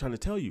is what I'm trying to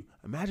tell you.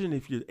 Imagine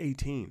if you're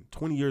 18,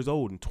 20 years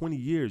old, in 20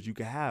 years, you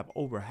could have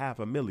over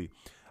 $500,000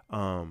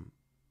 on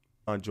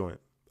joint.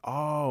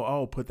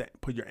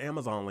 Put your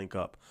Amazon link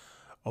up.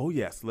 Oh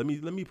yes, let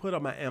me put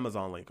up my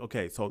Amazon link.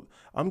 Okay, so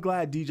I'm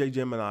glad DJ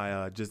Jim and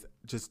I just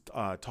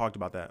talked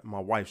about that.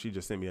 My wife, she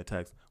just sent me a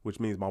text, which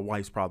means my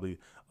wife's probably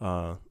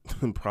watching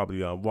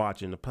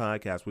the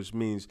podcast, which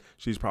means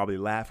she's probably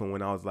laughing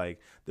when I was like,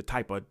 the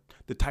type of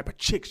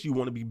chicks you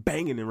want to be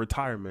banging in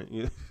retirement.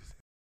 You know?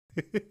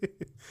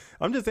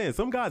 I'm just saying,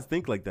 some guys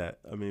think like that.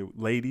 I mean,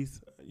 ladies,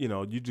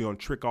 you're gonna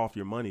trick off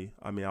your money.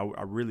 I mean,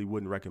 I really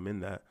wouldn't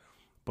recommend that.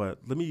 But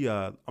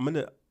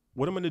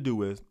what I'm going to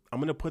do is I'm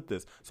going to put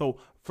this. So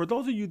for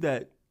those of you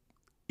that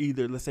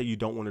either, let's say you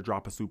don't want to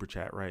drop a super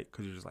chat, right?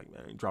 Because you're just like,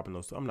 man, I ain't dropping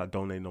no, I'm not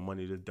donating no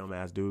money to this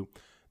dumbass dude.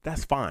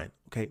 That's fine.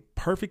 Okay.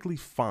 Perfectly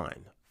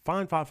fine.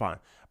 Fine.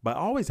 But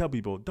I always tell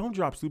people, don't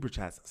drop super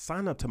chats.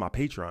 Sign up to my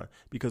Patreon,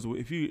 because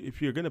if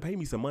you're going to pay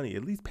me some money,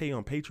 at least pay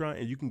on Patreon,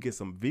 and you can get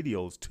some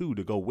videos too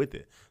to go with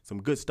it.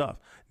 Some good stuff.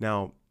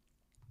 Now,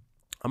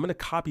 I'm going to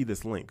copy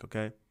this link.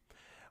 Okay.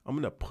 I'm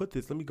going to put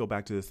this, let me go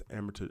back to this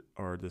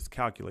this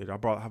calculator.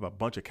 I have a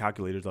bunch of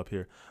calculators up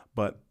here,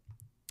 but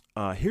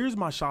here's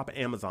my shop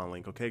Amazon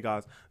link. Okay,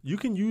 guys, you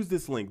can use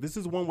this link. This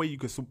is one way you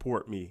can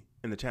support me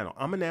in the channel.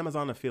 I'm an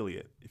Amazon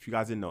affiliate, if you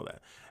guys didn't know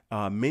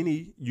that.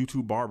 Many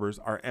YouTube barbers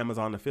are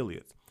Amazon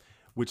affiliates,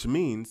 which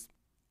means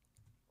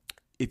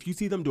if you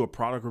see them do a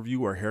product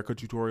review or a haircut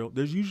tutorial,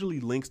 there's usually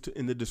links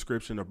in the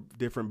description of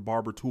different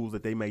barber tools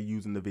that they may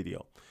use in the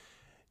video.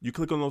 You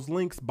click on those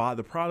links, buy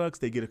the products,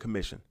 they get a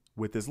commission.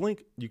 with this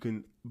link, you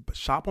can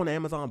shop on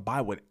Amazon, buy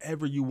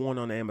whatever you want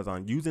on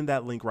Amazon using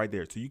that link right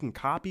there. So you can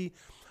copy,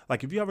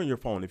 like if you have on your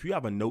phone, if you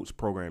have a notes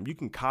program, you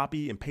can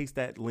copy and paste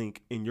that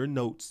link in your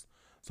notes.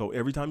 So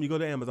every time you go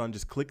to Amazon,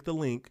 just click the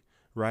link,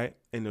 right?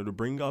 And it'll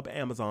bring up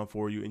Amazon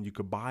for you, and you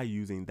could buy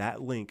using that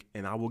link,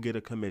 and I will get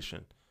a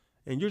commission.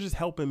 And you're just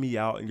helping me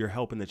out, and you're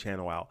helping the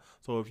channel out.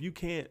 So if you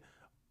can't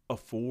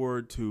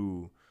afford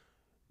to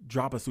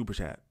drop a super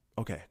chat,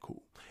 okay,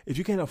 cool. If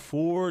you can't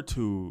afford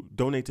to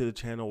donate to the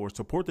channel or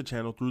support the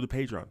channel through the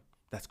Patreon,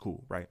 that's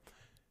cool, right?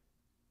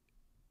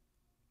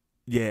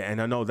 Yeah,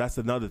 and I know that's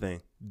another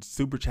thing.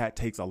 Super chat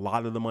takes a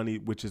lot of the money,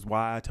 which is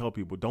why I tell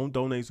people don't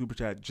donate super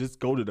chat. Just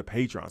go to the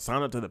Patreon.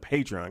 Sign up to the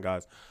Patreon,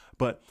 guys.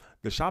 But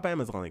the Shop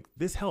Amazon link,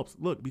 this helps.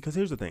 Look, because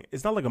here's the thing.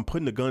 It's not like I'm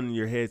putting a gun in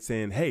your head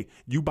saying, hey,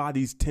 you buy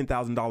these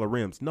 $10,000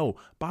 rims. No,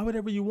 buy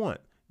whatever you want.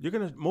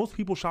 Most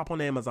people shop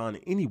on Amazon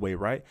anyway,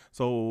 right?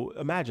 So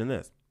imagine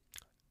this.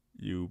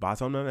 You buy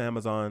something on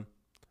Amazon,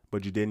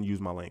 but you didn't use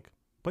my link.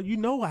 But you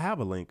know I have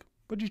a link,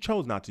 but you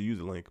chose not to use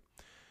the link.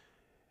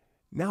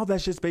 Now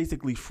that's just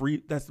basically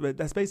free.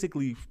 That's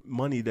basically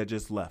money that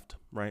just left,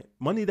 right?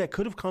 Money that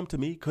could have come to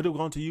me, could have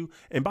gone to you.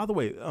 And by the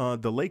way,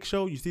 the Lake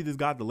Show, you see this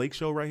guy, the Lake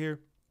Show right here?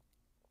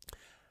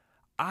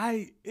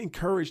 I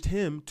encouraged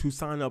him to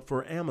sign up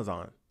for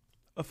Amazon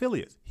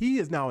affiliates. He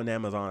is now an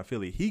Amazon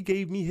affiliate. He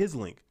gave me his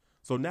link.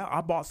 So now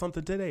I bought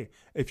something today.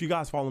 If you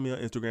guys follow me on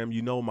Instagram,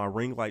 you know my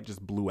ring light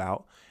just blew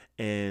out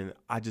and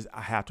I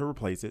have to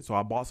replace it. So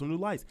I bought some new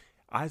lights.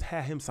 I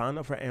had him sign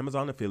up for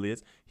Amazon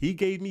affiliates. He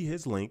gave me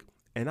his link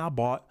and I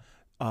bought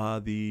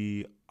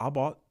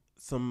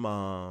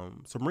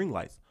some ring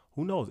lights.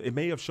 Who knows? It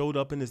may have showed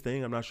up in his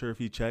thing. I'm not sure if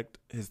he checked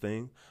his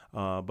thing,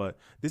 but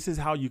this is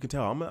how you can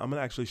tell. I'm gonna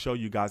actually show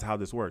you guys how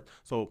this works.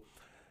 So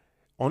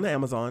on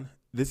Amazon,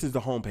 this is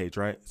the homepage,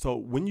 right? So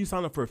when you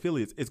sign up for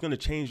affiliates, it's going to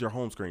change your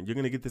home screen. You're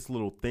going to get this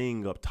little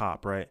thing up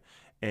top, right?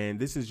 And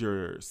this is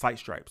your site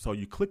stripe. So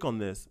you click on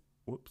this.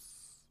 Whoops.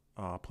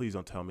 Please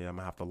don't tell me I'm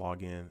going to have to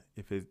log in.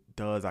 If it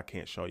does, I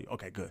can't show you.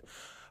 Okay, good.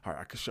 All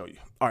right, I can show you.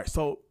 All right,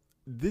 so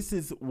this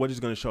is what it's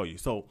going to show you.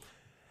 So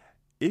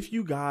if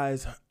you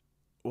guys,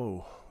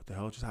 whoa, what the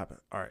hell just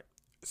happened? All right.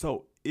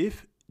 So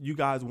if you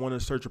guys want to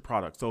search a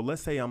product, so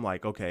let's say I'm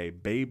like, okay,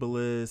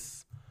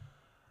 Babyliss,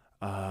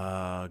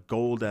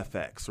 Gold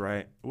FX,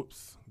 right?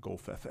 Whoops,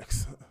 Gold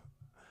FX.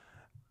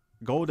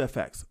 Gold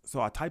FX.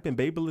 So I type in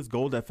Babyliss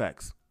Gold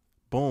FX.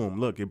 Boom,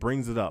 look, it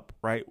brings it up,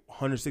 right?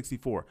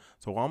 164.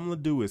 So what I'm going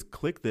to do is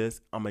click this.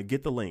 I'm going to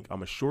get the link. I'm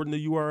going to shorten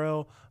the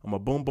URL. I'm going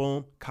to boom,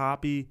 boom,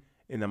 copy,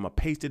 and I'm going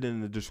to paste it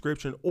in the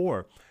description.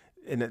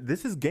 And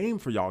this is game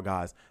for y'all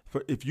guys.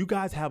 If you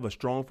guys have a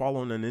strong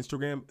following on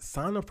Instagram,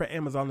 sign up for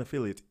Amazon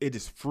affiliates. It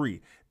is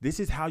free. This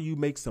is how you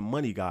make some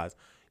money, guys.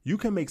 You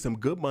can make some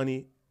good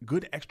money,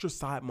 good extra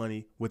side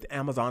money with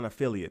Amazon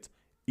affiliates.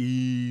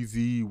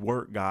 Easy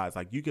work, guys.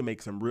 Like you can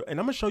make some real, and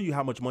I'm going to show you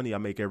how much money I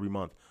make every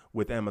month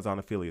with Amazon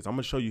affiliates. I'm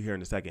going to show you here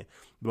in a second.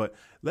 But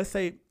let's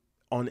say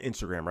on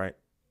Instagram, right?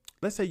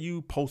 Let's say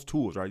you post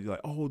tools, right? You're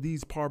like, oh,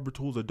 these barber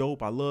tools are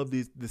dope. I love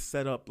this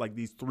setup, like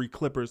these 3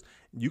 clippers.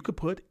 You could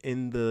put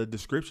in the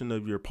description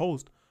of your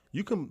post,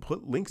 you can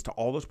put links to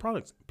all those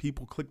products.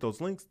 People click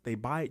those links, they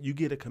buy it, you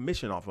get a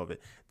commission off of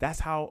it. That's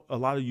how a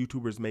lot of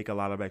YouTubers make a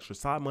lot of extra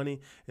side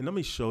money. And let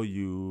me show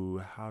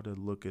you how to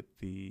look at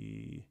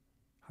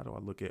how do I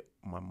look at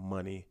my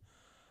money?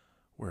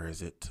 Where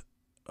is it?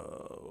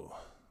 Oh,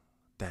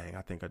 dang,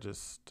 I think did I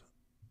just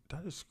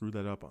screw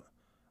that up?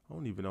 I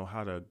don't even know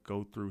how to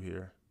go through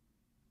here.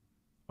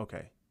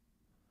 Okay.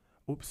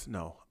 Oops,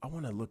 no. I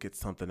want to look at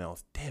something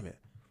else. Damn it.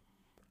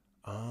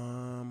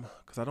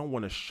 Because I don't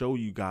want to show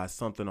you guys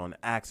something on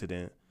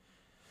accident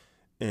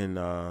and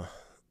that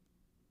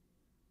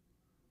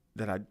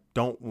I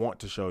don't want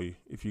to show you,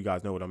 if you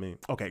guys know what I mean.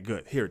 Okay,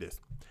 good. Here it is.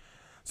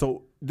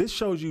 So this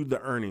shows you the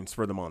earnings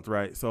for the month,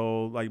 right?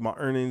 So like my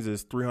earnings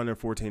is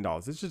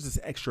 $314. It's just this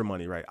extra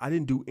money, right? I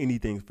didn't do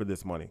anything for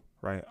this money,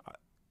 right?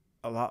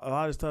 A lot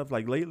of stuff,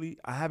 like lately,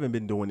 I haven't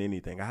been doing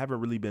anything. I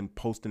haven't really been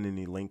posting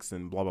any links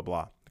and blah, blah,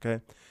 blah.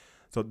 Okay.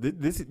 So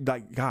this,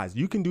 like, guys,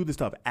 you can do this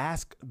stuff.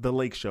 Ask the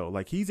Lake Show.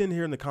 Like, he's in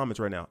here in the comments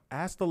right now.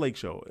 Ask the Lake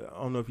Show.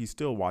 I don't know if he's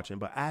still watching,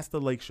 but ask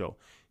the Lake Show.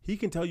 He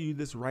can tell you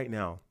this right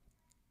now,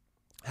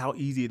 how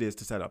easy it is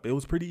to set up. It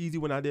was pretty easy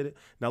when I did it.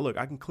 Now, look,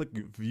 I can click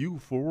view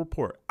full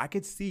report. I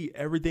could see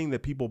everything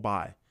that people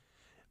buy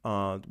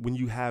when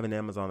you have an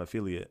Amazon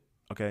affiliate.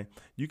 Okay.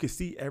 You can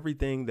see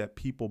everything that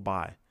people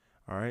buy.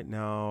 All right,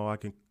 now I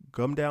can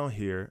come down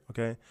here.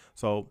 Okay,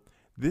 so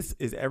this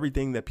is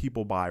everything that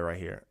people buy right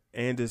here.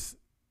 And this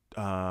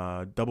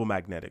double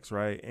magnetics,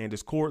 right? And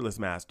this cordless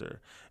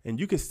master. And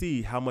you can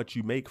see how much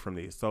you make from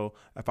these. So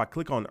if I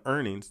click on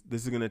earnings,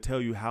 this is going to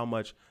tell you how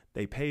much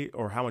they pay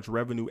or how much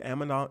revenue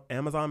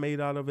Amazon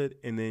made out of it.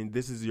 And then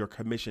this is your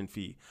commission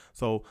fee.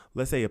 So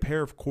let's say a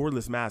pair of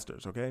cordless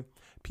masters. Okay,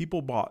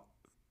 people bought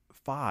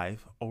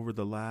 5 over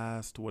the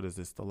last,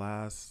 the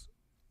last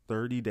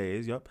 30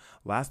 days. Yep.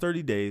 Last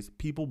 30 days,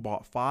 people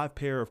bought 5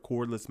 pair of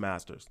cordless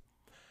masters.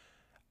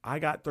 I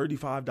got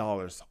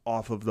 $35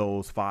 off of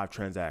those 5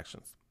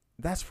 transactions.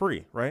 That's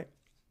free, right?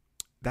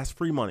 That's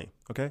free money.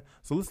 Okay.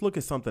 So let's look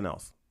at something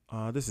else.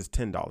 This is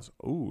 $10.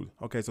 Ooh.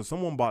 Okay. So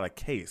someone bought a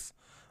case.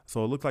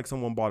 So it looked like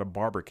someone bought a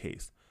barber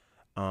case.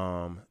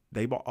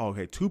 They bought,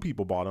 okay, 2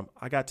 people bought them.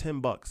 I got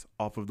 $10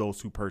 off of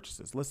those 2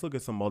 purchases. Let's look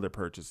at some other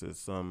purchases,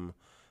 some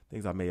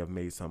things I may have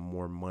made some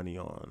more money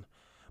on.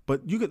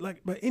 But you could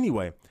but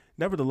anyway,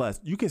 nevertheless,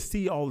 you can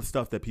see all the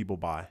stuff that people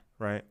buy,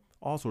 right?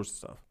 All sorts of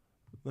stuff.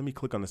 Let me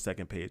click on the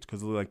second page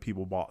because it looks like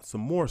people bought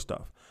some more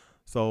stuff.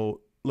 So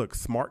look,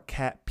 Smart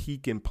Cat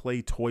Peek and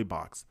Play Toy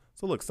Box.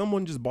 So look,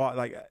 someone just bought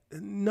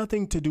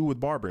nothing to do with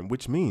barbering,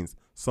 which means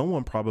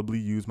someone probably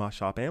used my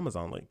Shop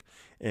Amazon link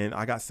and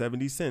I got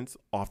 70 cents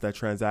off that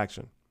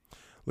transaction.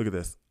 Look at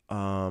this.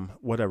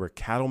 Whatever.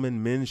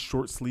 Cattleman men's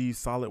short sleeve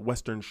solid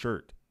Western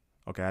shirt.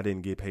 Okay. I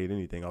didn't get paid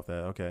anything off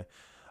that. Okay.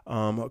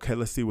 Okay.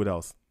 Let's see what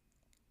else.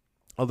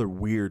 Other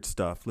weird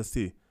stuff. Let's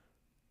see.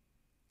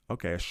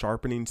 Okay. A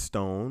sharpening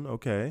stone.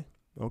 Okay.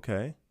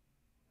 Okay.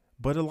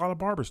 But a lot of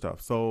barber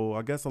stuff. So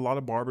I guess a lot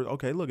of barber.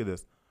 Okay. Look at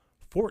this.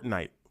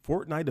 Fortnite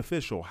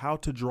official, how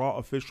to draw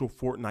official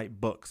Fortnite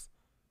books.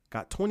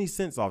 Got 20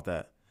 cents off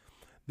that.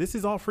 This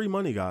is all free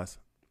money, guys.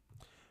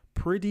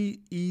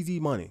 Pretty easy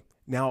money.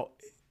 Now,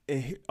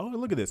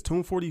 look at this.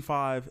 Tune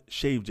 45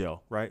 shave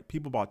gel, right?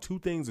 People bought 2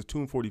 things of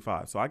Tune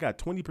 45. So I got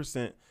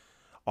 20%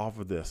 off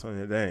of this. I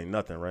mean, that ain't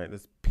nothing, right?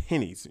 That's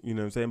pennies, you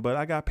know what I'm saying? But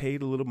I got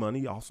paid a little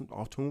money off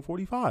Tune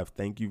 45.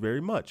 Thank you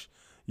very much.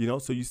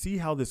 So you see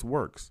how this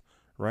works,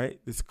 right?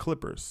 This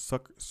clippers,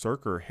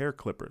 Cirker hair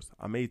clippers.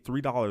 I made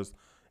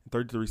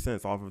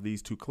 $3.33 off of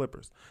these 2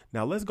 clippers.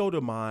 Now let's go to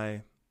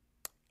my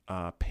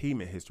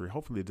payment history.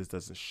 Hopefully this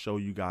doesn't show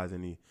you guys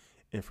any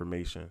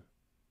information.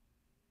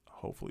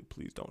 Hopefully,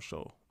 please don't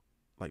show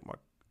my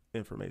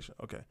information.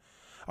 Okay.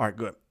 All right,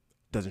 good.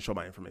 Doesn't show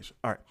my information.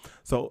 All right.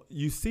 So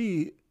you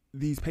see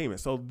these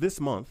payments. So this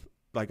month,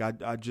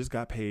 I just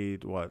got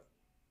paid a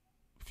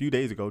few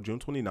days ago, June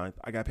 29th,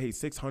 I got paid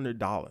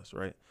 $600,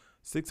 right?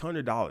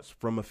 $600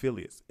 from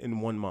affiliates in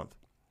 1 month.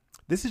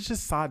 This is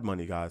just side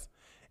money, guys.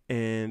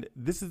 And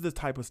this is the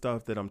type of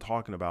stuff that I'm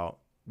talking about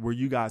where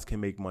you guys can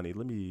make money.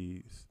 Let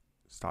me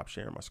stop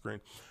sharing my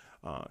screen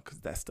because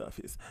that stuff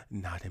is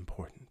not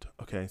important.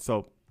 Okay,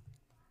 so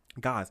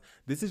guys,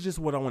 this is just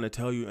what I want to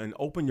tell you and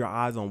open your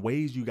eyes on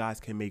ways you guys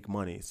can make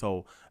money.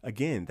 So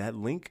again, that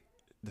link,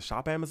 the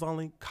Shop Amazon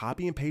link,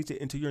 copy and paste it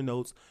into your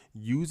notes.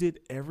 Use it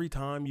every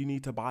time you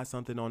need to buy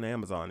something on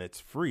Amazon. It's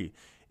free.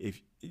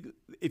 If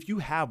you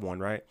have one,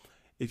 right?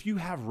 If you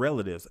have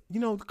relatives,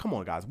 come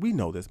on, guys, we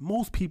know this.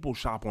 Most people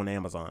shop on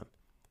Amazon.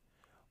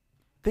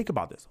 Think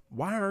about this.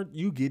 Why aren't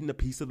you getting a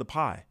piece of the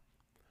pie?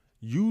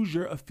 Use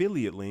your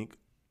affiliate link.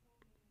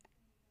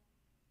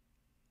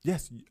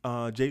 Yes,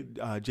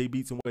 J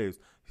Beats and Waves.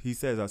 He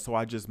says, so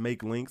I just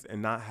make links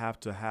and not have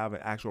to have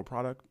an actual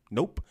product?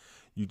 Nope.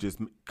 You just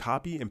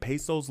copy and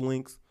paste those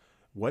links.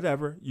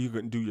 Whatever, you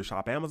can do your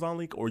Shop Amazon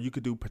link, or you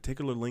could do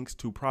particular links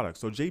to products.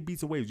 So J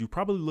Beats and Waves, you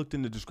probably looked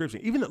in the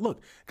description.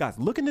 Look, guys,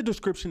 look in the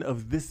description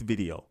of this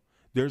video.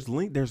 There's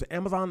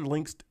Amazon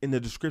links in the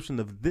description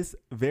of this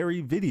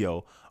very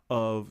video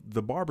of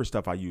the barber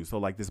stuff I use. So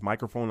like this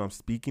microphone I'm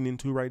speaking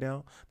into right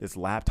now, this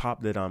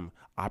laptop that I'm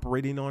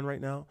operating on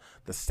right now,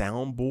 the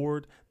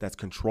soundboard that's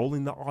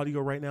controlling the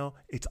audio right now.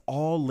 It's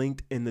all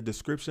linked in the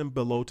description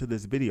below to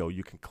this video.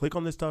 You can click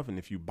on this stuff, and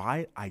if you buy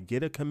it, I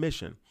get a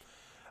commission.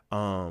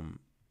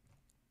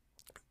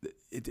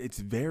 It's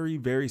very,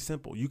 very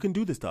simple. You can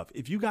do this stuff.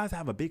 If you guys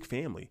have a big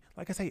family,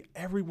 like I say,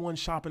 everyone's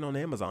shopping on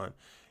Amazon.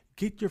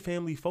 Get your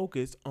family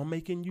focused on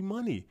making you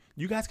money.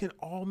 You guys can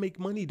all make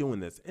money doing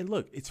this. And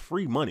look, it's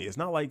free money. It's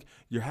not like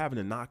you're having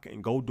to knock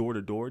and go door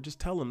to door. Just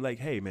tell them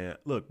hey, man,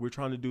 look, we're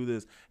trying to do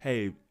this.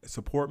 Hey,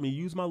 support me.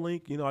 Use my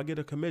link. I get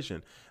a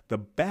commission. The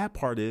bad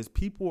part is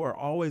people are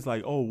always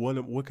like, oh,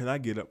 what can I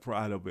get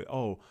out of it?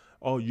 Oh,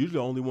 you're the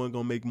only one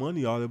going to make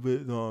money out of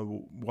it.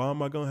 Why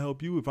am I going to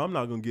help you if I'm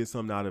not going to get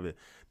something out of it?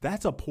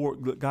 That's a poor,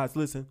 guys,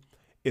 listen,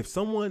 if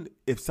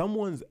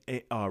someone's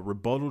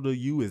rebuttal to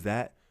you is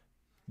that,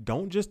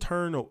 don't just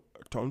turn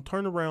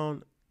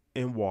around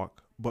and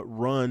walk, but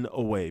run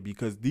away,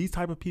 because these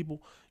type of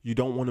people, you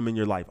don't want them in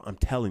your life. I'm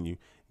telling you,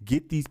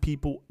 get these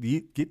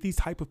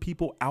type of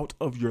people out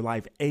of your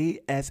life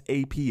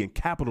ASAP in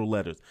capital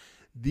letters.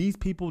 These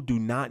people do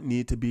not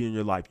need to be in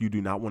your life. You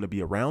do not want to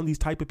be around these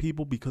type of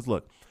people, because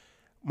look,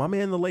 my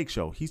man, The Lake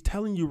Show, he's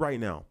telling you right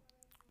now,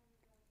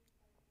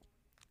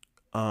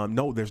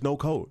 no, there's no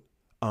code.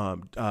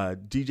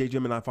 DJ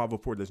Gemini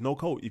 504, there's no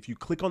code. If you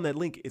click on that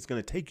link, it's going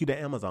to take you to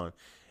Amazon,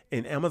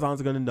 and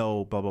Amazon's going to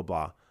know blah, blah,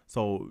 blah.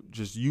 So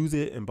just use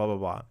it and blah, blah,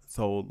 blah.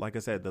 So like I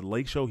said, The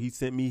Lake Show, he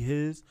sent me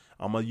his.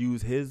 I'm going to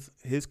use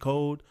his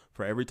code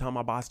for every time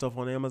I buy stuff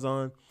on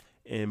Amazon,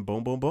 and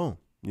boom, boom, boom.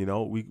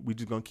 We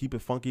just going to keep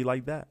it funky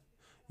like that.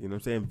 You know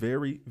what I'm saying?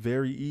 Very,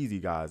 very easy,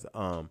 guys.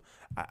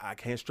 I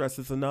can't stress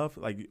this enough.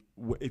 Like,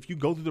 if you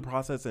go through the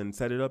process and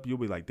set it up, you'll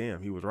be like,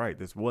 damn, he was right.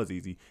 This was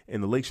easy.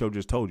 And The Lake Show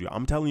just told you.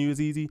 I'm telling you it's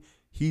easy.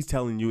 He's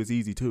telling you it's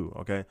easy too,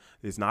 okay?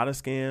 It's not a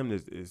scam.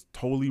 It's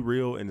totally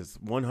real, and it's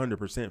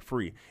 100%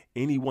 free.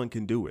 Anyone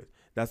can do it.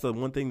 That's the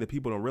one thing that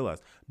people don't realize.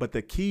 But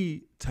the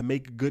key to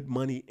make good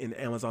money in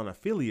Amazon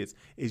affiliates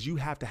is you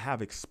have to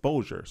have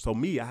exposure. So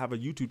me, I have a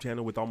YouTube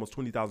channel with almost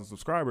 20,000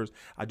 subscribers.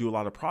 I do a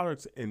lot of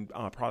products and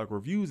product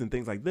reviews and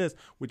things like this,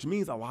 which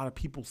means a lot of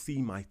people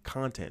see my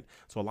content.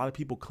 So a lot of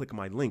people click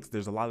my links.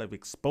 There's a lot of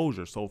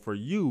exposure. So for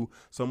you,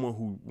 someone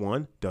who,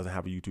 one, doesn't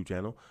have a YouTube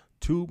channel,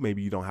 two,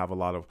 maybe you don't have a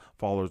lot of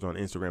followers on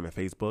Instagram and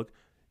Facebook,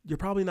 you're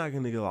probably not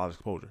going to get a lot of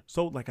exposure.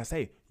 So like I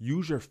say,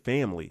 use your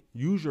family,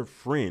 use your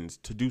friends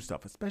to do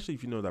stuff, especially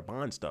if you know they're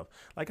buying stuff.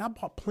 Like I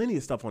bought plenty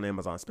of stuff on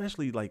Amazon,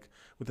 especially like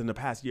within the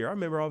past year. I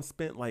remember I've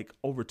spent like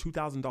over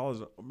 $2,000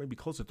 or maybe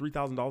close to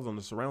 $3,000 on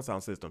the surround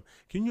sound system.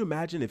 Can you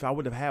imagine if I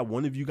would have had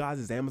one of you guys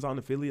as Amazon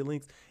affiliate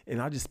links and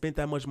I just spent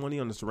that much money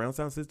on the surround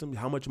sound system,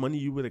 how much money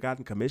you would have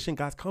gotten commission?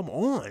 Guys, come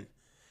on.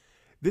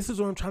 This is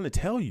what I'm trying to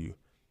tell you.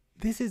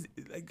 This is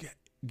like,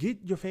 get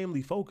your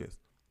family focused.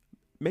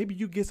 Maybe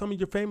you get some of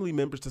your family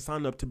members to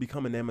sign up to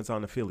become an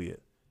Amazon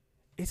affiliate.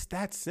 It's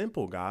that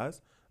simple,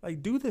 guys.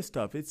 Like, do this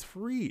stuff. It's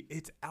free.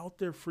 It's out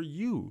there for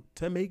you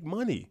to make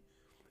money.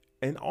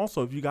 And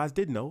also, if you guys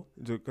didn't know,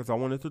 because I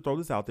wanted to throw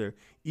this out there,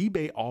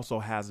 eBay also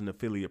has an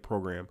affiliate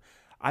program.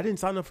 I didn't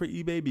sign up for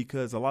eBay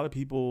because a lot of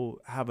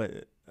people have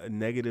a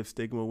negative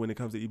stigma when it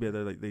comes to eBay.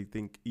 They're like, they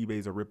think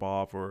eBay's a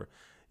ripoff or,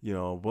 you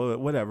know,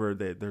 whatever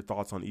their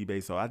thoughts on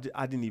eBay. So I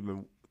didn't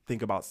even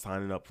think about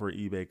signing up for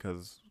eBay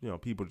because, you know,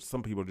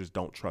 some people just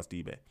don't trust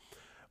eBay.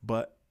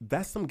 But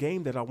that's some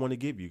game that I want to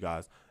give you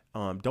guys.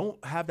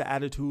 Don't have the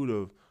attitude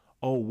of,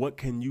 oh, what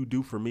can you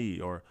do for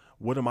me? Or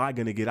what am I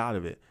going to get out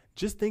of it?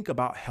 Just think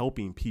about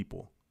helping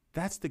people.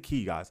 That's the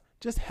key, guys.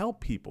 Just help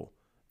people.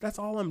 That's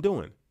all I'm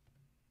doing.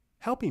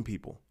 Helping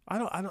people.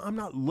 I'm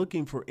not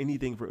looking for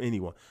anything from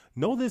anyone.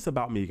 Know this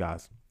about me,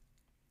 guys.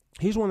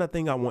 Here's one of the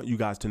things I want you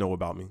guys to know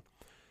about me.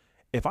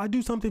 If I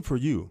do something for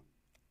you,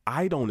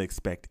 I don't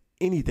expect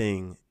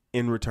anything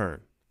in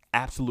return.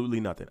 Absolutely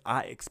nothing.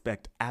 I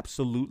expect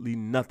absolutely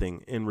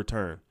nothing in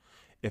return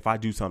if I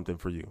do something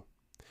for you.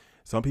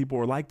 Some people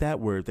are like that,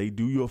 where if they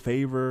do you a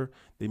favor,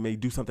 they may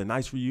do something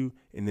nice for you,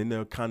 and then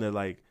they're kind of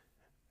like,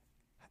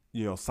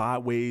 you know,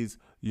 sideways,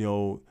 you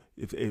know,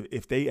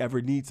 if they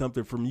ever need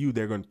something from you,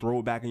 they're going to throw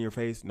it back in your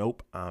face.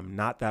 Nope, I'm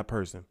not that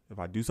person. If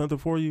I do something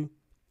for you,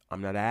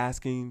 I'm not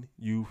asking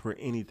you for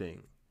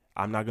anything.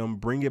 I'm not going to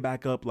bring it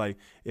back up. Like,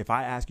 if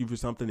I ask you for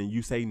something and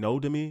you say no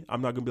to me,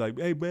 I'm not going to be like,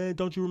 hey, man,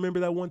 don't you remember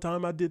that one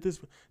time I did this?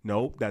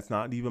 Nope, that's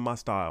not even my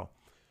style.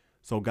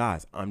 So,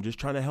 guys, I'm just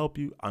trying to help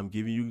you. I'm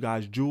giving you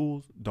guys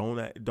jewels.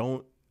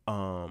 Don't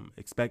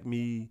expect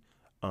me,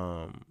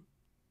 you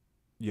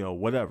know,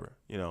 whatever,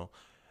 you know.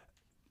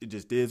 It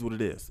just is what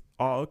it is.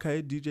 Oh,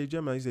 okay. DJ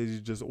Gemini says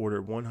you just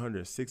ordered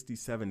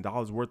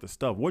 $167 worth of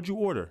stuff. What'd you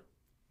order?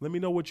 Let me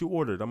know what you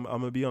ordered. I'm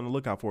going to be on the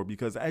lookout for it,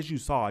 because as you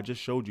saw, I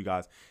just showed you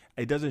guys.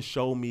 It doesn't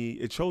show me.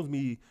 It shows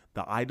me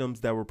the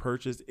items that were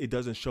purchased. It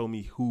doesn't show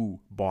me who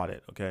bought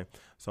it. Okay.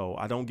 So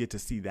I don't get to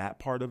see that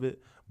part of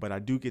it, but I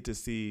do get to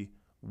see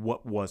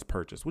what was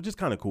purchased, which is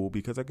kind of cool,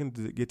 because I can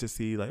get to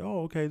see like,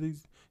 oh, okay,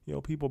 these, you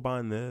know, people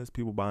buying this,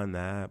 people buying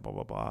that, blah,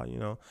 blah, blah, you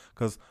know,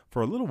 because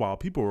for a little while,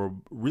 people were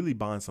really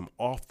buying some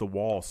off the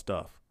wall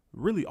stuff.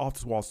 Really off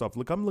the wall stuff.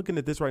 Look, I'm looking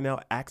at this right now.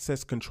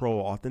 Access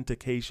control,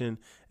 authentication,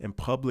 and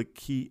public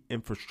key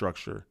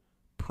infrastructure.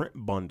 Print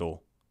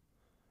bundle.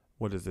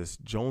 What is this?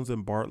 Jones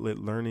and Bartlett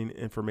Learning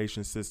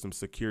Information System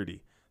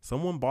Security.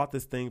 Someone bought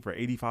this thing for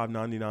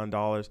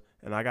 $85.99,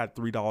 and I got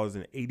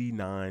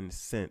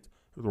 $3.89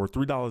 or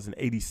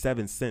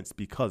 $3.87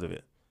 because of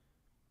it.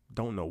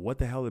 Don't know what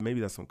the hell. Maybe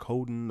that's some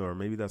coding, or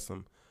maybe that's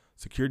some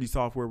security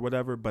software,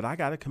 whatever. But I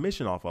got a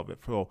commission off of it.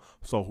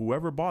 So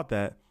whoever bought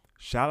that,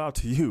 shout out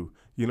to you.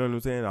 You know what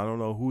I'm saying? I don't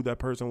know who that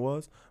person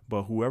was,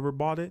 but whoever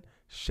bought it,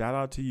 shout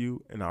out to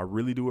you. And I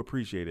really do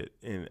appreciate it.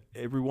 And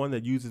everyone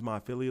that uses my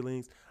affiliate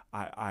links,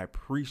 I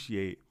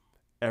appreciate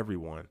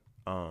everyone.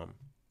 I'm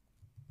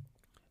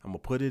gonna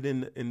put it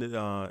in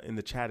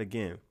the chat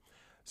again.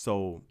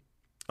 So,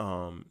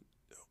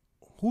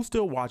 who's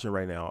still watching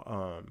right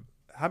now?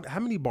 How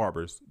many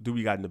barbers do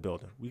we got in the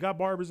building? We got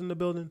barbers in the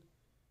building?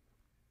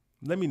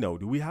 Let me know.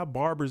 Do we have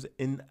barbers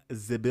in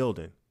the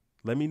building?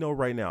 Let me know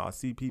right now. I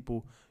see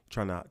people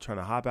trying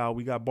to hop out.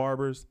 We got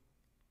barbers.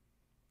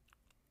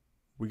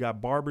 We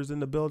got barbers in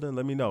the building.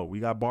 Let me know. We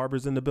got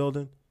barbers in the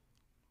building.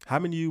 How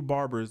many of you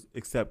barbers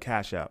accept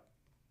Cash App?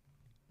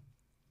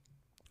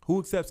 Who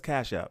accepts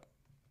Cash App?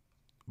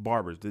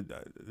 Barbers. This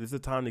is a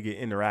time to get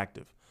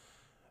interactive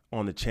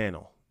on the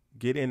channel.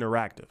 Get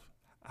interactive.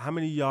 How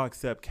many of y'all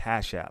accept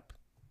Cash App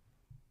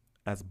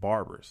as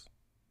barbers?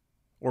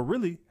 Or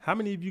really, how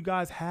many of you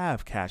guys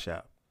have Cash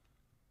App?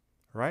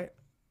 Right?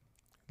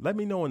 Let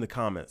me know in the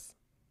comments.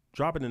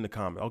 Drop it in the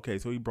comment. Okay,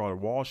 so he brought a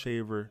wall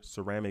shaver,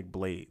 ceramic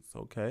blades.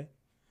 Okay.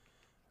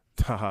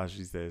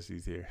 She says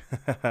she's here.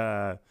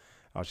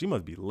 Oh, she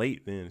must be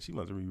late then. She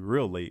must be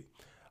real late.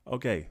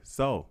 Okay,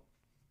 so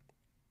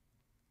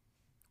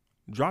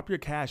drop your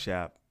Cash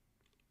App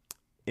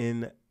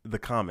in the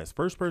comments.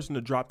 First person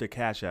to drop their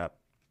Cash App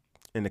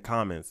in the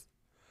comments,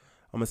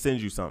 I'm going to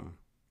send you something.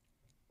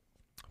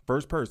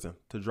 First person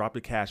to drop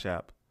the Cash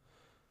App,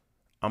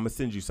 I'm going to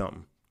send you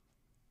something.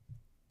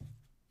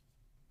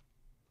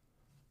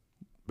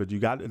 but you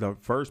got the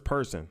first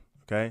person,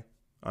 okay?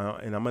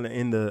 And I'm gonna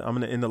end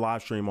the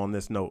live stream on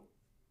this note,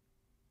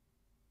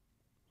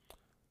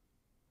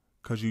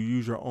 because you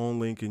use your own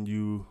link and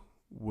you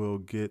will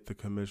get the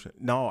commission.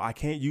 No, I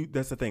can't use.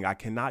 That's the thing. I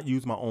cannot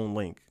use my own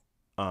link.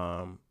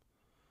 I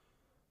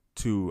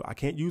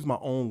can't use my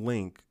own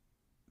link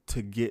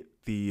to get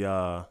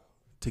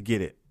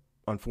it.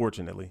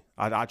 Unfortunately,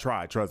 I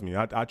tried. Trust me,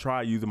 I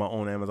tried using my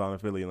own Amazon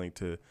affiliate link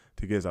to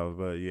get stuff,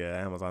 but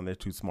yeah, Amazon, they're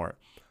too smart.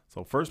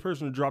 So first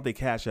person to drop their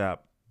Cash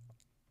App,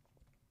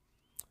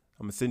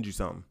 I'm gonna send you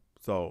something.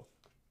 So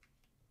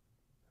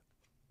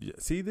yeah,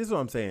 see, this is what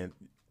I'm saying.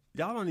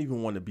 Y'all don't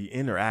even want to be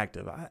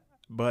interactive.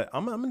 But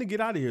I'm gonna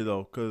get out of here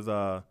though, because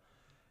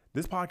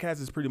this podcast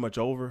is pretty much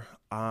over.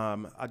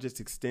 I just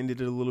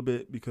extended it a little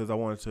bit because I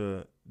wanted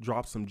to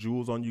drop some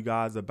jewels on you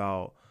guys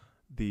about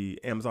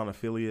the Amazon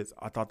affiliates.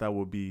 I thought that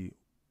would be,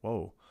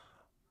 whoa.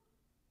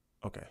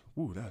 Okay.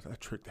 Ooh, that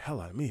tricked the hell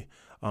out of me.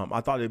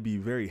 I thought it'd be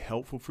very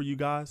helpful for you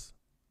guys.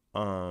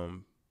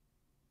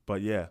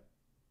 But yeah.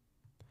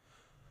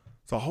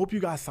 So I hope you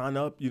guys sign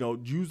up,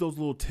 use those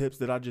little tips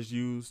that I just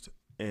used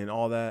and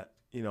all that,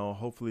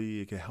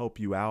 hopefully it can help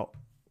you out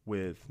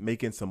with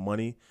making some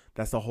money.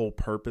 That's the whole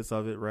purpose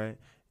of it, right?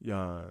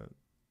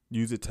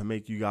 Use it to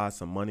make you guys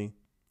some money,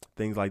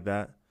 things like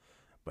that.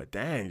 But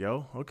dang,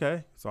 yo,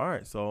 okay. So, all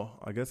right. So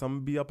I guess I'm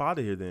going to be up out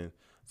of here then.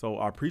 So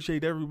I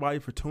appreciate everybody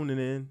for tuning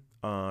in.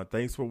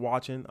 Thanks for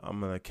watching. I'm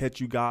going to catch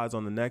you guys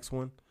on the next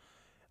one.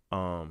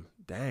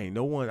 Dang,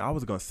 I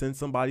was going to send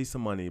somebody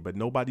some money, but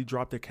nobody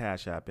dropped their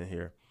Cash App in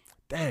here.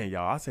 Dang,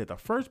 y'all. I said the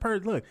first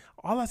person. Look,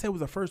 all I said was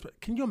the first.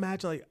 Can you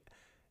imagine, like,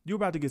 you're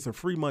about to get some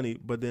free money,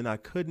 but then I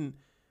couldn't.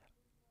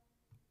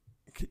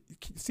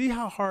 See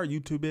how hard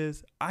YouTube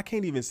is? I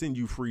can't even send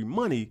you free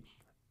money.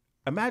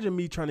 Imagine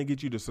me trying to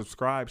get you to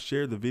subscribe,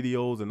 share the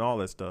videos, and all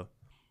that stuff.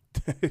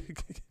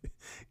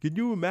 Can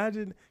you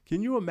imagine?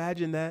 Can you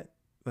imagine that?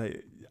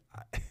 Like,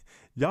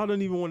 y'all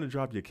don't even want to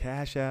drop your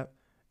Cash App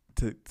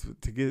to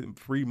get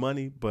free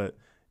money, but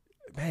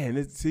man,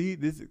 this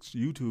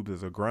YouTube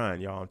is a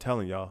grind, y'all.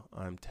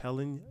 I'm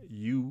telling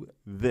you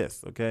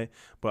this, okay?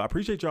 But I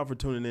appreciate y'all for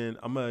tuning in.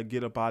 I'm gonna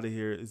get up out of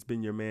here. It's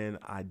been your man,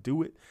 I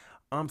Do It.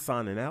 I'm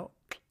signing out,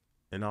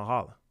 and I'll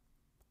holla.